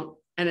count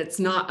and it's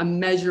not a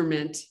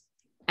measurement.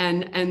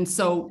 And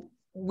so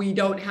we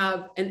don't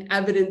have an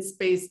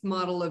evidence-based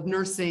model of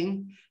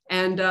nursing.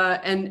 And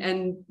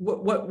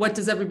what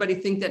does everybody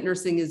think that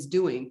nursing is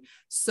doing?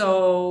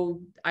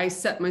 So I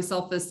set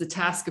myself as the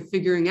task of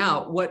figuring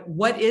out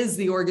what is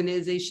the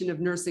organization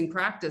of nursing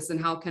practice and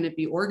how can it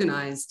be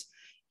organized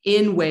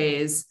in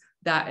ways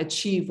that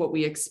achieve what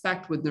we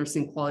expect with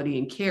nursing quality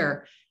and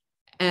care.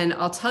 And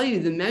I'll tell you,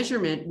 the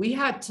measurement, we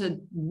had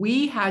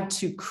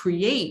to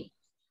create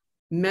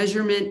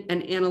measurement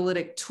and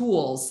analytic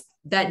tools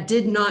that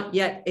did not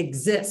yet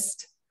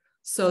exist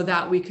so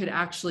that we could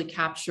actually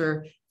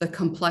capture the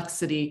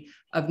complexity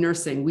of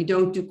nursing. We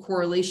don't do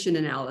correlation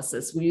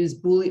analysis. We use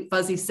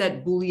fuzzy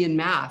set Boolean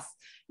math,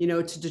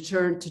 to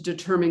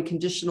determine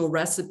conditional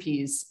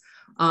recipes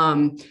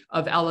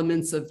of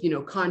elements of,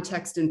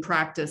 context and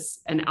practice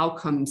and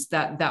outcomes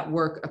that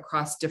work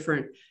across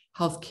different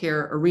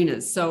healthcare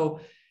arenas. So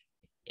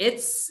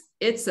it's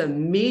a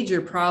major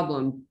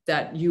problem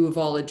that you have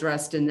all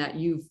addressed and that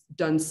you've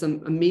done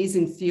some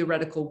amazing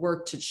theoretical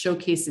work to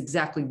showcase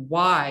exactly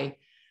why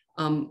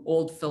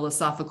old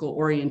philosophical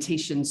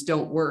orientations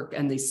don't work,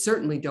 and they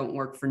certainly don't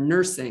work for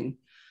nursing.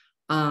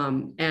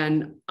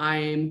 And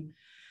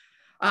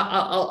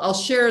I'll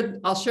share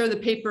the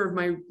paper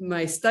of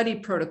my study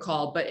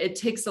protocol, but it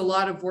takes a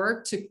lot of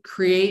work to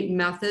create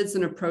methods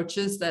and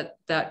approaches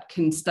that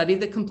can study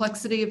the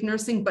complexity of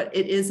nursing, but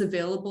it is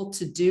available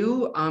to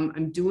do.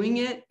 I'm doing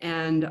it,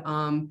 and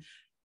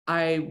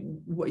I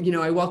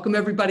welcome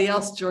everybody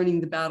else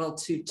joining the battle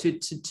to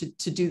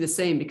do the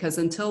same, because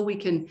until we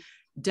can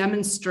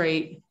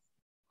demonstrate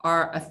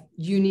our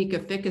unique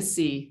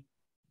efficacy,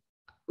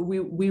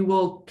 we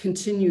will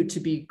continue to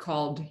be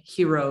called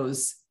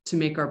heroes to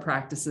make our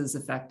practices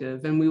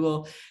effective. And we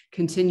will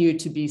continue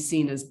to be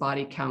seen as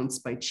body counts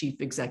by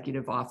chief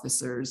executive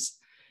officers.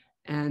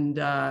 And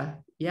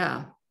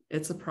yeah,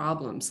 it's a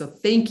problem. So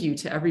thank you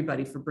to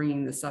everybody for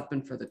bringing this up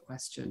and for the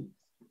question.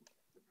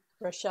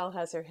 Rochelle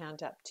has her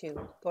hand up too.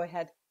 Go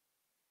ahead.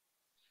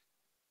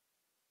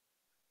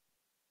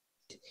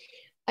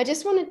 I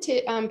just wanted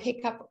to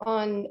pick up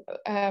on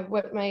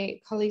what my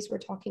colleagues were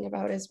talking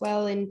about as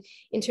well in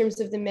terms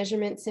of the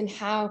measurements, and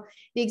how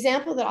the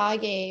example that I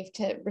gave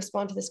to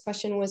respond to this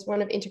question was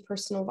one of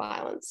interpersonal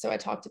violence. So I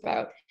talked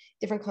about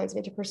different kinds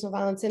of interpersonal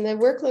violence, and the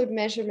workload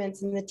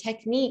measurements and the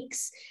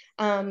techniques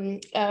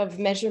of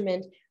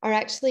measurement are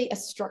actually a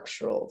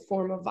structural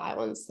form of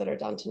violence that are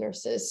done to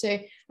nurses. So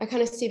I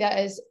kind of see that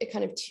as a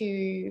kind of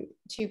two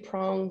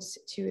prongs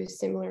to a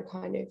similar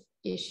kind of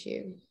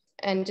issue.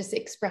 and just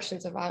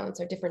expressions of violence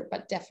are different,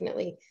 but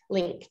definitely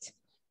linked.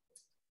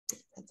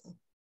 That's all.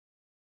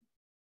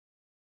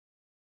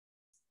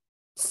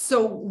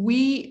 So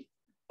we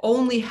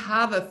only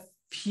have a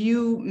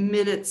few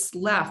minutes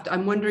left.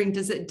 I'm wondering,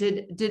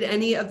 did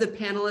any of the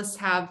panelists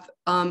have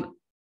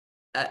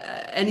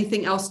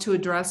anything else to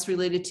address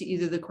related to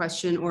either the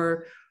question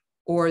or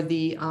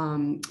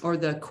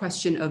the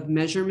question of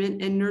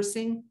measurement in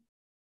nursing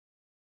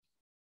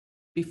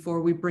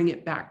before we bring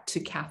it back to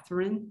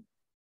Catherine?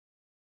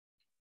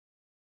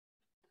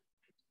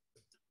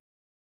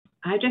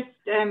 I just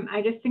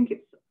think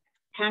it's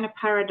kind of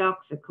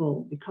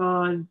paradoxical,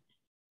 because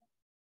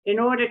in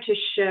order to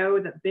show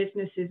that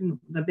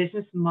the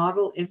business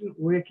model isn't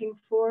working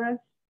for us,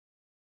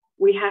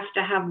 we have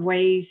to have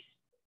ways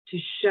to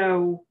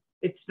show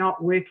it's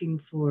not working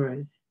for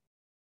us.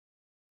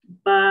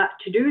 But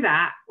to do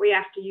that, we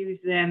have to use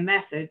their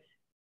methods,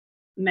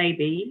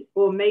 maybe,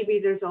 or maybe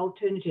there's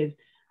alternatives.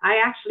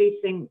 I actually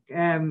think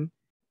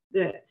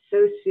the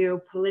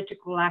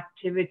socio-political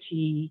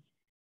activity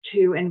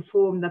to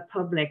inform the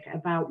public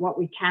about what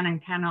we can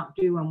and cannot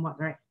do and what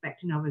they're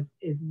expecting of us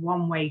is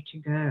one way to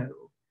go.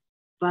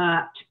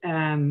 But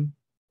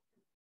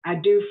I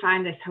do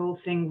find this whole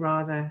thing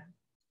rather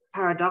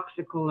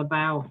paradoxical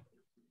about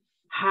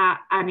how,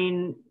 I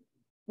mean,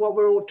 what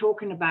we're all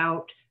talking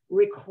about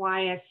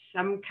requires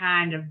some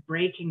kind of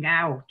breaking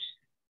out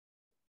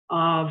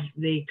of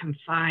the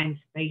confined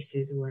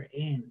spaces we're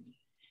in.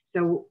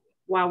 So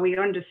while we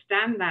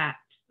understand that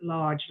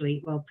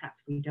largely, well, perhaps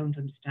we don't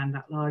understand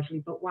that largely,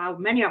 but while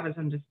many of us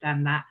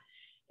understand that,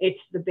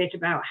 it's the bit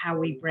about how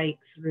we break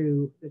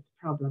through that's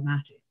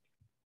problematic.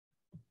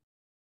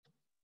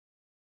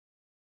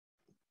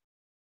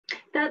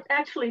 That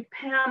actually,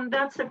 Pam,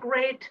 that's a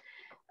great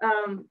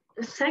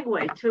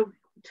segue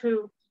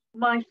to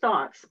my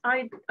thoughts.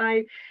 I'm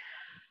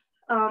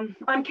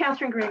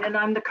Catherine Green, and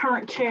I'm the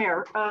current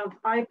chair of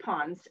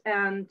IPONS,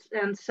 and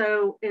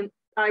so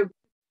I'm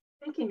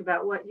thinking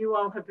about what you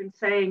all have been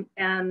saying,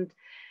 and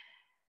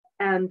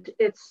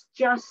it's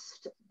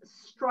just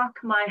struck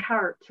my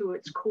heart to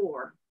its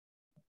core.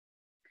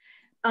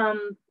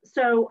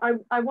 So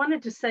I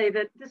wanted to say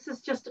that this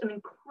is just an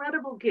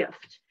incredible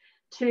gift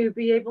to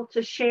be able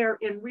to share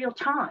in real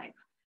time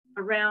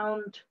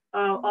around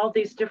all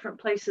these different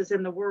places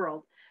in the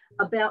world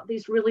about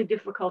these really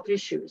difficult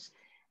issues.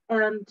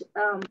 And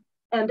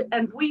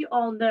we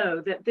all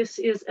know that this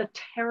is a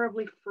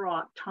terribly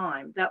fraught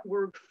time. That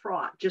word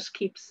fraught just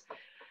keeps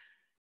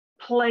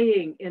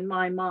playing in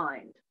my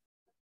mind.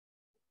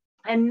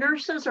 And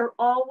nurses are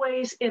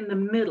always in the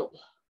middle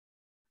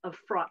of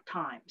fraught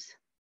times.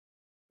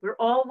 We're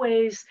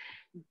always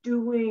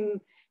doing,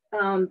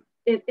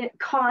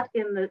 caught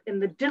in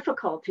the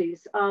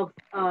difficulties of,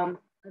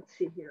 let's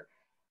see here,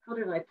 how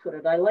did I put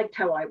it? I liked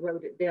how I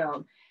wrote it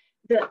down.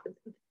 That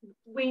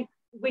we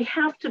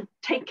have to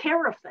take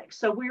care of things.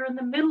 So we're in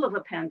the middle of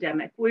a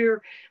pandemic.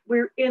 We're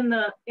in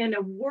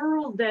a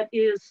world that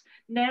is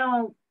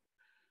now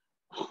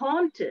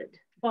haunted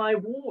by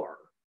war.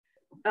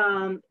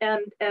 And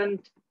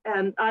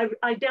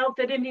I doubt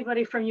that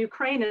anybody from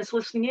Ukraine is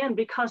listening in,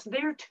 because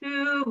they're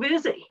too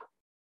busy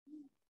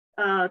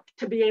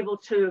to be able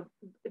to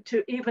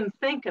even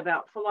think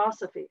about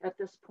philosophy at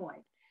this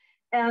point.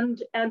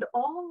 And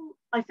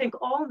I think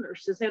all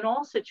nurses in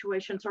all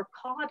situations are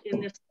caught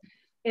in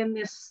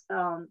this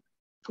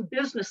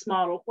business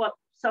model, what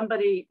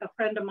a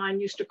friend of mine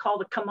used to call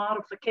the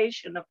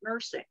commodification of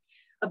nursing,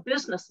 a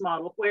business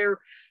model where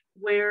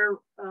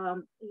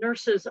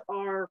nurses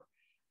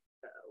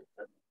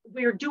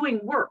we're doing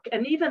work.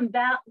 And even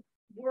that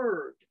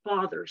word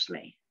bothers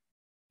me.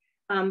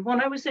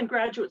 When I was in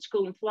graduate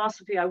school in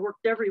philosophy, I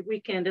worked every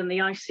weekend in the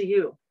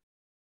ICU.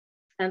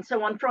 And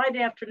so on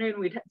Friday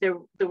afternoon, there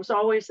was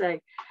always a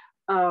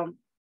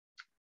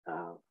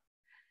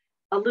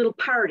little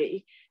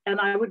party, and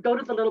I would go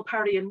to the little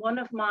party, and one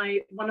of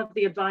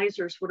the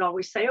advisors would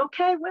always say,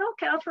 "Okay, well,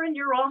 Catherine,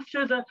 you're off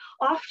to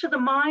the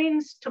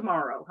mines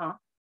tomorrow, huh?"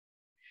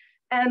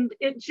 And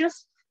it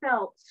just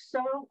felt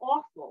so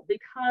awful,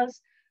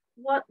 because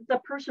what the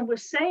person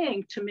was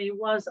saying to me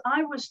was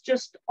I was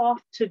just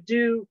off to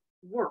do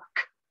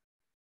work,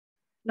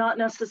 not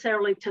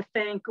necessarily to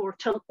think or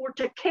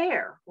to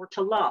care or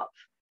to love.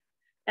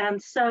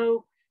 And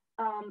so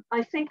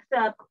I think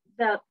that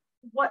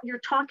what you're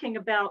talking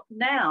about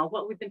now,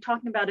 what we've been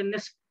talking about in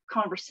this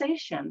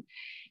conversation,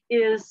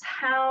 is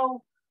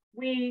how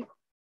we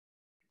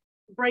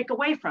break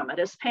away from it,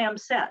 as Pam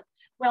said.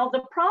 Well,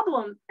 the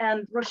problem,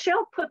 and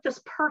Rochelle put this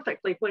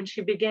perfectly when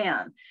she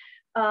began,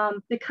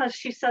 because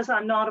she says,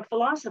 I'm not a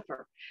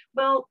philosopher.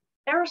 Well,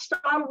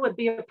 Aristotle would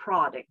be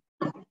applauding,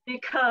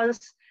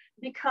 because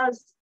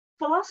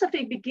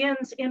philosophy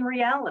begins in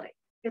reality.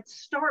 It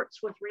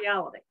starts with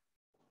reality.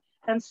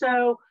 And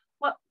so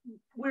what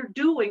we're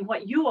doing,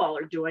 what you all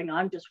are doing,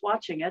 I'm just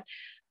watching it,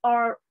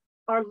 are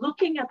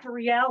looking at the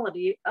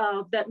reality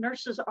that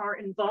nurses are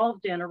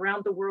involved in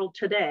around the world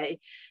today,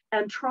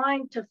 and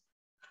trying to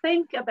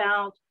think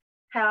about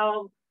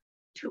how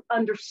to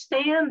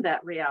understand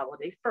that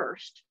reality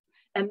first,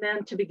 and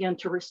then to begin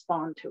to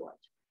respond to it.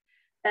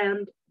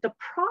 And the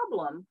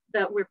problem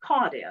that we're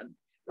caught in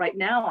right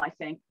now, I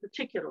think,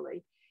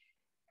 particularly,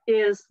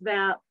 is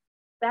that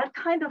that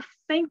kind of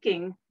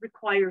thinking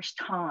requires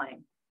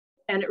time,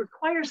 and it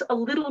requires a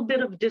little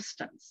bit of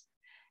distance.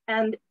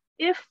 And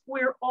if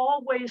we're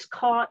always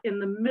caught in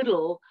the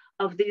middle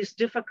of these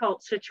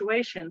difficult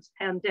situations,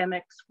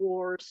 pandemics,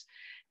 wars,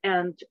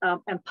 and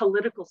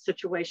political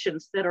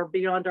situations that are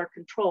beyond our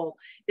control,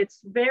 it's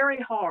very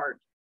hard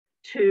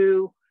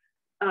to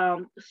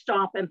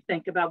stop and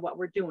think about what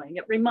we're doing.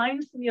 It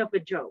reminds me of a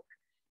joke.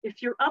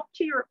 If you're up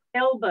to your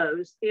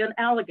elbows in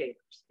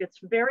alligators, it's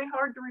very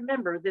hard to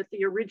remember that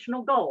the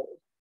original goal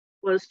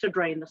was to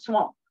drain the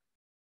swamp.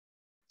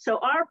 So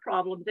our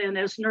problem then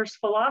as nurse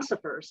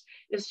philosophers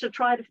is to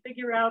try to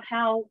figure out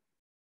how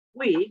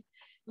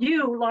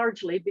you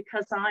largely,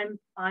 because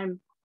I'm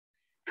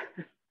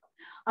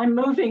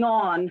moving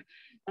on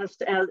as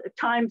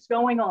time's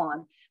going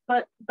on,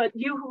 but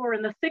you who are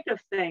in the thick of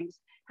things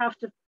have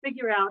to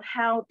figure out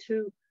how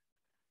to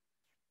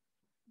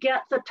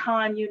get the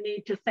time you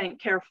need to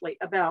think carefully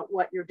about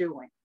what you're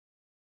doing.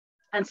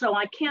 And so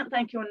I can't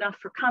thank you enough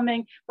for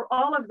coming. For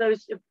all of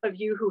those of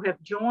you who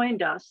have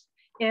joined us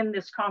in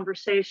this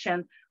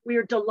conversation, we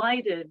are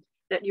delighted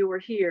that you are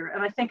here.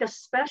 And I think a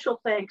special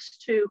thanks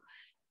to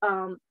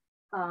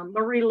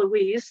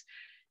Marie-Louise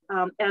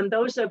and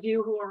those of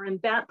you who are in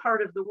that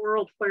part of the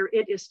world where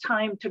it is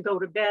time to go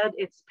to bed.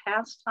 It's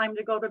past time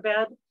to go to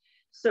bed.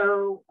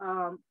 So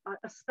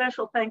a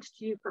special thanks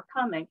to you for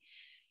coming,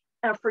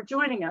 for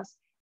joining us.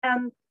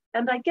 And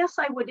I guess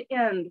I would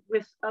end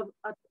with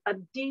a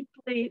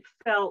deeply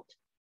felt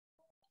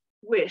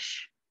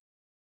wish.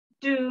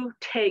 Do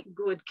take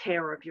good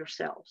care of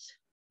yourselves.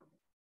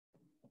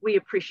 We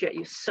appreciate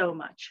you so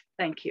much.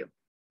 Thank you.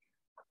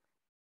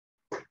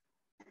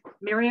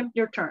 Miriam,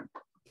 your turn.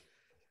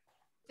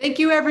 Thank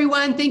you,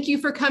 everyone. Thank you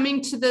for coming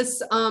to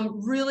this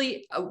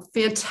really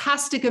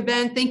fantastic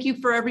event. Thank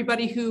you for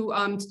everybody who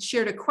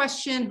shared a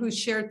question, who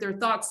shared their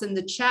thoughts in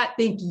the chat.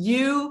 Thank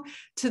you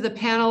to the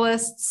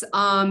panelists.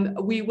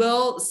 We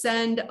will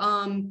send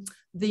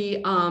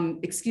the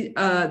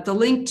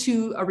link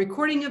to a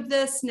recording of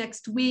this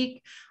next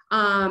week.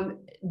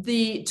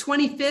 The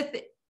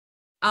 25th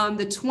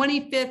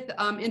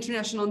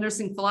International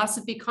Nursing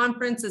Philosophy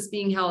Conference is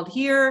being held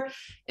here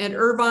at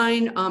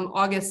Irvine,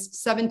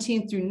 August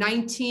 17th through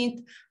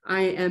 19th.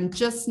 I am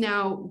just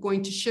now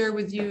going to share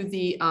with you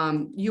the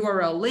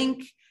URL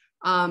link.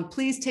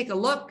 Please take a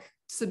look,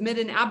 submit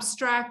an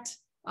abstract,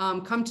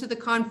 come to the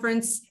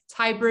conference. It's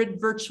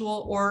hybrid,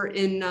 virtual, or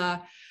in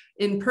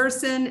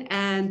person.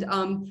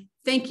 And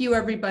thank you,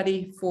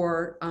 everybody,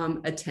 for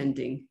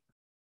attending.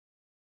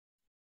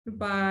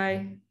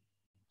 Goodbye.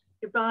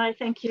 Goodbye.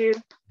 Thank you.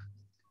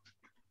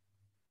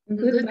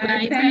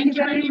 Goodbye. Thank you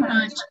very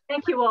much.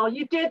 Thank you all.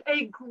 You did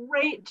a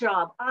great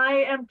job.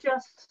 I am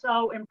just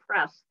so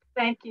impressed.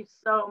 Thank you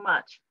so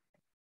much.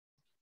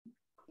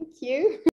 Thank you.